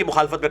قرآن کی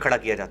مخالفت پہ کھڑا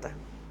کیا جاتا ہے.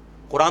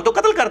 قرآن تو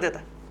قتل کر دیتا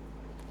ہے.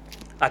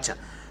 اچھا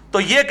تو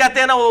یہ کہتے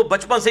ہیں نا وہ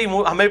بچپن سے ہی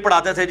ہمیں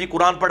پڑھاتے تھے جی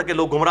قرآن پڑھ کے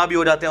لوگ گمراہ بھی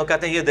ہو جاتے ہیں اور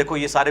کہتے ہیں یہ دیکھو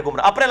یہ سارے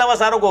گمراہ اپنے علاوہ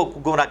ساروں کو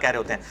گمراہ کہہ رہے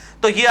ہوتے ہیں.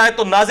 تو یہ آیت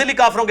تو نازلی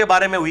کافروں کے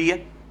بارے میں ہوئی ہے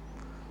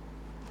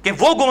کہ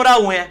وہ گمراہ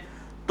ہوئے ہیں.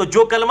 تو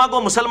جو کلمہ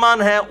کو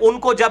مسلمان ہیں ان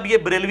کو جب یہ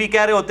بریلوی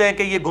کہہ رہے ہوتے ہیں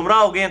کہ یہ گمراہ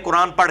ہو گئے ہیں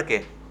قرآن پڑھ کے,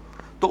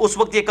 تو اس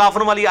وقت یہ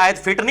کافروں والی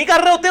آیت فٹ نہیں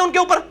کر رہے ہوتے ہیں ان کے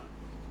اوپر.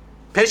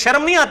 پھر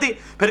شرم نہیں آتی,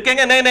 پھر کہیں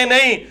گے نہیں نہیں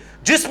نہیں,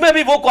 جس میں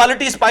بھی وہ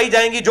کوالٹیز پائی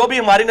جائیں گی جو بھی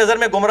ہماری نظر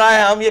میں گمراہ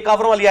ہے ہم یہ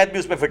کافروں والی آیت بھی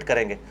اس پہ فٹ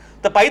کریں گے.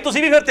 تو بھائی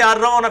تسی بھی پھر تیار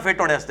رہو نا فٹ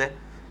ہونے واسطے.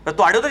 پھر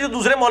تواڈے تو جو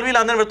دوسرے مولوی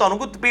لاندے پھر تانوں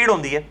کو پیڑ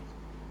ہوندی ہے,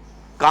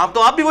 کام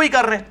تو آپ بھی وہی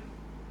کر رہے ہیں.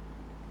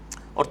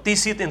 اور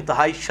تیسری تو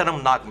انتہائی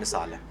شرمناک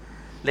مثال ہے,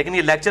 لیکن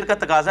یہ لیکچر کا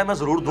تقاضا ہے میں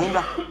ضرور دوں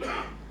گا.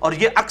 اور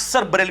یہ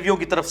اکثر بریلویوں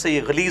کی طرف سے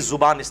یہ غلیظ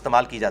زبان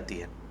استعمال کی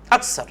جاتی ہے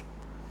اکثر.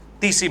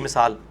 تیسری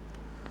مثال,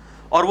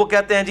 اور وہ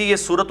کہتے ہیں جی یہ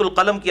سورۃ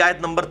القلم کی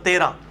آیت نمبر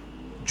 13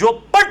 جو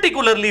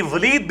پرٹیکولرلی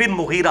ولید بن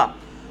مغیرہ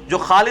جو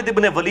خالد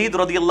ابن ولید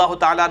رضی اللہ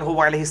تعالیٰ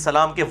عنہ علیہ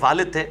السلام کے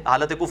والد تھے,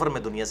 حالت کفر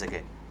میں دنیا سے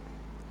گئے,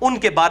 ان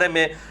کے بارے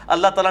میں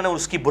اللہ تعالیٰ نے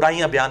اس کی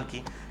برائیاں بیان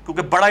کی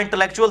کیونکہ بڑا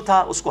انٹلیکچوئل تھا,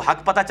 اس کو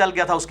حق پتہ چل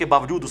گیا تھا, اس کے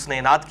باوجود اس نے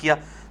اناد کیا.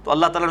 تو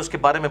اللہ تعالیٰ نے اس کے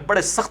بارے میں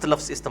بڑے سخت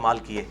لفظ استعمال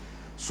کیے.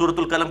 سورۃ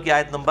القلم کی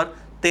آیت نمبر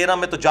 13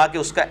 میں تو جا کے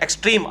اس کا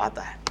ایکسٹریم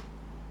آتا ہے,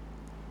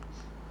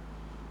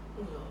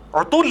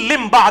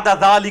 عُتُلٍّ بَعْدَ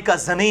ذَلِكَ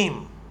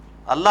زَنِيمٌ.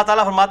 اللہ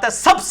تعالیٰ فرماتا ہے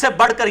سب سے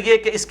بڑھ کر یہ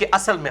کہ اس کے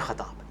اصل میں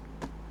خطاب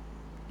ہے,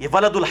 یہ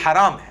ولد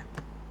الحرام ہے,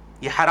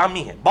 یہ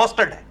حرامی ہے,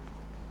 باسٹرڈ ہے.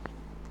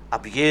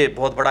 اب یہ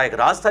بہت بڑا ایک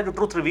راز تھا جو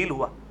ٹروتھ ریویل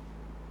ہوا.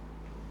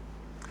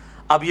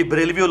 اب یہ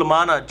بریلوی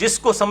علماء نا جس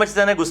کو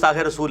سمجھتے ہیں گستاخ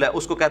رسول ہے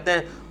اس کو کہتے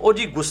ہیں او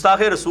جی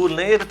گستاخ رسول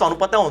نے, یہ تو تانوں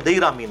پتہ ہوندے ہی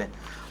رامی نے,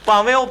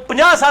 پاویں وہ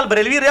 50 سال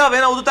بریلوی رہا ہوئے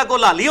نا ادو تک وہ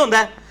لالی ہوندا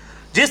ہے.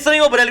 جس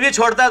طرح وہ بریلوی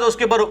چھوڑتا ہے تو اس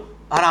کے اوپر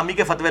حرامی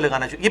کے فتوے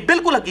لگانا چاہیے. یہ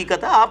بالکل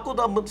حقیقت ہے, آپ کو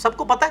تو سب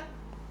کو پتہ ہے.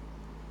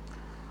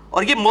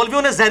 اور یہ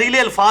مولویوں نے زہریلے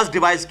الفاظ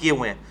ڈیوائز کیے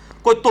ہوئے ہیں.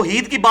 کوئی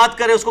توحید کی بات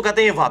کرے اس کو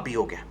کہتے ہیں یہ وہابی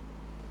ہو گیا,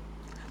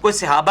 کوئی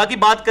صحابہ کی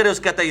بات کرے اس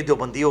کو کہتا ہے یہ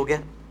دیوبندی ہو گیا,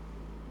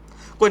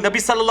 کوئی نبی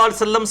صلی اللہ علیہ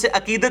وسلم سے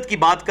عقیدت کی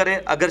بات کرے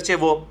اگرچہ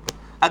وہ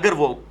اگر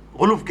وہ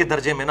غلو کے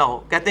درجے میں نہ ہو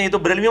کہتے ہیں یہ تو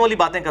بریلویوں والی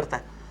باتیں کرتا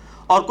ہے,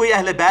 اور کوئی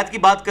اہل بیت کی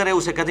بات کرے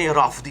اسے کہتے ہیں یہ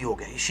رافضی ہو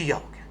گیا, یہ شیعہ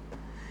ہو گیا.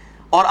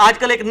 اور آج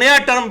کل ایک نیا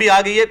ٹرم بھی آ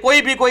گئی ہے,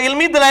 کوئی بھی کوئی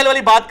علمی دلائل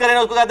والی بات کرے نا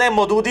اس کو کہتے ہیں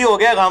مودودی ہو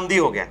گیا, غامدی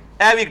ہو گیا.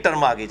 اے بھی ایک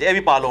ٹرم آ گئی, اے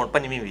بھی پالو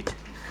پنجویں وچ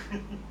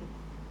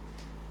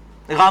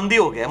غامدی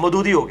ہو گیا,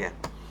 مودودی ہو گیا.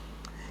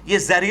 یہ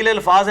زہریلے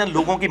الفاظ ہیں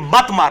لوگوں کی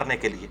مت مارنے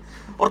کے لیے,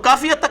 اور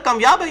کافی حد تک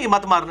کامیاب ہے یہ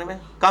مت مارنے میں,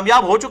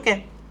 کامیاب ہو چکے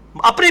ہیں.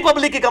 اپنی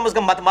پبلک کی کم از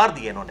کم مت مار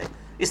دی ہے انہوں نے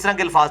اس طرح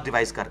کے الفاظ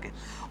ڈیوائز کر کے.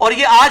 اور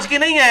یہ آج کی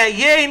نہیں ہے,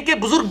 یہ ان کے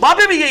بزرگ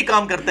بابے بھی یہی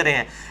کام کرتے رہے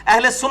ہیں.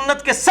 اہل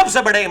سنت کے سب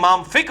سے بڑے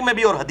امام فقہ میں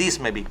بھی اور حدیث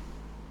میں بھی,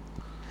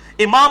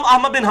 امام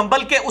احمد بن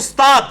حنبل کے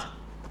استاد,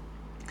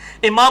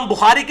 امام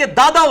بخاری کے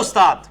دادا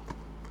استاد,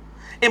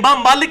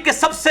 امام مالک کے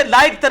سب سے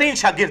لائق ترین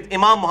شاگرد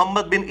امام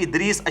محمد بن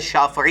ادریس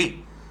الشافعی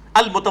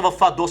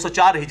المتوفا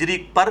 204 ہجری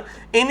پر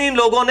انہی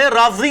لوگوں نے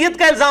رافضیت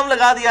کا الزام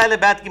لگا دیا اہل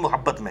بیت کی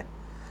محبت میں.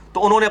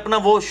 تو انہوں نے اپنا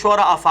وہ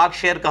شعرا آفاق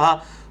شعر کہا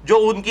جو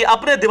ان کی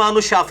اپنے دیوان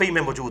الشافعی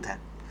میں موجود ہے,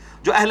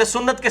 جو اہل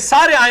سنت کے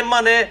سارے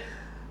ائمہ نے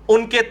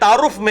ان کے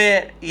تعارف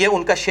میں یہ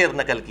ان کا شعر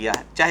نقل کیا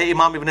ہے, چاہے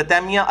امام ابن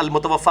تیمیہ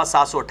المتوفا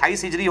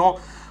 728 ہجری ہوں,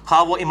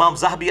 خواہ وہ امام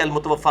ذہبی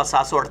المتوفا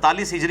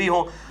 748 ہجری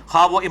ہوں,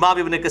 خواہ وہ امام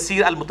ابن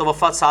کثیر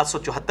المتوفا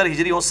 774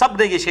 ہجری ہوں, سب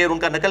نے یہ شعر ان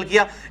کا نقل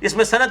کیا. اس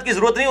میں سند کی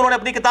ضرورت نہیں, انہوں نے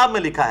اپنی کتاب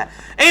میں لکھا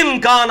ہے ان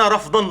کان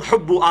رفض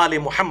حب آل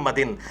محمد,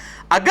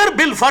 اگر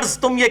بالفرض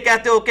تم یہ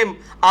کہتے ہو کہ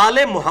آل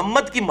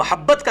محمد کی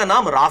محبت کا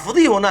نام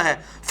رافضی ہونا ہے,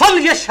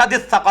 فلیشہد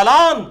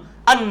الثقلان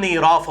انی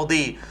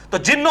رافضی, تو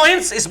جن و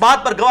انس اس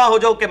بات پر گواہ ہو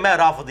جاؤ کہ میں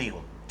رافضی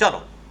ہوں. چلو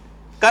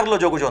کر لو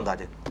جو کچھ ہوتا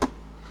جائے.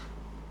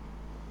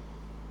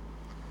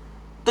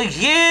 تو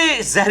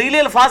یہ زہریلے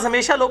الفاظ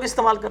ہمیشہ لوگ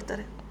استعمال کرتے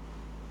رہے.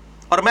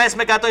 اور میں اس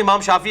میں کہتا ہوں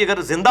امام شافعی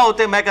اگر زندہ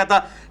ہوتے میں کہتا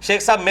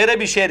شیخ صاحب میرے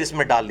بھی شعر اس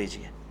میں ڈال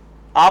لیجئے.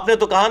 آپ نے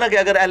تو کہا نا کہ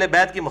اگر اہل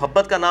بیت کی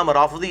محبت کا نام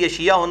رافضی یا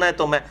شیعہ ہونا ہے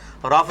تو میں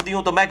رافضی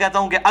ہوں, تو میں کہتا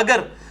ہوں کہ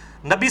اگر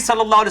نبی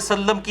صلی اللہ علیہ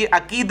وسلم کی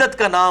عقیدت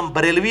کا نام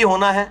بریلوی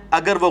ہونا ہے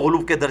اگر وہ غلو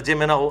کے درجے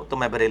میں نہ ہو تو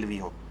میں بریلوی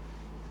ہوں.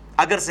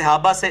 اگر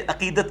صحابہ سے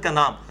عقیدت کا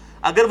نام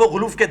اگر وہ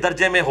غلو کے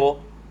درجے میں ہو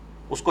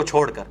اس کو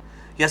چھوڑ کر,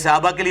 یا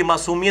صحابہ کے لیے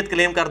معصومیت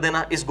کلیم کر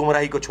دینا اس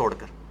گمراہی کو چھوڑ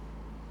کر,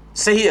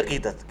 صحیح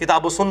عقیدت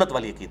کتاب و سنت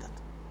والی عقیدت,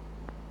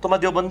 تو میں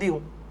دیوبندی ہوں.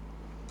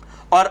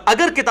 اور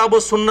اگر کتاب و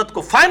سنت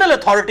کو فائنل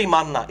اتھارٹی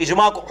ماننا,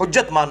 اجماع کو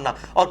حجت ماننا,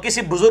 اور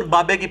کسی بزرگ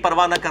بابے کی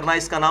پرواہ نہ کرنا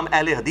اس کا نام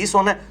اہل حدیث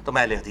ہونا ہے تو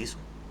میں اہل حدیث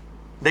ہوں.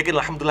 لیکن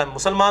الحمدللہ میں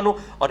مسلمان ہوں,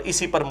 اور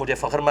اسی پر مجھے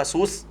فخر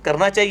محسوس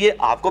کرنا چاہیے,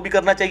 آپ کو بھی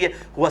کرنا چاہیے.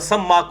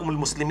 وَسَمَّاكُمُ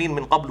الْمُسْلِمِينَ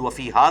مِن قَبْلُ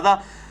وَفِي هَذَا,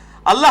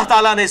 اللہ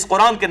تعالیٰ نے اس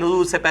قرآن کے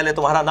نزول سے پہلے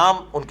تمہارا نام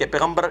ان کے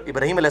پیغمبر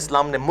ابراہیم علیہ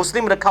السلام نے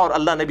مسلم رکھا, اور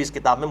اللہ نے بھی اس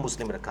کتاب میں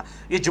مسلم رکھا.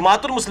 یہ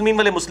جماعت المسلمین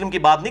والے مسلم کی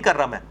بات نہیں کر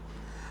رہا میں.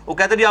 وہ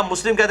کہتے ہیں جی آپ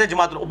مسلم کہتے ہیں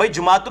جماعت بھائی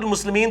جماعت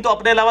المسلمین تو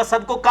اپنے علاوہ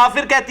سب کو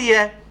کافر کہتی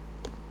ہے,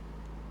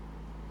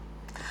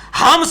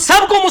 ہم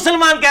سب کو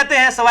مسلمان کہتے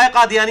ہیں سوائے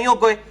قادیانیوں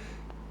کو.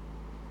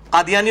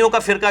 قادیانیوں کا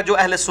فرقہ جو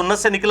اہل سنت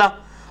سے نکلا،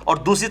 اور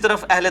دوسری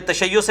طرف اہل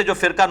تشیع سے جو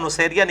فرقہ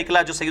نصیریہ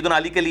نکلا جو سیدنا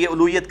علی کے لیے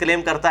الوہیت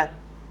کلیم کرتا ہے۔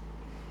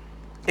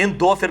 ان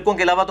دو فرقوں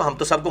کے علاوہ تو ہم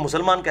تو سب کو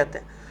مسلمان کہتے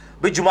ہیں۔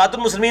 بھئی جماعت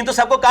المسلمین تو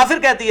سب کو کافر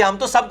کہتی ہے، ہم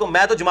تو سب کو،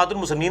 میں تو جماعت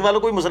المسلمین والوں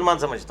کو بھی مسلمان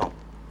سمجھتا ہوں۔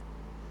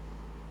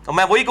 تو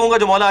میں وہی کہوں گا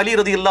جو مولا علی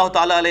رضی اللہ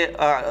تعالیٰ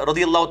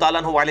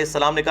عنہ علیہ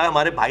السلام نے کہا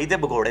ہمارے بھائی تھے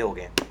بگوڑے ہو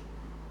گئے،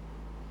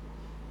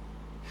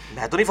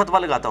 میں تو نہیں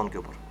فتویٰ لگاتا ان کے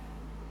اوپر۔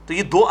 تو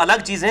یہ دو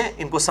الگ چیزیں ہیں،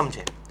 ان کو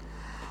سمجھیں۔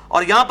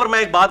 اور یہاں پر میں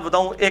ایک بات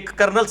بتاؤں، ایک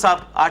کرنل صاحب،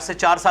 آج سے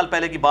 4 سال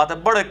پہلے کی بات ہے،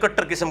 بڑے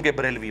کٹر قسم کے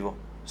بریلوی، وہ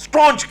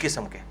سٹرونچ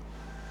قسم کے،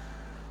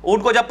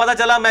 ان کو جب پتہ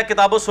چلا میں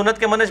کتاب و سنت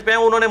کے منہج پہ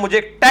ہوں، انہوں نے مجھے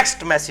ایک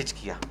ٹیکسٹ میسج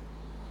کیا،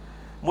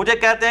 مجھے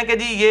کہتے ہیں کہ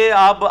جی یہ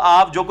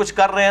آپ جو کچھ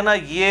کر رہے ہیں نا،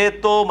 یہ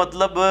تو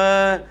مطلب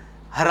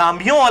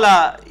حرامیوں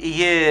والا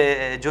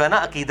یہ جو ہے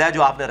نا عقیدہ ہے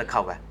جو آپ نے رکھا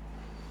ہوا ہے۔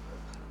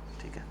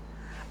 ٹھیک ہے،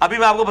 ابھی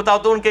میں آپ کو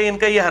بتاتا ہوں کہ ان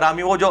کا یہ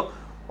حرامی، وہ جو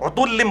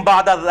عتل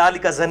بعد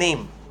ذلک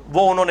زنیم،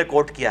 وہ انہوں نے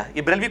کوٹ کیا،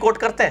 یہ بریلوی کوٹ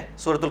کرتے ہیں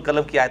سورۃ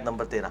القلم کی آیت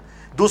نمبر 13،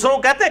 دوسروں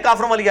کو کہتے ہیں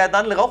کافروں والی آیت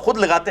نہ لگاؤ، خود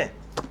لگاتے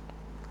ہیں،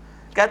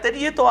 کہتے ہیں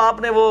یہ تو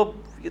آپ نے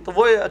یہ تو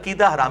وہ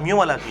عقیدہ حرامیوں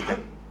والا عقیدہ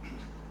ہے،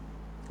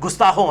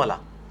 گستاخوں والا۔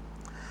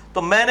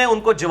 تو میں نے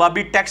ان کو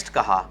جوابی ٹیکسٹ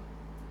کہا،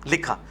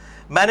 لکھا،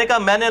 میں نے کہا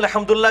میں نے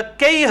الحمدللہ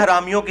کئی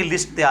حرامیوں کی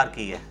لسٹ تیار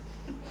کی ہے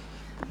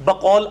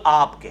بقول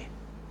آپ کے،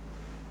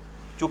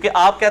 چونکہ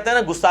آپ کہتے ہیں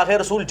نا گستاخ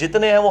رسول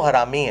جتنے ہیں وہ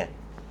حرامی ہیں،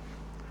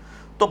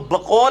 تو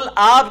بقول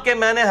آپ کے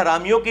میں نے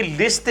حرامیوں کی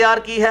لسٹ تیار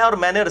کی ہے، اور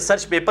میں نے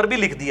ریسرچ پیپر بھی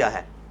لکھ دیا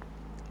ہے،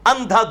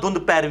 اندھا دھند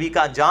پیروی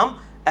کا انجام،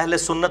 اہل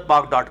سنت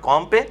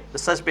پاک.com پہ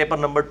ریسرچ پیپر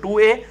نمبر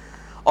 2A،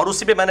 اور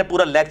اسی پہ میں نے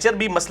پورا لیکچر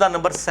بھی مسئلہ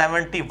نمبر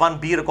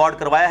 71B ریکارڈ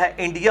کروایا ہے،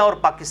 انڈیا اور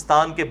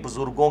پاکستان کے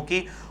بزرگوں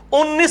کی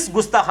 19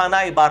 گستاخانہ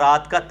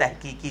عبارات کا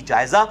تحقیقی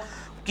جائزہ۔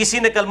 کسی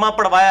نے کلمہ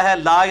پڑھوایا ہے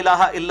لا الہ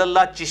الا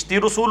اللہ چشتی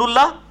رسول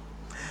اللہ،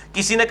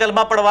 کسی نے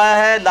کلمہ پڑھوایا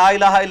ہے لا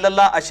الہ الا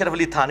اللہ اشرف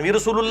علی تھانوی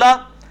رسول اللہ،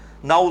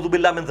 نعوذ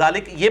باللہ من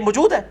ذالک، یہ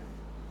موجود ہے،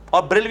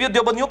 اور بریلوی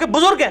دیوبندیوں کے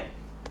بزرگ ہیں۔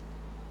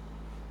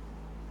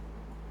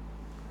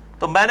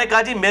 تو میں نے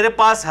کہا جی میرے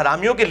پاس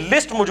حرامیوں کی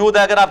لسٹ موجود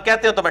ہے، اگر آپ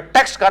کہتے ہیں تو میں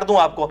ٹیکسٹ کر دوں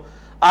آپ کو۔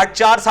 آج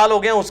 4 سال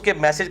ہو گئے ہیں اس کے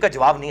میسج کا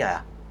جواب نہیں آیا۔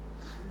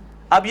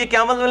 اب یہ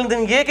قیامت والے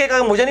دن یہ کہ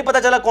مجھے نہیں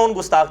پتا چلا کون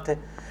گستاخ تھے،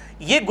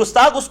 یہ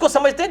گستاخ اس کو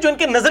سمجھتے ہیں جو ان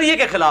کے نظریے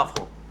کے خلاف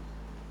ہو،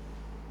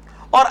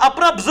 اور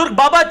اپنا بزرگ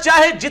بابا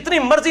چاہے جتنی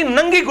مرضی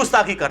ننگی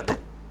گستاخی کر دے،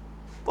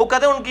 وہ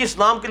کہتے ہیں ان کی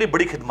اسلام کے لیے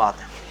بڑی خدمات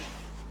ہیں۔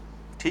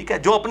 ٹھیک ہے،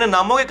 جو اپنے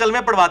ناموں کے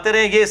کلمے پڑھواتے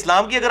رہے، یہ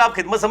اسلام کی اگر آپ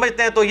خدمت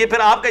سمجھتے ہیں تو یہ پھر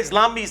آپ کا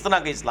اسلام بھی اس طرح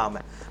کا اسلام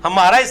ہے۔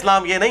 ہمارا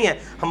اسلام یہ نہیں ہے،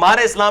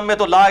 ہمارے اسلام میں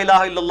تو لا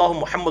الہ الا اللہ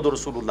محمد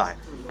رسول اللہ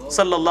ہے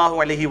صلی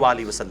اللہ علیہ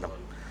وآلہ وسلم۔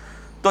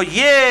 تو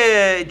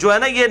یہ جو ہے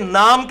نا یہ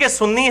نام کے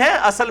سنی ہے،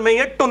 اصل میں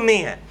یہ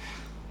ٹنی ہے،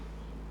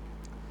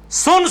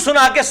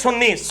 سنا کے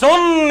سنی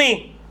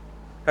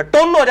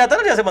ٹن ہو جاتا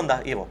ہے نا جیسے بندہ،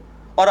 یہ وہ۔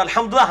 اور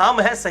الحمدللہ ہم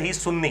ہیں صحیح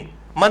سنی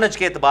منہج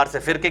کے اعتبار سے،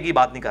 فرقے کی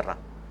بات نہیں کر رہا،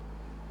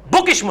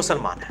 بکش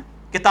مسلمان ہیں،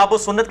 کتاب و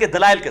سنت کے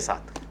دلائل کے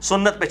ساتھ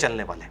سنت پہ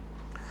چلنے والے۔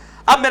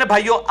 اب میرے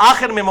بھائیوں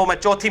آخر میں میں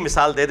چوتھی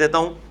مثال دے دیتا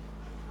ہوں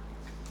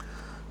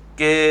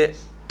کہ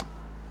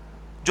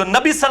جو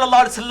نبی صلی اللہ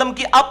علیہ وسلم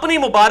کی اپنی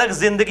مبارک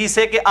زندگی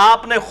سے، کہ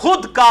آپ نے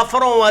خود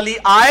کافروں والی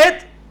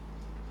آیت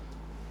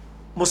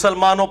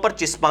مسلمانوں پر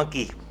چسپاں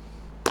کی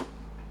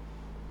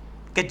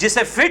کہ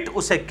جسے فٹ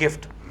اسے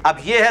گفٹ۔ اب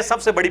یہ ہے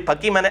سب سے بڑی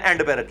پھکی میں نے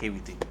اینڈ پہ رکھی ہوئی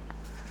تھی۔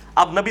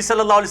 اب نبی صلی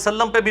اللہ علیہ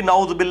وسلم پہ بھی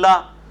نعوذ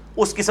باللہ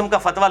اس قسم کا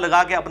فتویٰ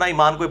لگا کے اپنا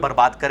ایمان کوئی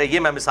برباد کرے، یہ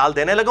میں مثال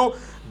دینے لگا ہوں،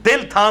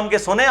 دل تھام کے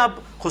سنیں اب،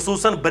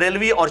 خصوصاً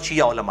بریلوی اور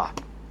شیعہ علماء،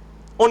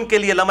 ان کے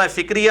لیے لمحہ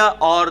فکریہ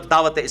اور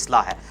دعوت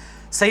اصلاح ہے۔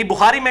 صحیح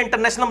بخاری میں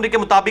انٹرنیشنل نمبر کے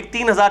مطابق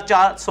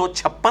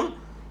 3456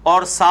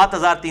 اور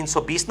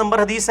 7320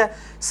 نمبر حدیث ہے،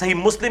 صحیح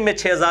مسلم میں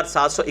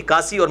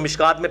 6781 اور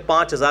مشکات میں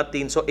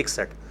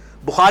 5361،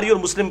 بخاری اور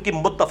مسلم کی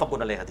متفق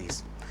علیہ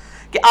حدیث،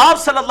 کہ آپ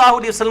صلی اللہ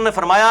علیہ وسلم نے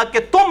فرمایا کہ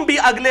تم بھی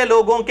اگلے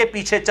لوگوں کے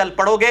پیچھے چل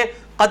پڑو گے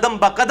قدم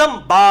بقدم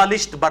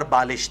بالشت بر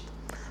بالشت،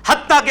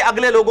 حتیٰ کہ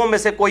اگلے لوگوں میں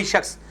سے کوئی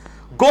شخص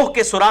گوہ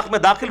کے سوراخ میں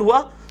داخل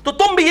ہوا تو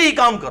تم بھی یہی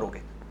کام کرو گے۔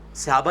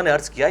 صحابہ نے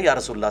عرض کیا یا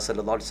رسول اللہ صلی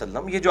اللہ علیہ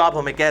وسلم، یہ جو آپ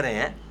ہمیں کہہ رہے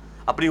ہیں،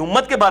 اپنی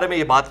امت کے بارے میں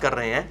یہ بات کر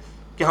رہے ہیں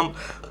کہ ہم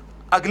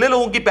اگلے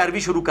لوگوں کی پیروی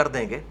شروع کر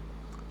دیں گے،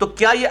 تو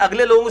کیا یہ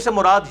اگلے لوگوں سے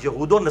مراد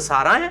یہود و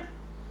نصارہ ہیں؟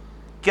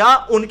 کیا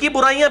ان کی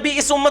برائیاں بھی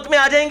اس امت میں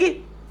آ جائیں گی؟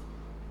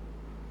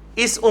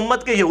 اس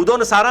امت کے یہود و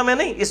نصارہ میں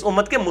نہیں، اس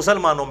امت کے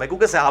مسلمانوں میں،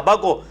 کیونکہ صحابہ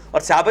کو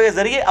اور صحابہ کے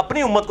ذریعے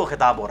اپنی امت کو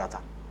خطاب ہو رہا تھا۔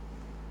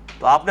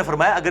 تو آپ نے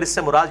فرمایا اگر اس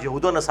سے مراد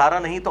یہود و نصارہ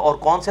نہیں تو اور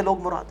کون سے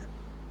لوگ مراد ہیں؟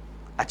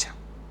 اچھا،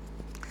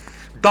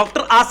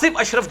 ڈاکٹر آصف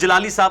اشرف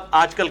جلالی صاحب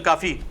آج کل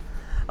کافی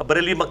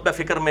بریلوی مکتبہ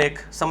فکر میں ایک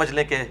سمجھ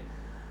لیں کہ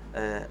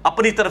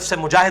اپنی طرف سے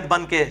مجاہد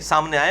بن کے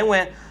سامنے آئے ہوئے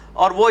ہیں،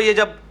 اور وہ یہ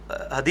جب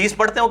حدیث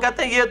پڑھتے ہیں وہ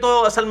کہتے ہیں یہ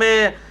تو اصل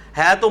میں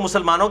ہے تو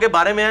مسلمانوں کے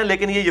بارے میں ہے،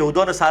 لیکن یہ یہود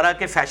و نصارہ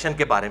کے فیشن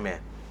کے بارے میں ہے،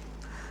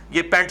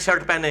 یہ پینٹ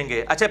شرٹ پہنیں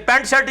گے۔ اچھا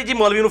پینٹ شرٹ ہی جی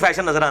مولوی نو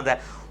فیشن نظر آتا ہے،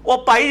 وہ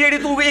پائی جیڑی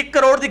تو 1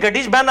 کروڑ دی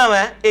گڈی بہنا ہوا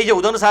ہے، یہ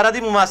یہود و نصارہ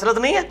دی مماثلت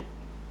نہیں ہے؟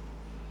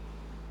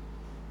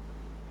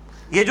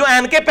 یہ جو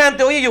اینکیں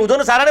پہنتے ہو یہ یہود و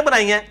نصارہ نے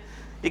بنائی ہیں؟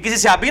 یہ کسی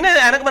صحابی نے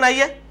اینک بنائی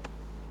ہے؟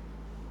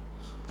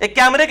 ایک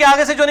کیمرے کے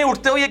آگے سے جو نہیں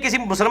اٹھتے ہو یہ کسی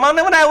مسلمان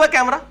نے بنایا ہوا ہے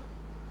کیمرہ؟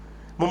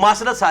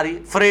 مماثلت ساری،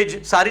 فریج،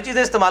 ساری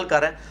چیزیں استعمال کر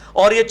رہے ہیں.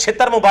 اور یہ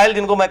 76 موبائل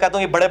جن کو میں کہتا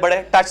ہوں یہ بڑے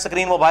بڑے touch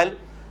screen mobile,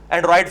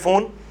 Android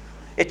phone,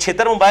 یہ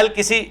 76 موبائل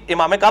کسی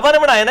امام کعبہ نے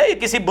بنائے نا، یہ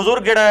کسی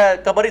بزرگ جڑا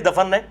قبر ہی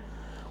دفن نے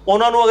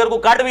انہوں نے اگر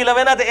کوئی کٹ بھی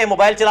لوے نا تو یہ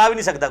موبائل چلا بھی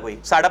نہیں سکتا کوئی،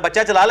 ساڈا بچہ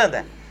چلا لینا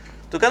ہے.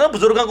 تو کہنا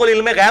بزرگوں کو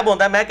علم غیب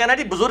ہوتا ہے. میں کہنا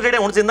جی بزرگ جڑے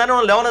ہن زندہ نے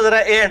انہوں لو نظر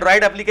ہے یہ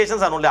اینڈرائڈ اپلیکیشن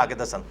سانوں لیا کے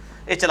دسن،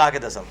 یہ چلا کے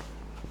دسن،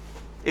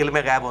 علم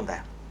غیب ہوتا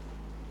ہے.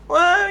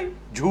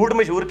 جھوٹ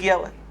مشہور کیا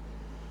ہوا ہے.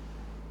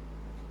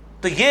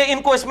 تو یہ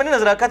ان کو اس میں نہیں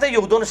نظر رکھا تھا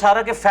یہود و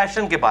نصارہ کے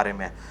فیشن کے بارے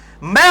میں.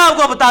 میں آپ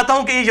کو بتاتا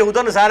ہوں کہ یہ یہود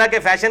و نصارہ کے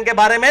فیشن کے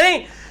بارے میں نہیں،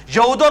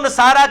 یہود و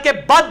نصارہ کے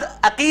بد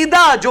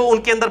عقیدہ جو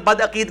ان کے اندر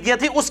بد عقیدگیاں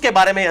تھی اس کے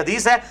بارے میں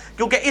حدیث ہے.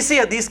 کیونکہ اسی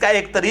حدیث کا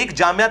ایک طریق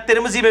جامعہ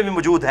ترمذی میں بھی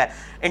موجود ہے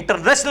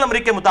انٹرنیشنل نمبر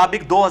کے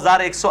مطابق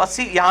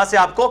 2180. یہاں سے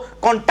آپ کو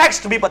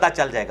کانٹیکسٹ بھی پتہ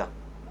چل جائے گا،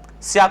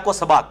 سیاق و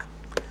سباق.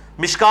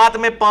 مشکات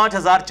میں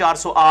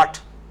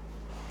 5408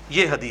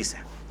 یہ حدیث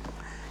ہے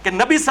کہ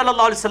نبی صلی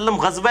اللہ علیہ وسلم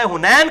غزوہ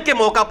حنین کے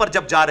موقع پر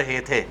جب جا رہے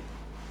تھے،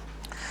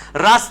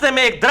 راستے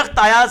میں ایک درخت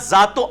آیا،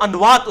 ذات و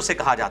انوات اسے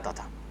کہا جاتا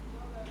تھا.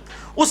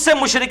 اس سے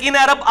مشرکین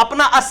عرب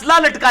اپنا اسلحہ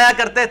لٹکایا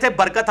کرتے تھے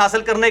برکت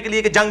حاصل کرنے کے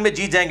لیے کہ جنگ میں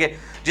جیت جائیں گے.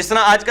 جس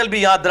طرح آج کل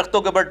بھی یہاں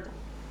درختوں کے اوپر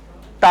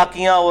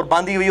ٹاکیاں اور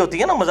باندھی ہوئی ہوتی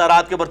ہیں نا،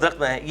 مزارات کے اوپر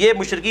درخت ہیں، یہ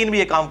مشرکین بھی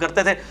یہ کام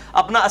کرتے تھے،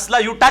 اپنا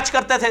اسلحہ یوں ٹچ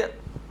کرتے تھے،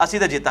 اسی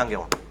تو جیتاں گے.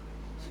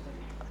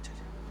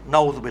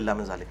 نعوذ باللہ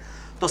من ذالک.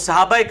 تو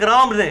صحابہ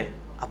اکرام نے،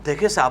 اب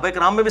دیکھیں صحابہ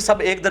اکرام میں بھی سب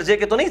ایک درجے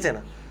کے تو نہیں تھے نا.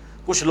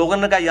 کچھ لوگوں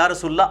نے کہا یا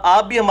رسول اللہ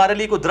آپ بھی ہمارے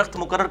لیے کوئی درخت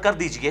مقرر کر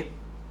دیجئے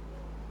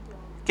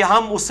کہ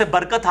ہم اس سے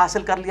برکت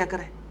حاصل کر لیا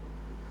کریں.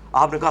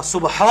 آپ نے کہا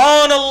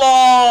سبحان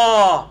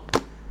اللہ.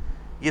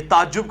 یہ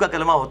تعجب کا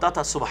کلمہ ہوتا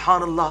تھا،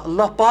 سبحان اللہ،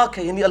 اللہ پاک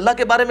ہے، یعنی اللہ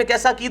کے بارے میں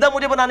کیسا عقیدہ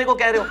مجھے بنانے کو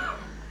کہہ رہے ہو.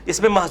 اس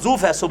میں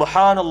محذوف ہے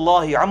سبحان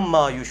اللہ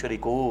عما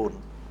یشرکون.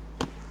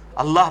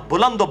 اللہ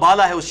بلند و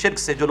بالا ہے اس شرک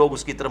سے جو لوگ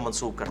اس کی طرف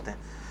منسوب کرتے ہیں.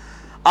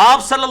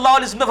 آپ صلی اللہ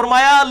علیہ وسلم نے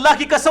فرمایا اللہ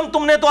کی قسم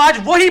تم نے تو آج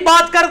وہی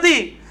بات کر دی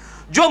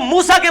جو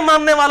موسیٰ کے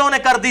ماننے والوں نے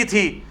کر دی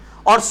تھی.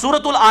 اور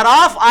سورۃ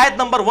الاعراف آیت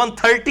نمبر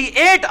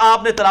 138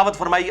 آپ نے تلاوت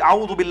فرمائی،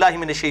 اعوذ باللہ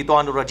من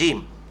الشیطان الرجیم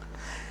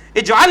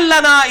اجعل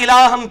لنا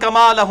الہا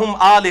کما لہم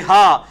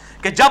آلہا.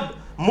 کہ جب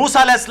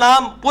موسیٰ علیہ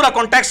السلام، پورا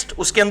کانٹیکسٹ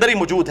اس کے اندر ہی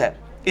موجود ہے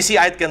اسی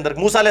آیت کے اندر،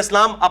 موسیٰ علیہ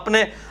السلام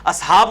اپنے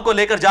اصحاب کو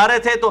لے کر جا رہے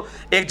تھے تو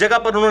ایک جگہ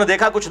پر انہوں نے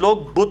دیکھا کچھ لوگ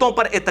بتوں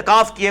پر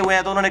اعتکاف کیے ہوئے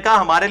ہیں، تو انہوں نے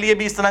کہا ہمارے لیے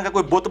بھی اس طرح کا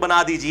کوئی بت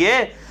بنا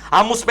دیجئے،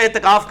 ہم اس پہ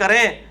اعتکاف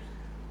کریں.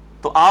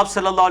 تو آپ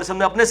صلی اللہ علیہ وسلم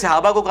نے اپنے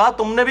صحابہ کو کہا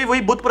تم نے بھی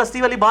وہی بت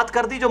پرستی والی بات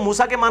کر دی جو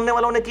موسیٰ کے ماننے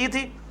والوں نے کی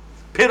تھی.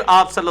 پھر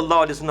آپ صلی اللہ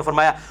علیہ وسلم نے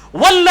فرمایا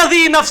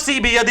والذی نفسی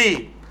بیدی،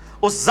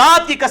 اس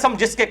ذات کی قسم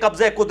جس کے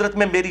قبضہ قدرت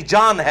میں میری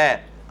جان ہے،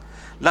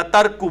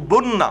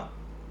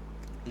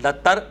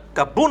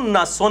 لترکبن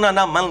سنن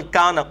من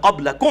کان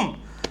قبلکم،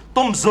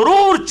 تم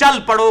ضرور چل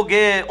پڑو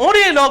گے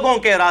انہی لوگوں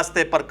کے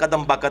راستے پر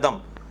قدم با قدم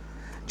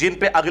جن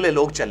پہ اگلے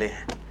لوگ چلے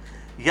ہیں.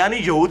 یعنی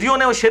یہودیوں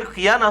نے وہ شرک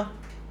کیا نا،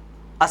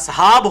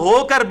 اصحاب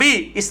ہو کر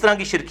بھی اس طرح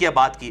کی شرکیہ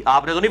بات کی.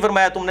 آپ نے تو نہیں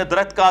فرمایا تم نے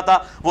درخت کہا تھا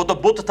وہ تو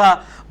بت تھا،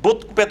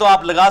 بت پہ تو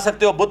آپ لگا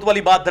سکتے ہو، بت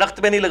والی بات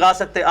درخت پہ نہیں لگا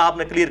سکتے. آپ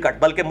نے کلیئر کٹ،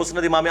 بلکہ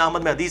مسند امام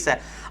احمد میں حدیث ہے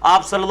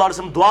آپ صلی اللہ علیہ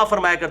وسلم دعا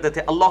فرمایا کرتے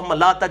تھے اللہم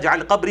لا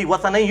تجعل قبری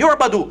وثنا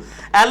یعبد،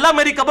 اے اللہ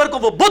میری قبر کو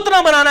وہ بت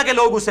نہ بنانا کہ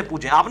لوگ اسے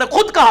پوجیں. آپ نے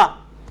خود کہا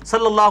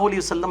صلی اللہ علیہ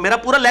وسلم. میرا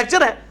پورا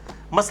لیکچر ہے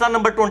مسئلہ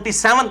نمبر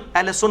 27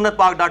 اہل سنت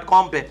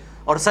پاک.com پہ،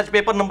 اور سچ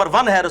پیپر نمبر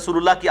 1 ہے رسول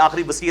اللہ کی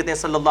آخری وصیتیں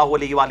صلی اللہ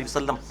علیہ وآلہ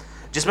وسلم،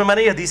 جس میں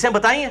نے یہ حدیثیں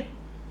بتائی ہیں.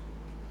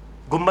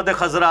 گنبد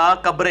خضرا،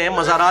 قبریں،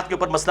 مزارات کے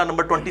اوپر مسئلہ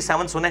نمبر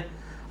 27 سنیں.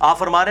 آپ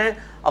فرما رہے ہیں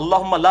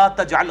اللہم لا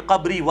تجعل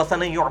قبری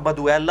وثنا یعبد،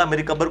 اے اللہ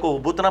میری قبر کو وہ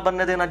بت نہ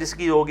بننے دینا جس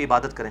کی لوگ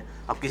عبادت کریں.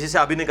 اب کسی سے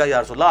ابھی نے کہا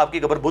یا رسول اللہ آپ کی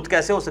قبر بت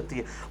کیسے ہو سکتی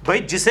ہے؟ بھائی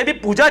جسے بھی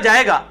پوجا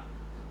جائے گا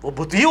وہ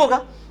بت ہی ہوگا،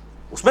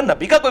 اس میں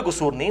نبی کا کوئی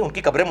قصور نہیں، ان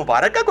کی قبر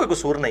مبارک کا کوئی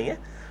قصور نہیں ہے.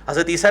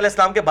 حضرت عیسیٰ علیہ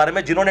السلام کے بارے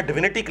میں جنہوں نے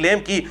ڈیوینٹی کلیم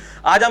کی،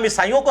 آج ہم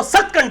عیسائیوں کو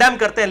سخت کنڈیم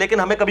کرتے ہیں، لیکن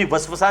ہمیں کبھی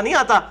وسوسہ نہیں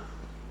آتا،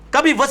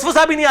 کبھی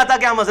وسوسہ بھی نہیں آتا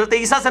کہ ہم حضرت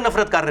عیسیٰ سے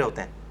نفرت کر رہے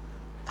ہوتے ہیں.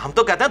 ہم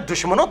تو کہتے ہیں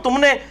دشمنوں تم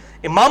نے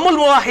امام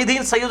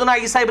الموحدین سیدنا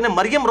عیسیٰ ابن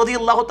مریم رضی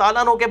اللہ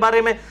تعالیٰ عنہ کے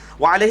بارے میں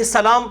وعلیہ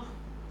السلام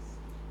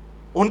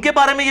ان کے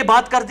بارے میں یہ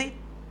بات کر دی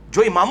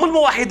جو امام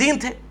الموحدین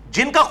تھے،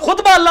 جن کا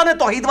خطبہ اللہ نے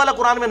توحید والا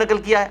قرآن میں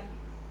نقل کیا ہے.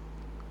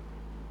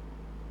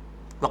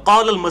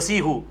 وقال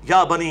المسیح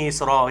یا بنی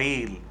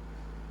اسرائیل،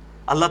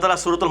 اللہ تعالیٰ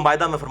سورۃ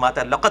المائدہ میں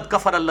فرماتا ہے لقد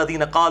کفر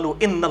الذین قالوا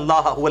ان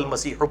اللہ هو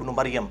المسیح ابن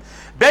مریم،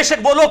 بے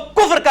شک وہ لوگ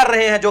کفر کر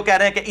رہے ہیں جو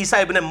کہہ رہے ہیں کہ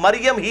عیسیٰ ابن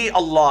مریم ہی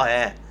اللہ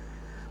ہے.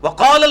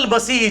 وقال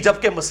المسیح،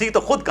 جبکہ مسیح تو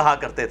خود کہا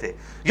کرتے تھے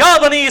یا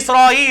بنی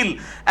اسرائیل،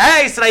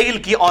 اے اسرائیل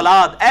کی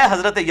اولاد، اے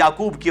حضرت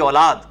یعقوب کی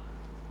اولاد،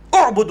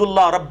 اعبدوا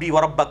اللہ ربی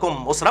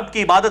وربکم، اس رب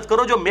کی عبادت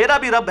کرو جو میرا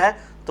بھی رب ہے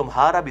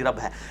تمہارا بھی رب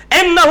ہے.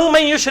 انہ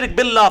من یشرک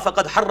باللہ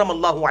فقد حرم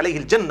اللہ علیہ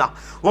الجنہ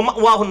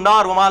ومأواہ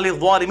النار وما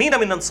للظالمین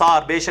من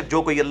انصار، بے شک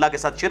جو کوئی اللہ کے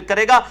ساتھ شرک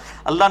کرے گا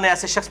اللہ نے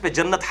ایسے شخص پہ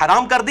جنت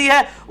حرام کر دی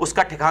ہے، اس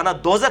کا ٹھکانہ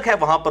دوزخ ہے،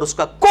 وہاں پر اس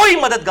کا کوئی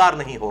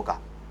مددگار نہیں ہوگا.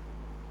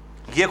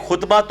 یہ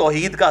خطبہ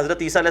توحید کا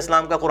حضرت عیسیٰ علیہ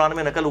السلام کا قرآن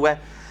میں نقل ہوا ہے.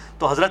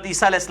 تو حضرت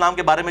عیسیٰ علیہ السلام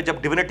کے بارے میں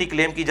جب ڈیوینٹی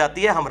کلیم کی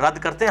جاتی ہے ہم رد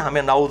کرتے ہیں،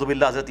 ہمیں نعوذ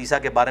باللہ حضرت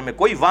عیسیٰ کے بارے میں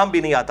کوئی وام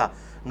بھی نہیں آتا،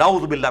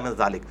 نعوذ باللہ من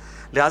ذالک.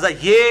 لہٰذا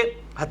یہ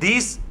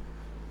حدیث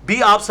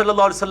بھی آپ صلی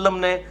اللہ علیہ وسلم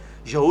نے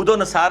یہود و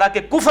نصارہ کے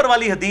کفر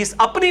والی حدیث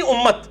اپنی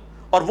امت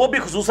اور وہ بھی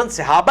خصوصاً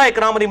صحابہ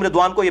اکرام علیہم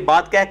رضوان کو یہ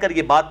بات کہہ کر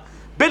یہ بات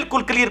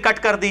بالکل کلیئر کٹ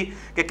کر دی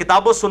کہ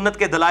کتاب و سنت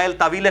کے دلائل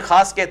تعویل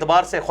خاص کے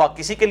اعتبار سے خواہ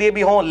کسی کے لیے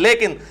بھی ہوں،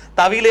 لیکن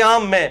تعویل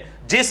عام میں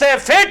جسے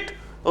فٹ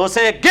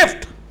اسے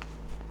گفٹ،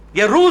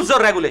 یہ رولز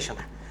اور ریگولیشن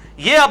ہے.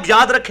 یہ اب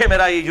یاد رکھیں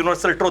میرا یہ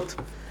یونیورسل ٹروتھ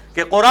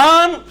کہ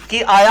قرآن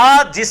کی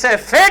آیات جسے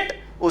فٹ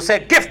اسے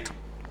گفٹ.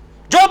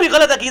 جو بھی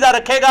غلط عقیدہ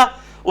رکھے گا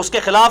اس کے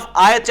خلاف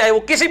آیت چاہے وہ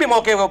کسی بھی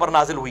موقع کے اوپر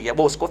نازل ہوئی ہے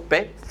وہ اس کو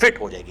پہ فٹ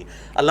ہو جائے گی.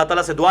 اللہ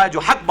تعالیٰ سے دعا ہے جو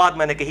حق بات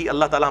میں نے کہی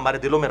اللہ تعالیٰ ہمارے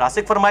دلوں میں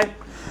راسخ فرمائے.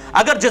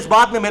 اگر جس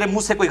بات میں میرے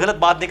منہ سے کوئی غلط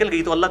بات نکل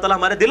گئی تو اللہ تعالیٰ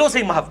ہمارے دلوں سے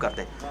ہی محو کر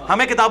دے.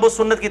 ہمیں کتاب و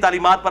سنت کی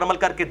تعلیمات پر عمل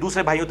کر کے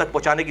دوسرے بھائیوں تک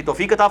پہنچانے کی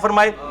توفیق عطا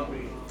فرمائے.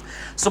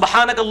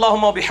 سبحانک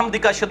اللہم و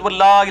بحمدک اشہد ان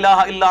لا الہ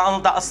الا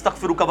انت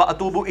استغفرک و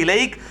اتوب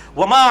الیک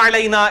وما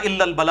علینا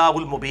الا البلاغ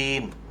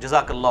المبین.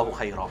 جزاک اللہ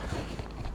خیرا.